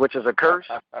 which is a curse?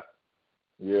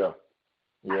 Yeah.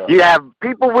 You have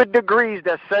people with degrees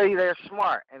that say they're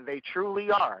smart, and they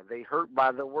truly are. They hurt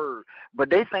by the word,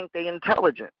 but they think they're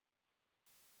intelligent.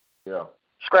 Yeah.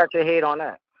 Scratch your head on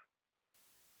that.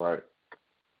 Right.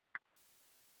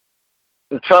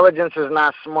 Intelligence is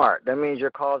not smart. That means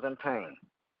you're causing pain.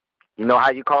 You know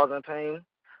how you causing pain?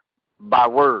 By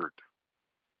word.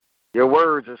 Your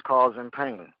words is causing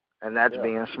pain, and that's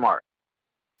being smart.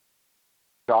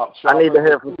 I need to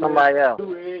hear from somebody else.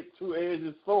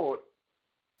 Two-edged sword.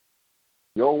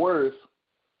 Your words.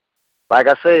 Like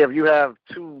I say, if you have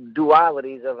two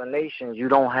dualities of a nation, you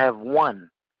don't have one.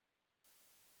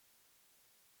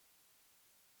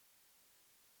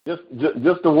 Just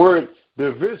the word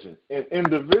division and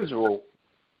individual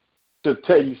should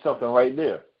tell you something right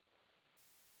there.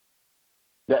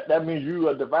 That means you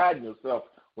are dividing yourself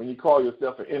when you call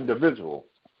yourself an individual.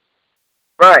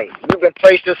 Right. You can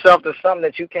place yourself to something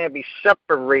that you can't be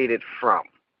separated from.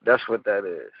 That's what that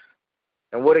is.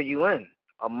 And what are you in?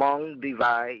 Among,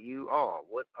 divide, you are.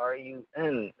 What are you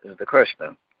in is the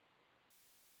question.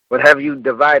 What have you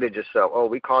divided yourself? Oh,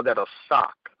 we call that a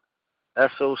sock.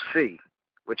 S-O-C,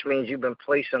 which means you've been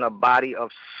placed in a body of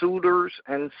suitors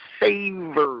and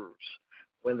savers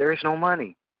when there's no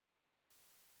money.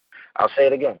 I'll say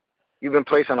it again. You've been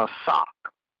placed in a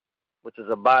sock, which is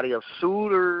a body of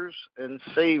suitors and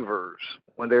savers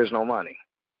when there's no money.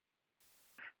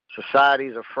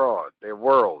 Societies are fraud. They're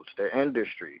worlds. They're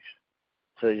industries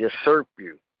to usurp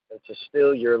you and to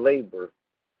steal your labor,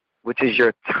 which is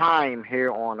your time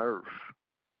here on earth.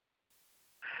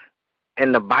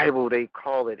 In the Bible, they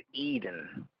call it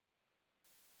Eden.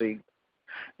 See,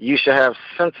 you should have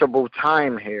sensible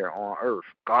time here on earth.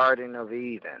 Garden of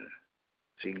Eden.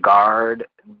 See, guard,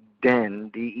 den,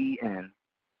 D-E-N.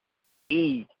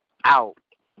 E, out,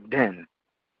 den.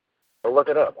 So look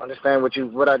it up. Understand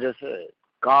what I just said.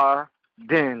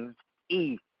 Garden,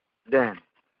 E, den.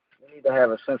 You need to have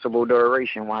a sensible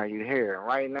duration while you're here. And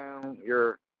right now,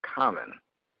 you're common.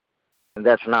 And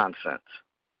that's nonsense.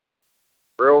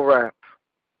 Real rap.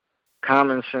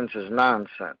 Common sense is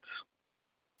nonsense.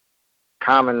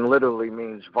 Common literally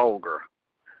means vulgar.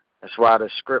 That's why the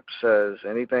script says,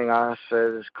 anything I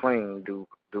said is clean, do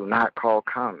not call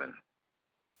common.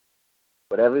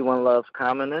 But everyone loves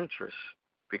common interests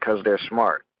because they're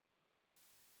smart.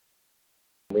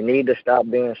 We need to stop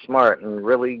being smart and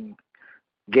really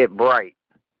get bright.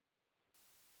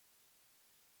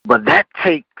 But that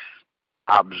takes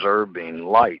observing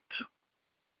light.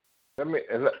 Let me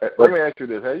ask you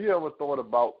this. Have you ever thought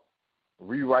about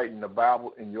rewriting the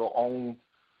Bible in your own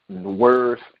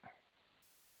words?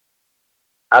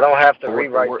 I don't have to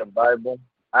rewrite the Bible.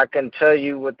 I can tell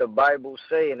you what the Bible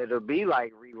say, and it'll be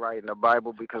like rewriting the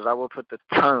Bible because I will put the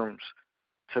terms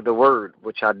to the word,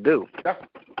 which I do. That's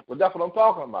what I'm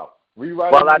talking about.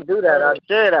 Rewriting. Well, I do that. I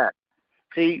share that.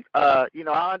 See, I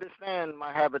understand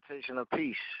my habitation of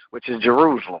peace, which is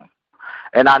Jerusalem.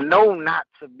 And I know not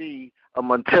to be a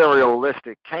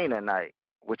materialistic Canaanite,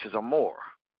 which is a Moor.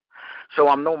 So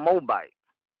I'm no Moabite.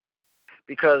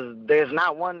 Because there's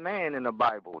not one man in the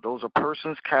Bible. Those are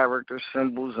persons, characters,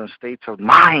 symbols, and states of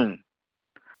mind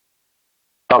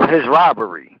of his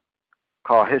robbery,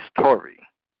 called his story.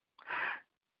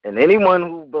 And anyone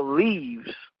who believes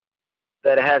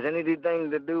that it has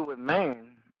anything to do with man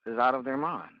is out of their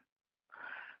mind.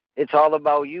 It's all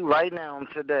about you right now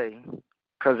today,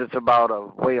 because it's about a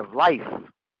way of life.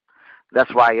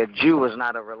 That's why a Jew is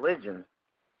not a religion.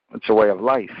 It's a way of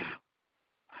life.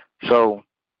 So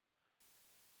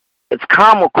it's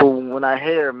comical when I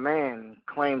hear man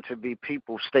claim to be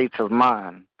people's states of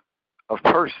mind, of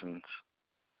persons.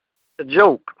 It's a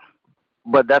joke,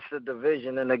 but that's the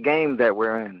division in the game that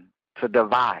we're in, to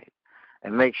divide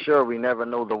and make sure we never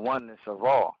know the oneness of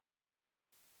all.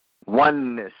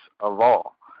 Oneness of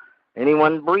all.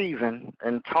 Anyone breathing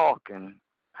and talking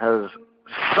has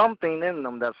something in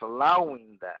them that's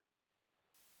allowing that.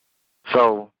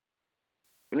 So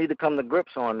we need to come to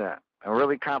grips on that and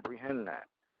really comprehend that.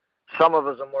 Some of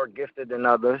us are more gifted than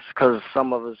others because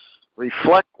some of us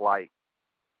reflect light.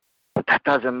 But that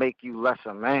doesn't make you less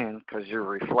a man because you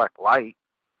reflect light.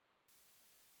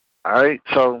 All right?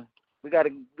 So we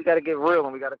gotta get real,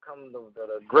 and we gotta come to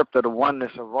the grip of the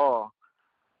oneness of all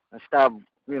and stop,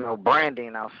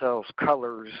 branding ourselves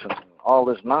colors and all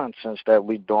this nonsense that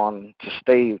we doing to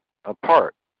stay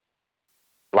apart.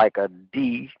 Like a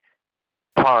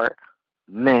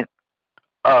department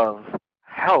of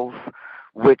health,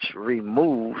 which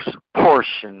removes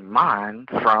portion mind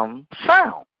from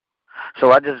sound.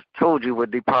 So I just told you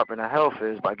what Department of Health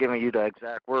is by giving you the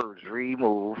exact words.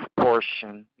 Remove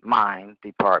portion mind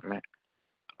department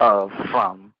of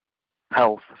from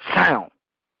health sound.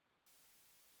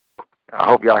 I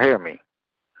hope y'all hear me.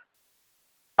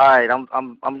 All right,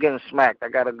 I'm getting smacked. I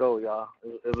gotta go, y'all.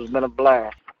 It was been a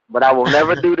blast, but I will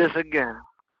never do this again.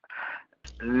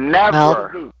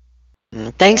 Never.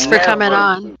 Well, thanks for coming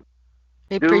on.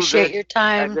 We appreciate your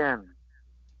time. Again.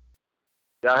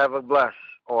 Y'all have a blessed,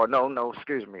 or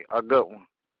excuse me, a good one.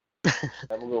 Have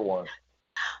a good one.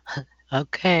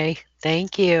 Okay,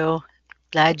 thank you.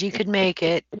 Glad you could make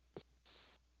it.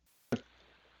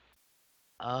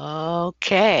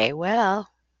 Okay, well.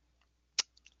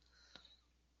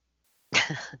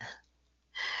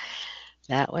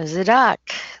 That was Zadok.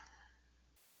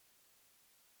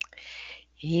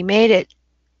 He made it.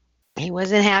 He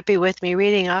wasn't happy with me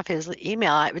reading off his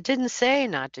email. It didn't say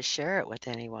not to share it with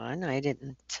anyone. I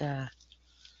didn't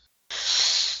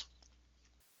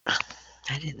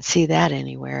see that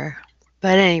anywhere.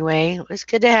 But anyway, it was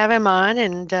good to have him on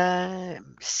and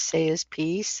say his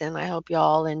piece, and I hope you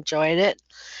all enjoyed it.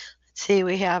 Let's see,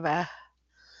 we have a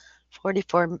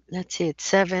 44, let's see, it's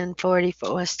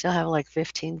 7:44. We still have like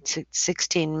 15,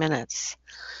 16 minutes.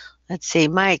 Let's see,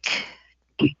 Mike.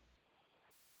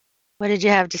 What did you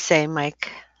have to say, Mike?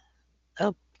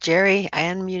 Oh, Jerry, I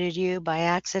unmuted you by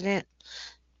accident,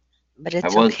 but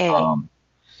it's okay. Go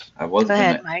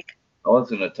ahead, Mike. I was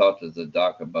going to talk to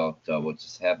Zadok about what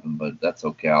just happened, but that's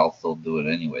okay. I'll still do it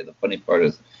anyway. The funny part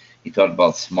is he talked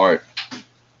about smart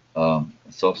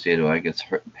associated with, I guess,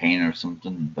 pain or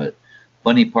something. But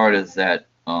funny part is that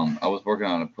I was working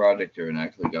on a project here and I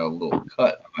actually got a little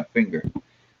cut on my finger.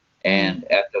 And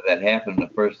after that happened, the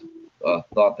first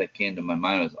thought that came to my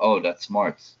mind was, oh, that's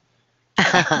smarts.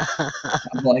 I'm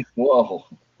like, whoa.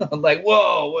 I'm like,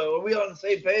 whoa, are we on the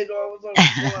same page? What's going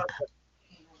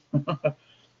on?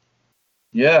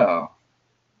 Yeah.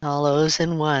 All O's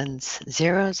and ones,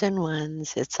 zeros and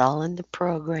ones. It's all in the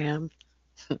program.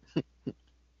 It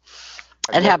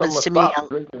happens to me.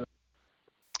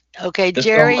 Okay,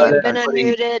 Jerry, you've been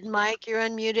unmuted. Mike, you're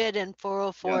unmuted. And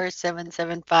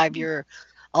 404-775,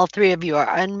 all three of you are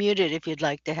unmuted. If you'd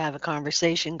like to have a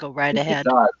conversation, go right ahead.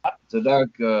 Zadok,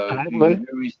 if you can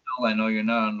hear me still, I know you're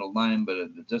not on the line, but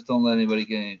just don't let anybody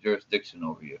get any jurisdiction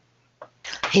over you.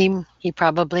 He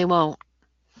probably won't.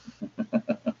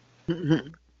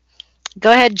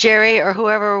 Go ahead, Jerry, or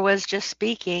whoever was just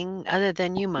speaking, other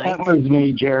than you, Mike. That was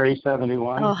me, Jerry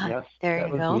 71. Oh, yes, there that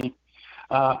you was go. me.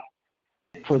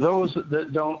 For those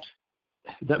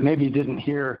that maybe didn't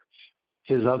hear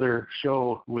his other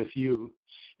show with you,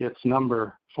 it's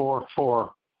number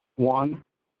 441,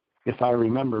 if I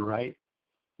remember right.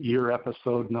 Your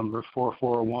episode number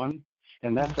 441,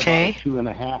 and that's about a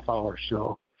 2.5-hour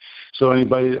show. So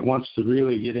anybody that wants to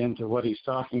really get into what he's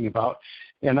talking about,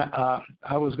 and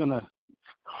I was going to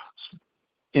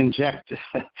inject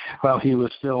while he was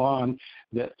still on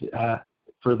that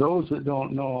for those that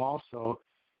don't know also,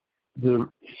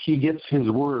 he gets his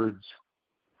words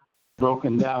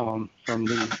broken down from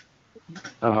the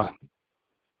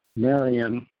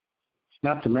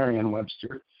not the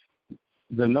Merriam-Webster,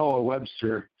 the Noah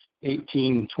Webster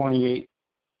 1828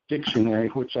 dictionary,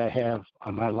 which I have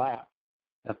on my lap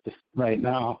right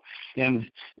now.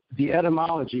 And the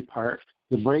etymology part,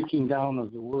 the breaking down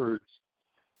of the words,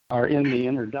 are in the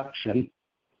introduction.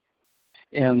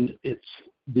 And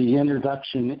the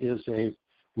introduction is a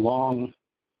long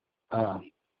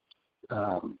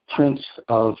print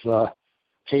of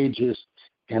pages,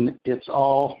 and it's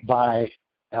all by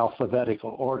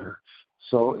alphabetical order.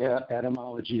 So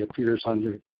etymology appears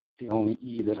under the only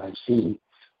E that I've seen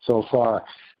so far.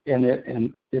 And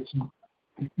it's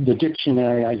the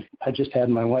dictionary. I just had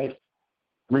my wife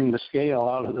bring the scale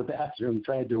out of the bathroom,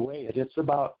 tried to weigh it. It's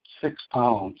about 6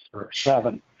 pounds or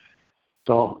 7.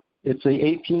 So it's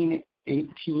a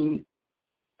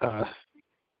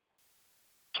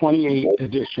 28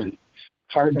 edition.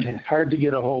 Hard to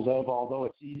get a hold of, although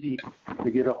it's easy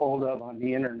to get a hold of on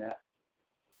the internet.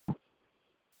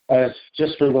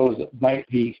 Just for those that might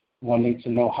be wanting to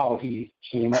know how he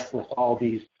came up with all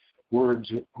these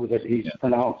words that he's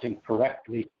pronouncing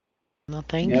correctly. Well,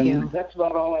 thank you. That's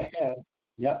about all I have.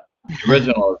 Yep. The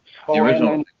original is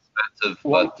expensive,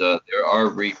 but there are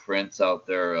reprints out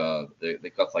there. They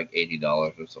cost like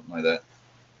 $80 or something like that.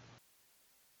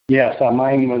 Yes,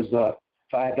 mine was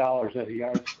 $5 at a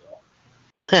yard sale.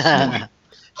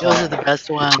 Those are the best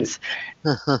ones.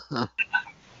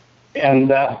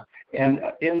 And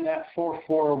in that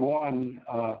 441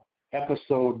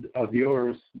 episode of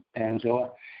yours,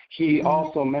 Angela, he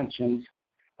also mentions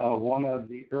one of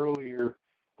the earlier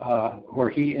where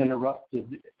he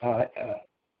interrupted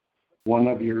one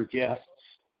of your guests.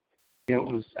 It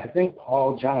was, I think,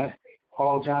 Paul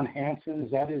John Hansen.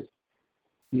 Is that his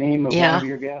name of one of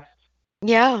your guests?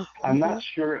 Yeah. I'm not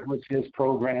sure it was his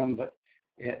program, but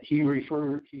he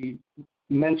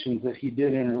mentions that he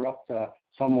did interrupt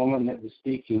some woman that was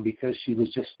speaking because she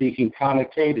was just speaking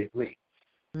connotatively.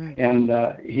 And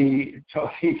he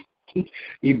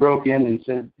broke in and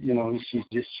said,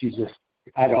 she's just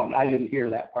I didn't hear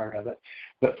that part of it,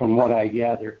 but from what I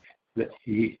gathered, that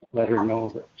he let her know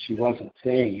that she wasn't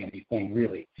saying anything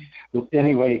really. But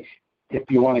anyway, if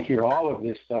you want to hear all of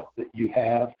this stuff that you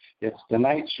have, it's The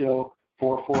Night Show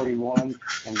 441,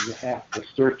 and you have to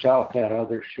search out that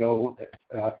other show that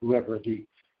whoever the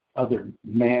other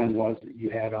man was that you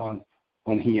had on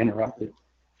when he interrupted.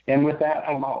 And with that,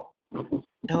 I'm out. Well,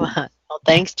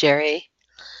 thanks, Jerry.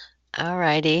 All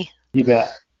righty. You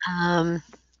bet.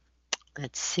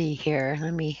 Let's see here.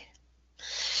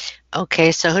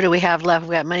 Okay, so who do we have left?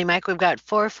 We got Money Mike. We've got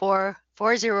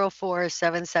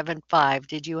 404-775.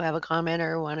 Did you have a comment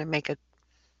or want to make a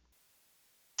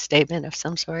statement of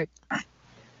some sort?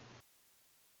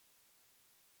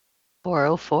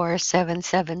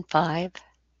 404-775.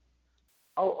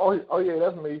 Oh yeah,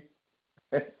 that's me.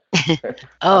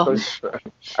 Oh,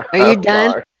 are you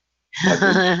done?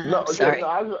 No, sorry.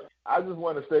 I just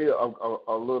want to say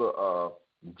a little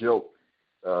joke.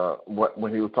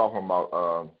 When he was talking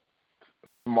about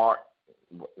smart,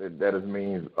 that it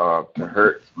means to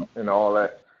hurt and all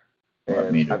that.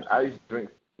 And I used to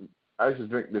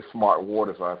drink this smart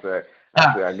water, so I said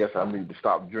I guess I need to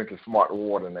stop drinking smart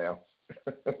water now.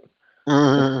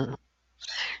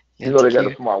 You know they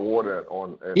got a smart water in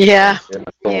the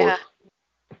stores.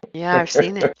 Yeah, I've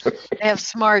seen it. They have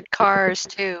smart cars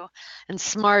too, and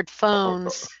smart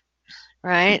phones,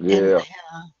 right? Yeah.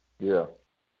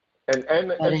 And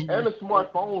the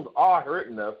smartphones are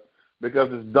hurting us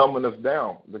because it's dumbing us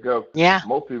down. Because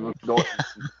most people don't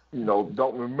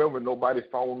remember nobody's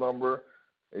phone number.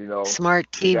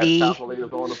 Smart TV. You got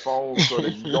calculators on the phone, so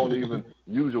that you don't even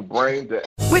use your brain to.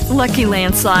 With Lucky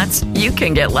Land Slots, you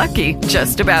can get lucky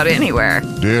just about anywhere.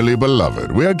 Dearly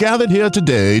beloved, we are gathered here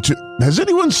today to. Has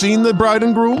anyone seen the bride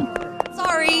and groom?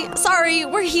 Sorry,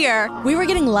 we're here. We were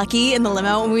getting lucky in the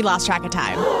limo and we lost track of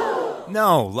time.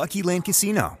 No, Lucky Land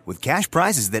Casino, with cash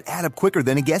prizes that add up quicker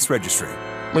than a guest registry.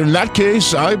 In that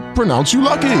case, I pronounce you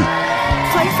lucky.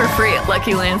 Play for free at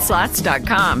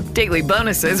LuckyLandSlots.com. Daily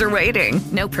bonuses are waiting.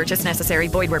 No purchase necessary.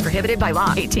 Void where prohibited by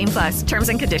law. 18 plus. Terms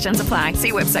and conditions apply.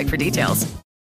 See website for details.